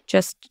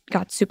just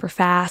got super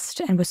fast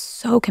and was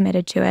so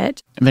committed to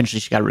it. Eventually,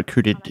 she got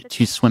recruited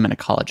to swim at a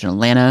college in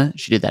Atlanta.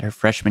 She did that her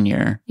freshman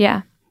year.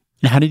 Yeah.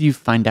 And how did you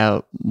find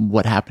out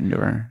what happened to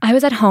her? I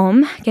was at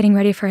home getting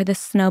ready for the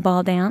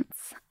snowball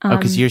dance.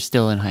 Because you're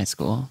still in high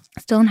school.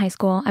 Still in high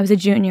school. I was a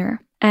junior.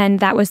 And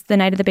that was the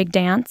night of the big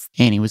dance.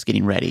 Annie was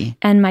getting ready.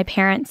 And my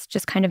parents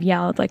just kind of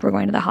yelled, like, we're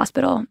going to the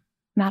hospital.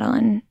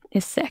 Madeline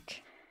is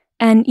sick.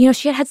 And, you know,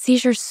 she had had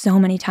seizures so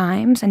many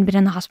times and been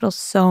in the hospital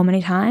so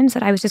many times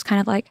that I was just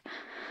kind of like,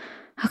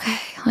 okay,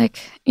 like,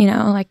 you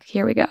know, like,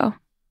 here we go.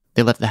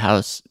 They left the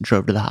house,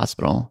 drove to the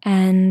hospital.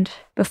 And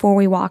before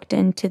we walked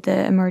into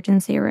the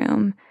emergency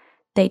room,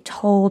 they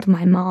told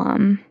my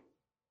mom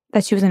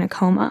that she was in a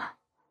coma.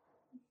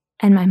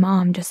 And my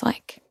mom just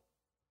like,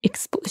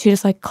 she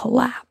just like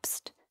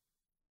collapsed.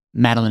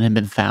 Madeline had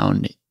been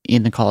found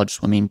in the college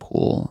swimming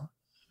pool,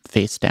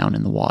 face down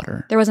in the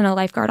water. There wasn't a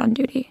lifeguard on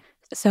duty.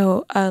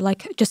 So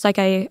just like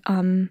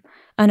an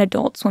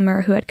adult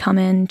swimmer who had come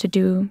in to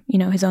do, you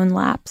know, his own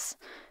laps,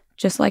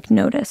 just like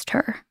noticed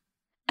her.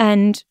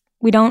 And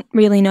we don't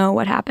really know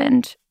what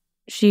happened.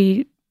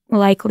 She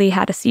likely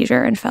had a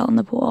seizure and fell in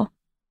the pool.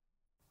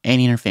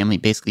 Annie and her family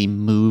basically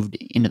moved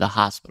into the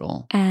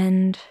hospital.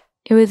 And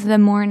it was the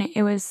morning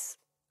of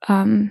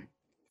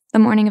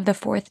the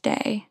 4th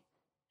day.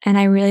 And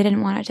I really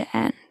didn't want it to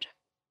end.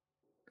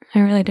 I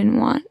really didn't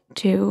want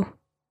to.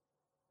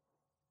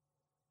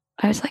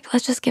 I was like,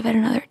 let's just give it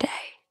another day.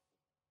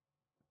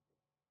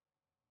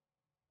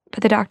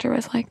 But the doctor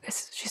was like,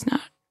 she's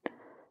not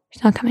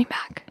coming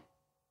back.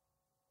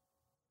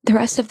 The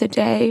rest of the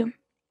day,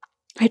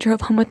 I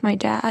drove home with my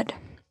dad.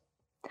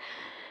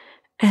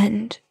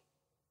 And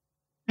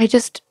I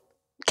just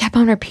kept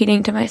on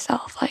repeating to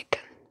myself, like,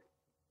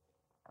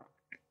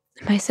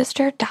 my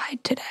sister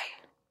died today.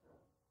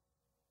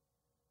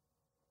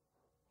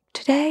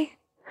 Today,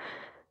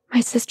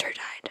 my sister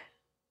died.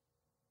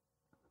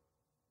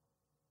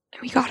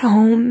 we got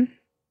home.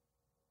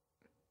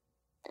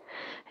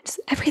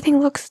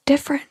 Everything looks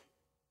different.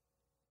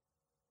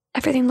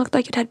 Everything looked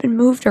like it had been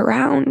moved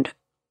around.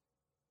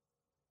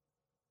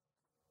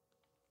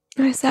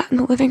 And I sat in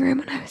the living room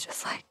and I was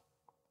just like,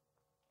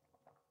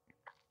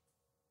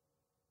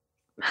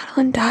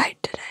 Madeline died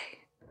today.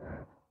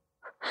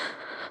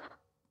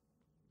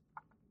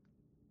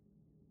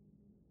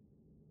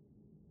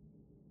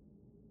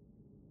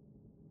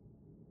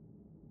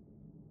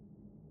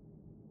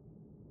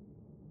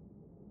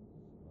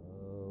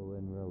 Slow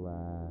and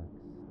relaxed.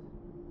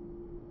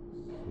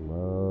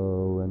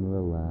 Slow and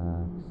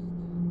relaxed.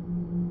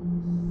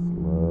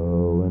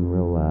 Slow and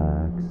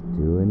relaxed.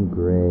 Doing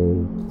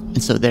great.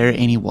 And so there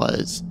Annie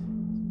was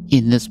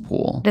in this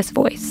pool. This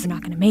voice, you're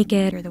not gonna make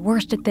it, you're the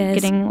worst at this,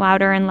 getting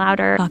louder and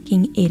louder.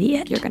 Fucking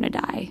idiot, you're gonna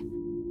die.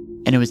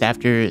 And it was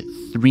after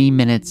 3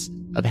 minutes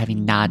of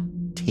having not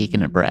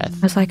taken a breath.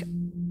 I was like,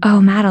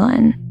 oh,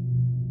 Madeline.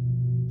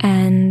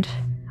 And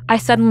I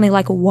suddenly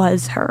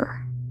was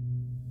her,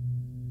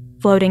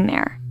 floating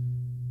there.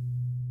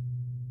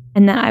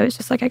 And then I was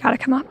just like, I gotta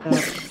come up.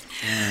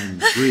 And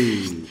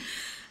breathe,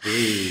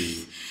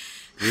 breathe,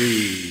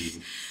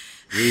 breathe,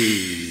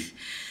 breathe,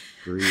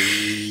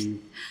 breathe,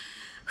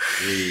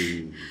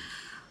 breathe.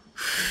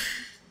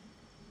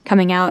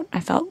 Coming out, I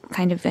felt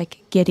kind of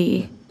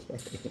giddy.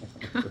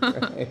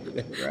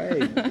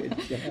 Right. Good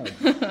job.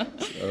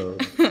 So,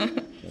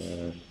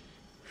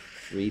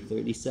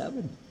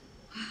 3:37.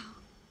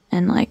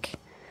 And it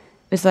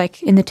was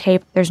in the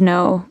tape, there's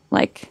no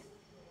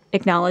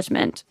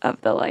acknowledgement of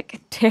the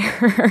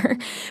terror.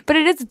 But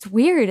it's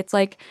weird. It's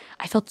I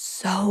felt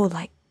so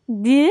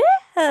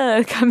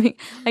yeah, coming.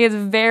 It's a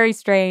very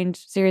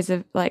strange series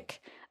of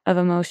of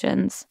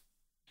emotions.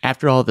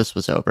 After all this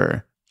was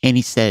over,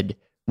 Annie said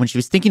when she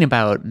was thinking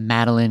about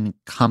Madeline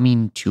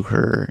coming to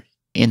her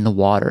in the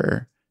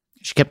water,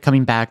 she kept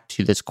coming back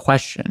to this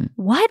question.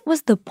 What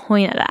was the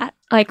point of that?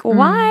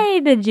 Why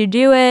did you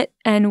do it?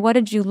 And what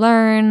did you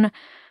learn?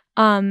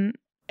 And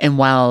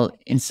while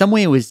in some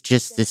way it was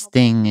just this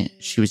thing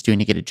she was doing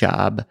to get a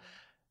job,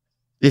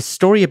 this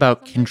story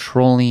about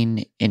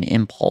controlling an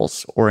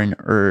impulse or an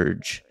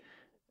urge,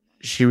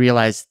 she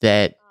realized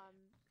that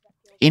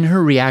in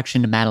her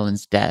reaction to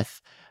Madeline's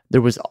death, there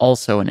was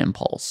also an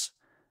impulse,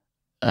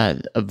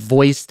 a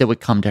voice that would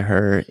come to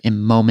her in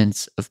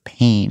moments of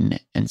pain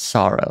and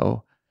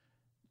sorrow,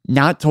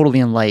 not totally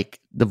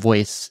unlike the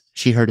voice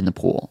she heard in the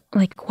pool.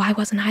 Why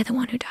wasn't I the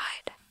one who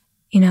died?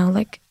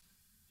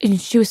 And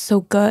she was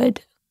so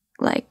good.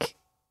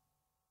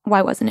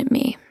 Why wasn't it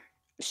me?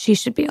 She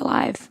should be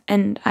alive,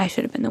 and I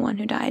should have been the one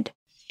who died.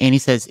 Annie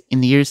says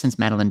in the years since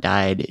Madeline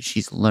died,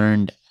 she's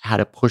learned how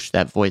to push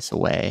that voice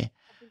away.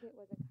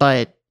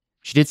 But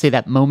she did say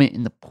that moment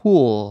in the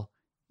pool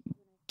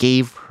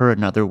gave her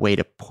another way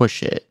to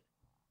push it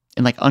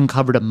and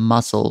uncovered a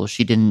muscle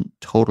she didn't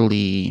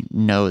totally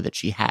know that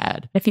she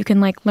had. If you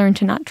can learn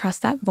to not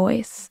trust that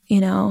voice,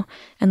 and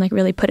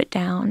really put it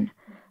down,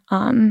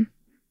 that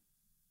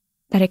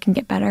it can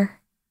get better.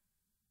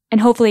 And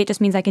hopefully it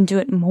just means I can do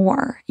it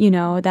more,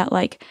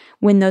 that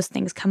when those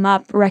things come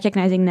up,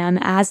 recognizing them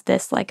as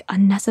this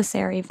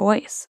unnecessary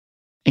voice.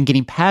 And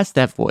getting past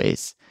that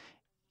voice,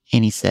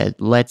 Annie said,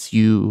 lets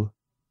you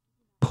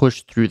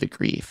push through the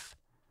grief.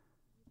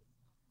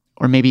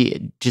 Or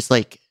maybe just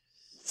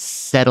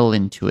settle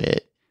into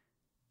it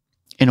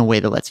in a way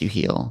that lets you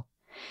heal.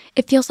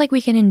 It feels like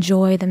we can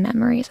enjoy the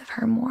memories of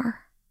her more.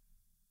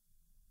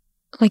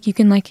 You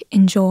can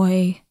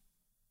enjoy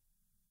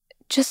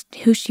just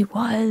who she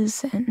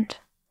was, and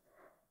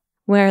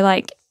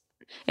where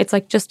it's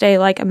just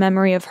a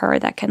memory of her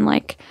that can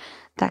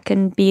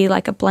be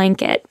a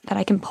blanket that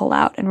I can pull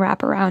out and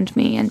wrap around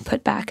me and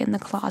put back in the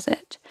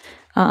closet.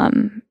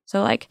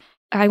 So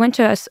I went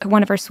to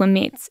one of her swim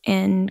meets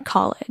in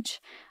college,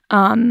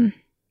 and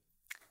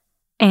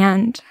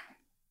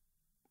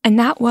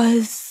that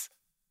was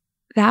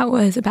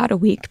about a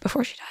week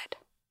before she died,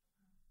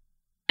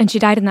 and she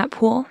died in that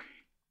pool.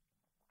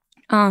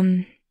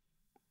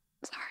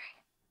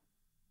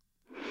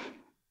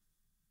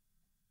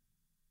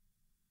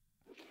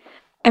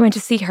 I went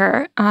to see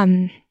her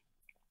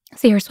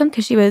swim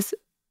because she was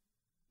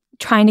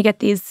trying to get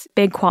these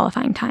big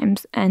qualifying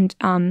times. And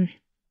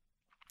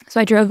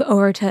so I drove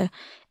over to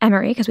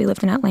Emory because we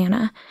lived in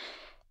Atlanta.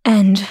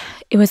 And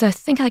it was, I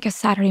think, a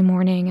Saturday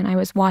morning, and I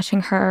was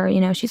watching her.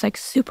 She's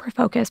super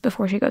focused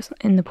before she goes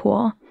in the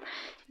pool.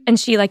 And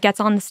she gets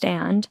on the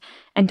stand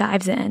and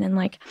dives in,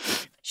 and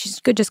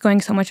she's just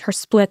going so much, her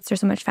splits are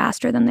so much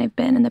faster than they've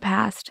been in the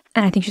past.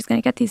 And I think she's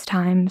going to get these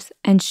times.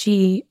 And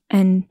she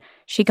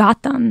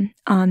got them.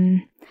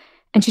 And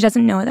she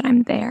doesn't know that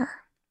I'm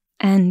there.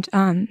 And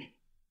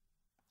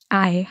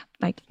I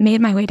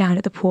made my way down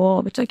to the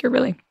pool, which you're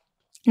really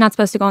not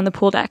supposed to go on the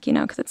pool deck,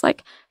 because it's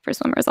for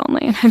swimmers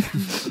only. And I'm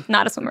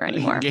not a swimmer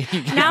anymore.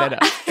 Now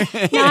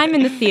I'm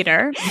in the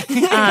theater,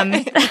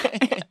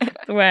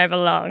 where I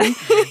belong.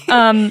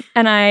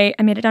 And I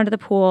made it down to the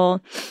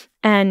pool,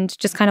 and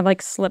just kind of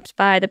like slipped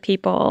by the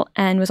people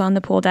and was on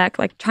the pool deck,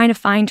 like trying to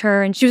find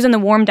her. And she was in the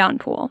warm down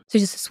pool. So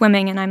she's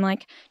swimming and I'm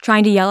like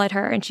trying to yell at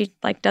her and she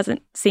like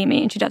doesn't see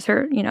me and she does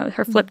her, you know,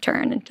 her flip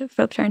turn and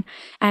flip turn.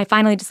 And I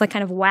finally just like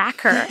kind of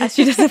whack her as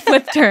she does a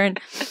flip turn.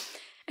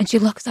 And she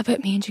looks up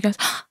at me and she goes,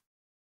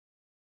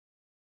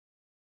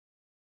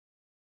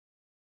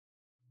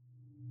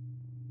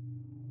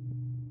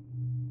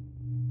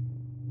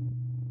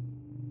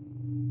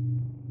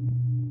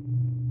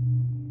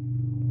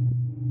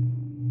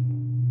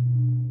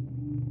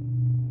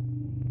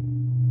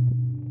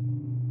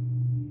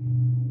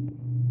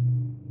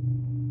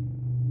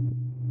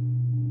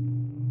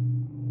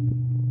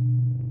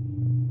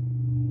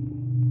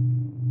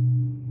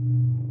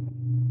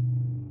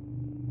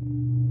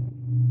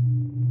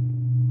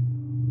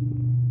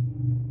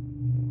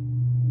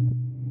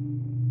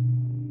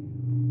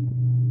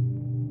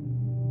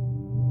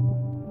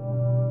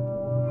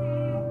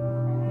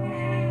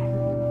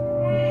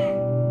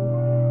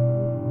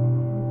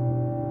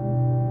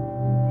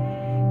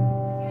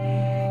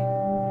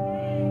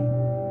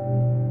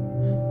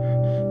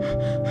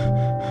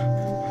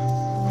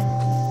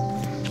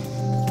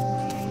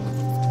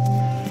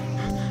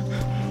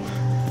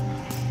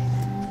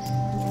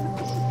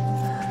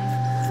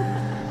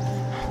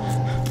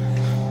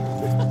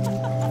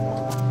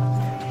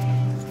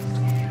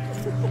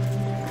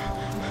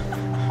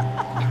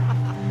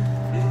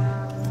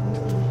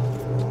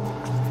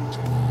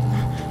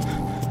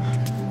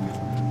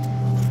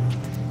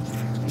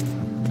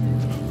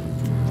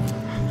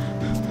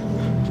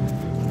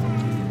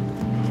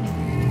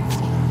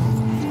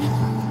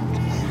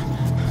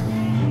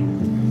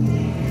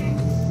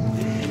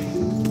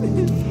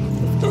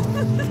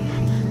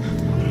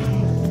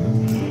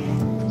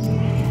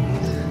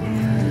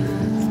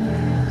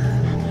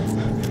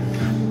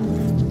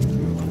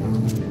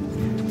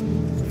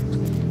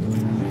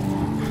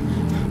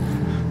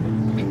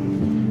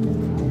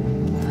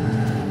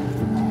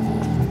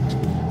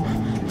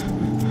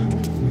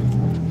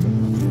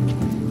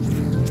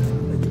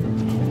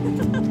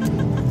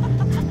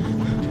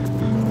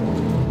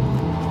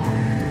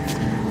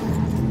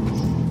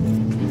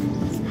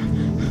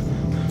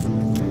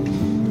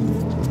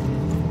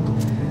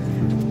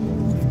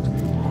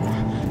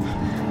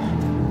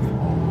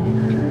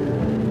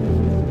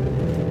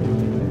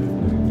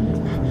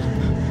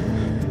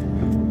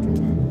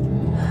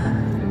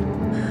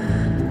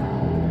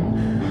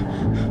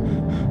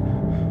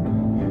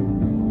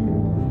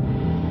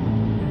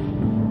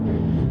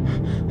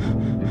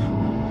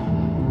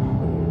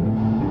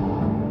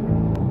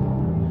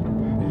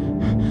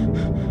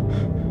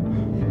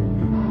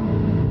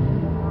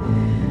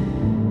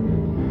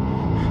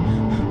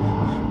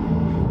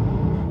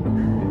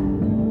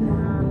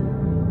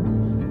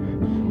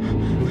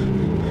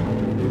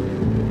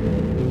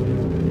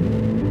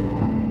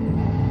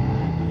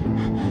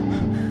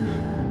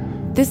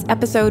 This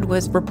episode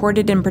was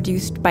reported and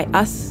produced by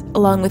us,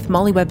 along with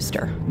Molly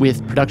Webster.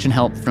 With production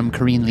help from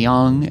Karine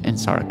Leong and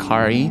Sarah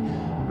Kari,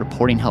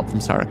 reporting help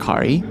from Sarah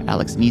Kari,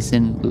 Alex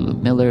Neeson, Lulu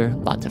Miller,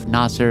 Latif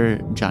Nasser,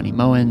 Johnny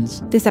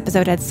Moens. This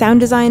episode had sound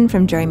design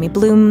from Jeremy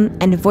Bloom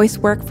and voice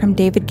work from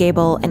David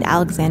Gable and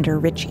Alexander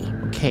Ritchie.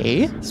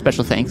 Okay,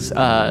 special thanks to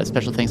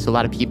a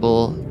lot of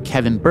people: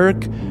 Kevin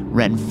Burke,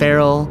 Ren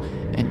Farrell,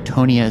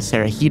 Antonia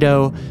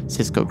Sarahito,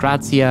 Cisco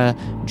Grazia,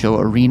 Joe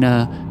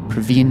Arena,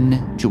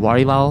 Praveen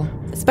Juwarilal.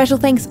 Special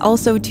thanks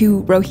also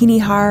to Rohini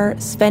Har,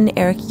 Sven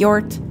Eric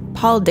Hjort,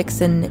 Paul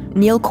Dixon,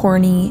 Neil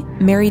Corney,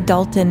 Mary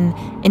Dalton,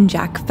 and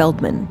Jack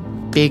Feldman.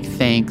 Big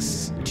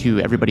thanks to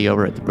everybody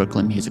over at the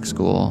Brooklyn Music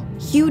School.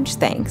 Huge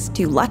thanks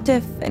to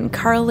Latif and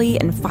Carly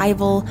and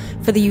Fievel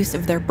for the use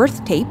of their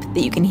birth tape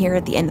that you can hear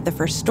at the end of the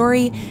first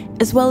story,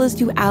 as well as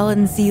to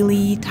Alan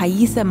Zeely,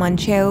 Thaisa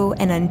Mancheo,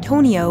 and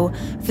Antonio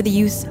for the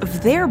use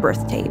of their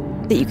birth tape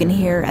that you can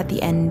hear at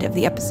the end of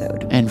the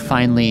episode. And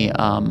finally,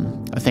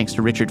 thanks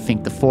to Richard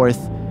Fink IV,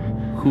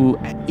 who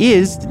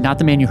is not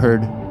the man you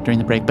heard during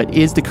the break, but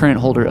is the current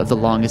holder of the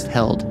longest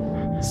held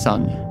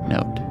sung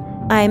note.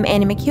 I'm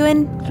Annie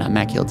McEwen. And I'm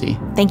Matt Kilty.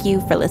 Thank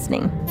you for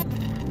listening.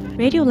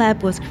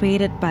 Radiolab was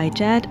created by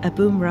Jad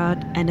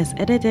Abumrad and is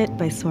edited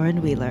by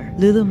Soren Wheeler.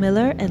 Lulu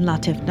Miller and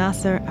Latif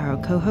Nasser are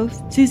our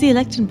co-hosts. Susie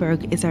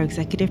Lechtenberg is our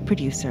executive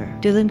producer.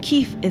 Dylan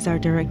Keefe is our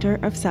director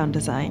of sound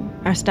design.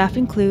 Our staff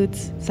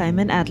includes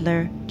Simon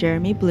Adler,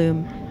 Jeremy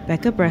Bloom,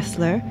 Becca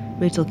Bressler,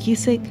 Rachel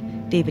Cusick,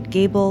 David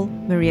Gable,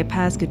 Maria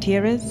Paz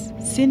Gutierrez,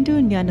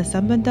 Sindhu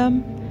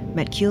Nyanasambandam,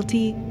 Matt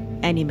Kilty,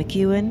 Annie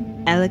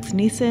McEwen, Alex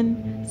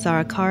Neeson,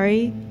 Sarah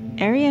Kari,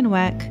 Ariane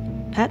Wack,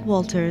 Pat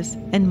Walters,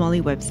 and Molly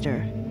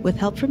Webster, with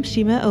help from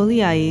Shima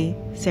Oliai,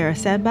 Sarah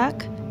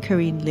Sandbach,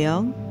 Karine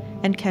Leong,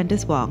 and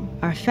Candice Wong.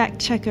 Our fact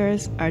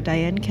checkers are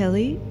Diane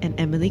Kelly and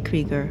Emily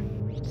Krieger.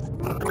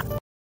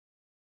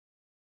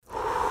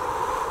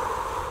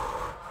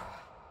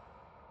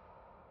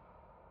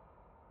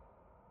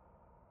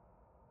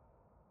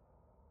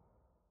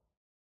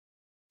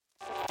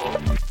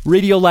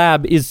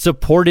 Radiolab is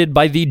supported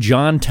by the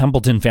John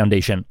Templeton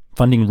Foundation,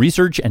 funding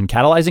research and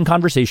catalyzing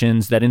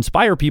conversations that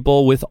inspire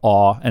people with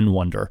awe and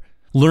wonder.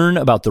 Learn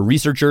about the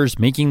researchers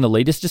making the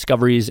latest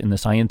discoveries in the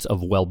science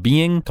of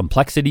well-being,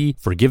 complexity,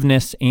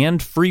 forgiveness,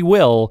 and free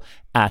will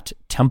at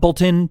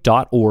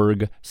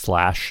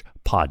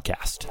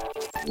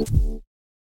templeton.org/podcast.